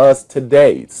applies to us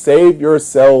today. Save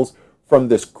yourselves from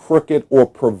this crooked or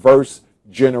perverse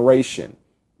generation.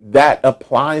 That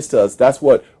applies to us. That's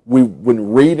what we've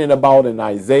been reading about in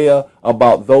Isaiah,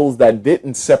 about those that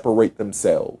didn't separate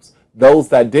themselves, those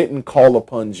that didn't call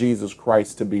upon Jesus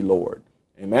Christ to be Lord.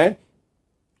 Amen.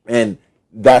 And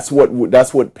that's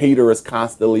what Peter is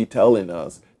constantly telling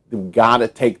us. We've got to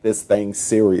take this thing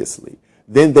seriously.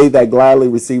 Then they that gladly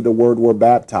received the word were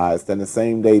baptized, and the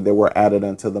same day there were added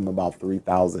unto them about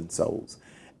 3,000 souls.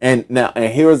 And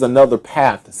here's another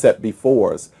path set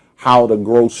before us, how to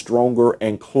grow stronger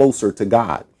and closer to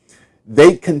God.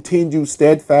 They continue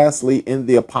steadfastly in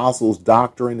the apostles'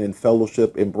 doctrine and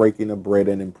fellowship, in breaking of bread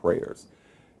and in prayers.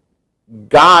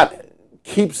 God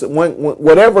keeps,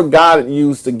 whatever God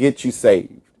used to get you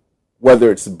saved,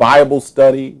 whether it's Bible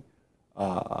study,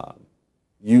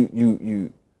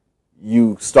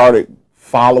 you started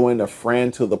following a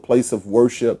friend to the place of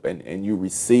worship, and you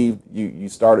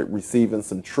started receiving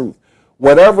some truth.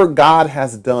 Whatever God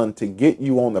has done to get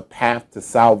you on the path to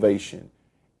salvation,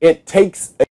 it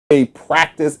takes a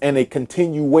practice and a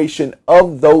continuation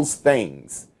of those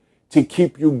things to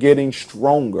keep you getting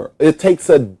stronger. It takes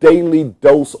a daily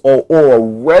dose or a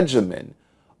regimen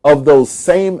of those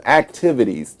same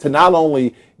activities to not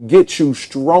only get you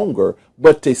stronger,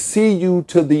 but to see you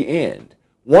to the end.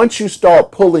 Once you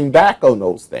start pulling back on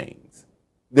those things,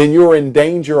 then you're in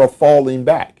danger of falling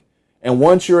back. And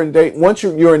once you're in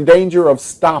danger of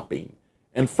stopping,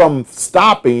 and from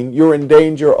stopping, you're in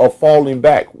danger of falling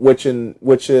back, which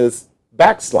is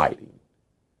backsliding.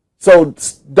 So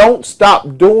don't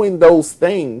stop doing those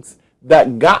things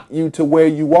that got you to where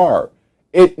you are.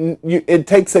 It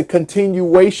takes a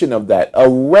continuation of that, a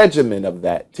regimen of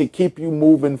that to keep you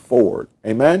moving forward.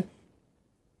 Amen.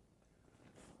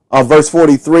 Verse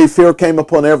 43, fear came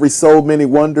upon every soul. Many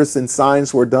wonders and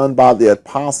signs were done by the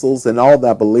apostles, and all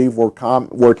that believed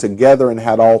were together and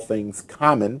had all things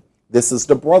common. This is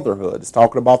the brotherhood. It's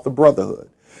talking about the brotherhood.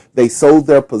 They sold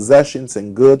their possessions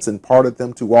and goods and parted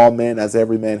them to all men as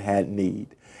every man had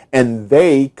need. And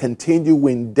they,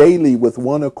 continuing daily with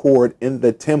one accord in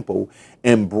the temple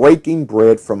and breaking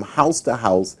bread from house to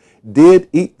house, did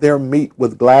eat their meat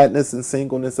with gladness and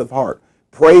singleness of heart,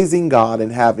 praising God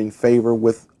and having favor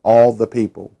with all the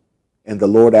people. And the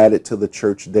Lord added to the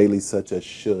church daily such as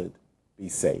should be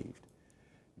saved.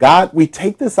 God, we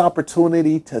take this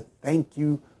opportunity to thank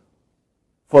you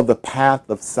for the path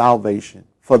of salvation,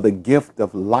 for the gift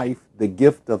of life, the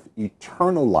gift of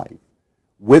eternal life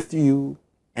with you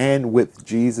and with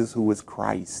Jesus, who is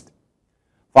Christ.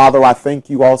 Father, I thank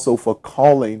you also for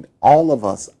calling all of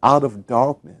us out of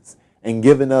darkness and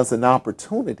giving us an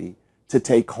opportunity to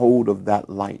take hold of that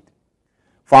light.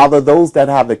 Father, those that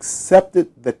have accepted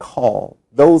the call,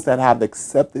 those that have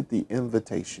accepted the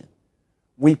invitation,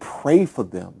 we pray for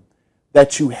them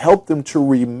that you help them to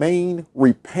remain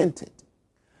repentant.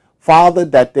 Father,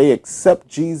 that they accept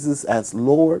Jesus as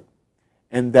Lord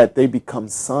and that they become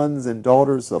sons and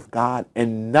daughters of God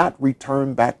and not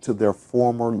return back to their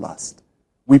former lust.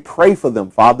 We pray for them,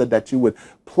 Father, that you would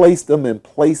place them in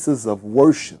places of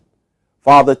worship,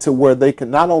 Father, to where they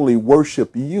can not only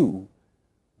worship you,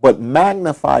 but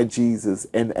magnify Jesus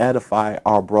and edify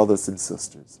our brothers and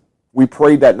sisters. We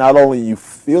pray that not only you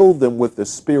fill them with the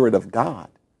Spirit of God,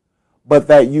 but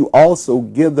that you also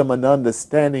give them an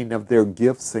understanding of their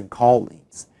gifts and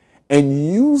callings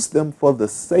and use them for the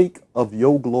sake of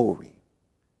your glory.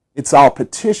 It's our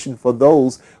petition for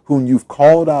those whom you've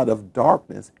called out of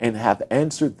darkness and have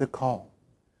answered the call.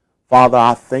 Father,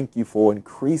 I thank you for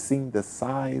increasing the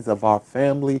size of our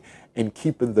family and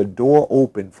keeping the door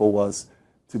open for us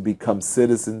to become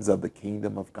citizens of the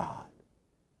kingdom of God.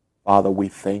 Father, we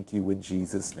thank you in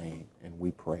Jesus' name, and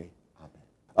we pray.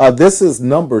 Amen. This is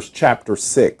Numbers chapter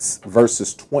 6,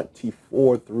 verses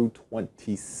 24 through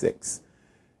 26.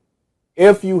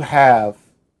 If you have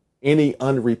any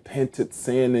unrepented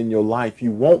sin in your life,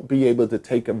 you won't be able to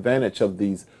take advantage of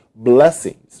these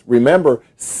blessings. Remember,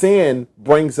 sin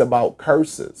brings about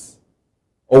curses.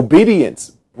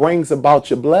 Obedience brings about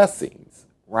your blessings,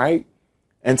 right?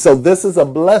 And so this is a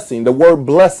blessing. The word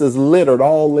bless is littered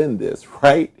all in this,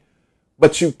 right?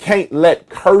 But you can't let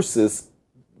curses,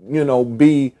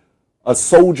 be a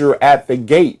soldier at the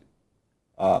gate,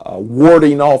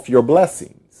 warding off your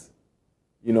blessings,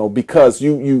 because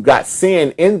you got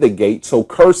sin in the gate. So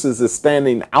curses is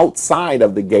standing outside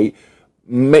of the gate,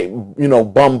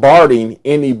 bombarding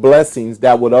any blessings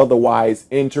that would otherwise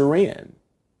enter in.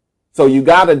 So you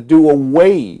got to do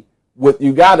away with,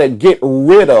 you got to get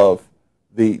rid of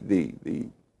the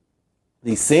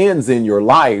sins in your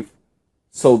life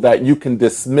so that you can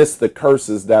dismiss the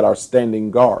curses that are standing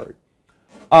guard.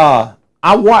 My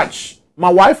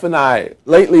wife and I,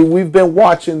 lately, we've been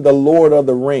watching The Lord of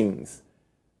the Rings.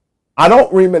 I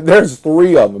don't remember, there's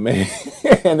 3 of them, man.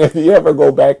 And if you ever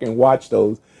go back and watch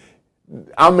those,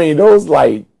 those,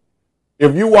 like,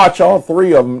 if you watch all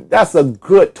 3 of them, that's a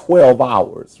good 12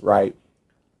 hours, right?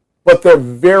 But they're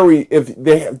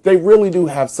they really do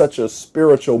have such a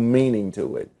spiritual meaning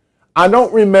to it. I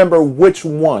don't remember which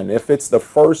one, if it's the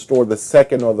first or the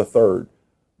second or the third,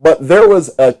 but there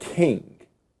was a king,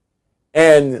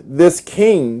 and this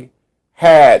king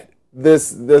had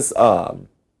this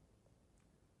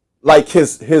like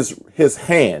his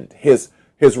hand, his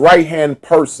right hand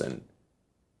person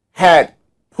had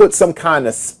put some kind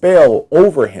of spell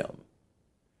over him.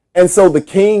 And so the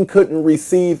king couldn't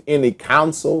receive any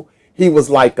counsel. He was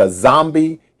like a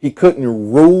zombie. He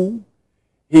couldn't rule.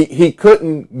 He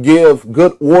couldn't give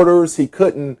good orders. He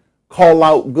couldn't call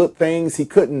out good things. He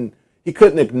couldn't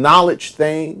acknowledge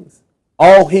things.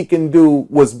 All he can do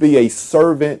was be a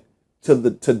servant to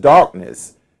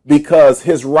darkness, because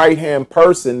his right hand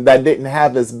person that didn't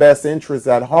have his best interests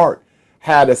at heart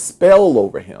had a spell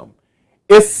over him.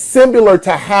 It's similar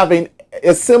to having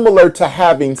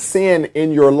sin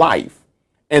in your life,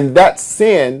 and that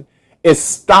sin is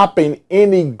stopping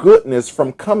any goodness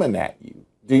from coming at you.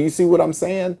 Do you see what I'm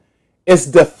saying? It's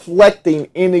deflecting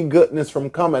any goodness from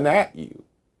coming at you,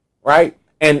 right?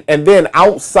 And then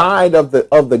outside of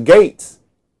the gates,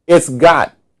 it's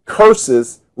got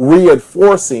curses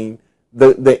reinforcing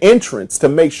the entrance to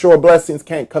make sure blessings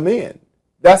can't come in.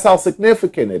 That's how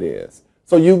significant it is.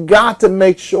 So you got to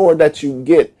make sure that you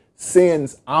get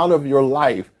sins out of your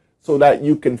life so that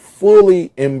you can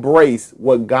fully embrace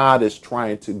what God is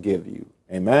trying to give you.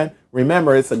 Amen.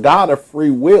 Remember, it's a God of free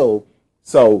will.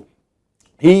 So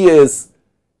he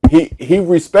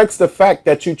respects the fact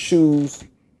that you choose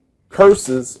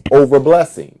curses over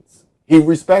blessings. He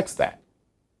respects that.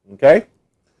 Okay.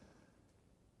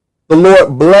 The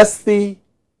Lord bless thee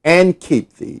and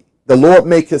keep thee. The Lord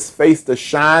make his face to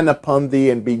shine upon thee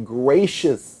and be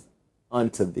gracious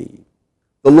unto thee.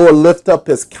 The Lord lift up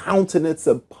his countenance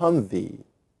upon thee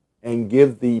and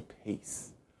give thee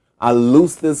peace. I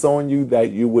loose this on you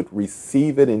that you would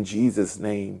receive it in Jesus'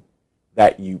 name,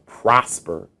 that you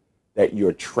prosper, that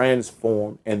you're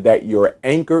transformed, and that you're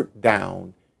anchored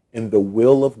down in the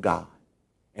will of God,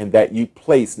 and that you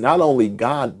place not only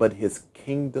God, but his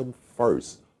kingdom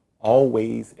first,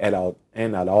 always and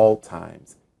at all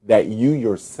times, that you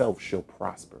yourself shall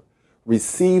prosper.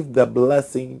 Receive the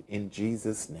blessing in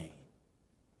Jesus' name.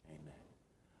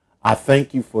 I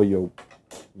thank you for your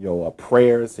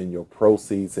prayers and your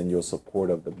proceeds and your support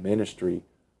of the ministry.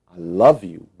 I love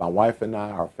you. My wife and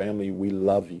I, our family, we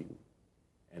love you.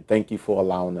 And thank you for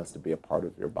allowing us to be a part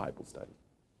of your Bible study.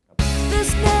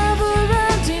 This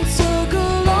never-ending circle.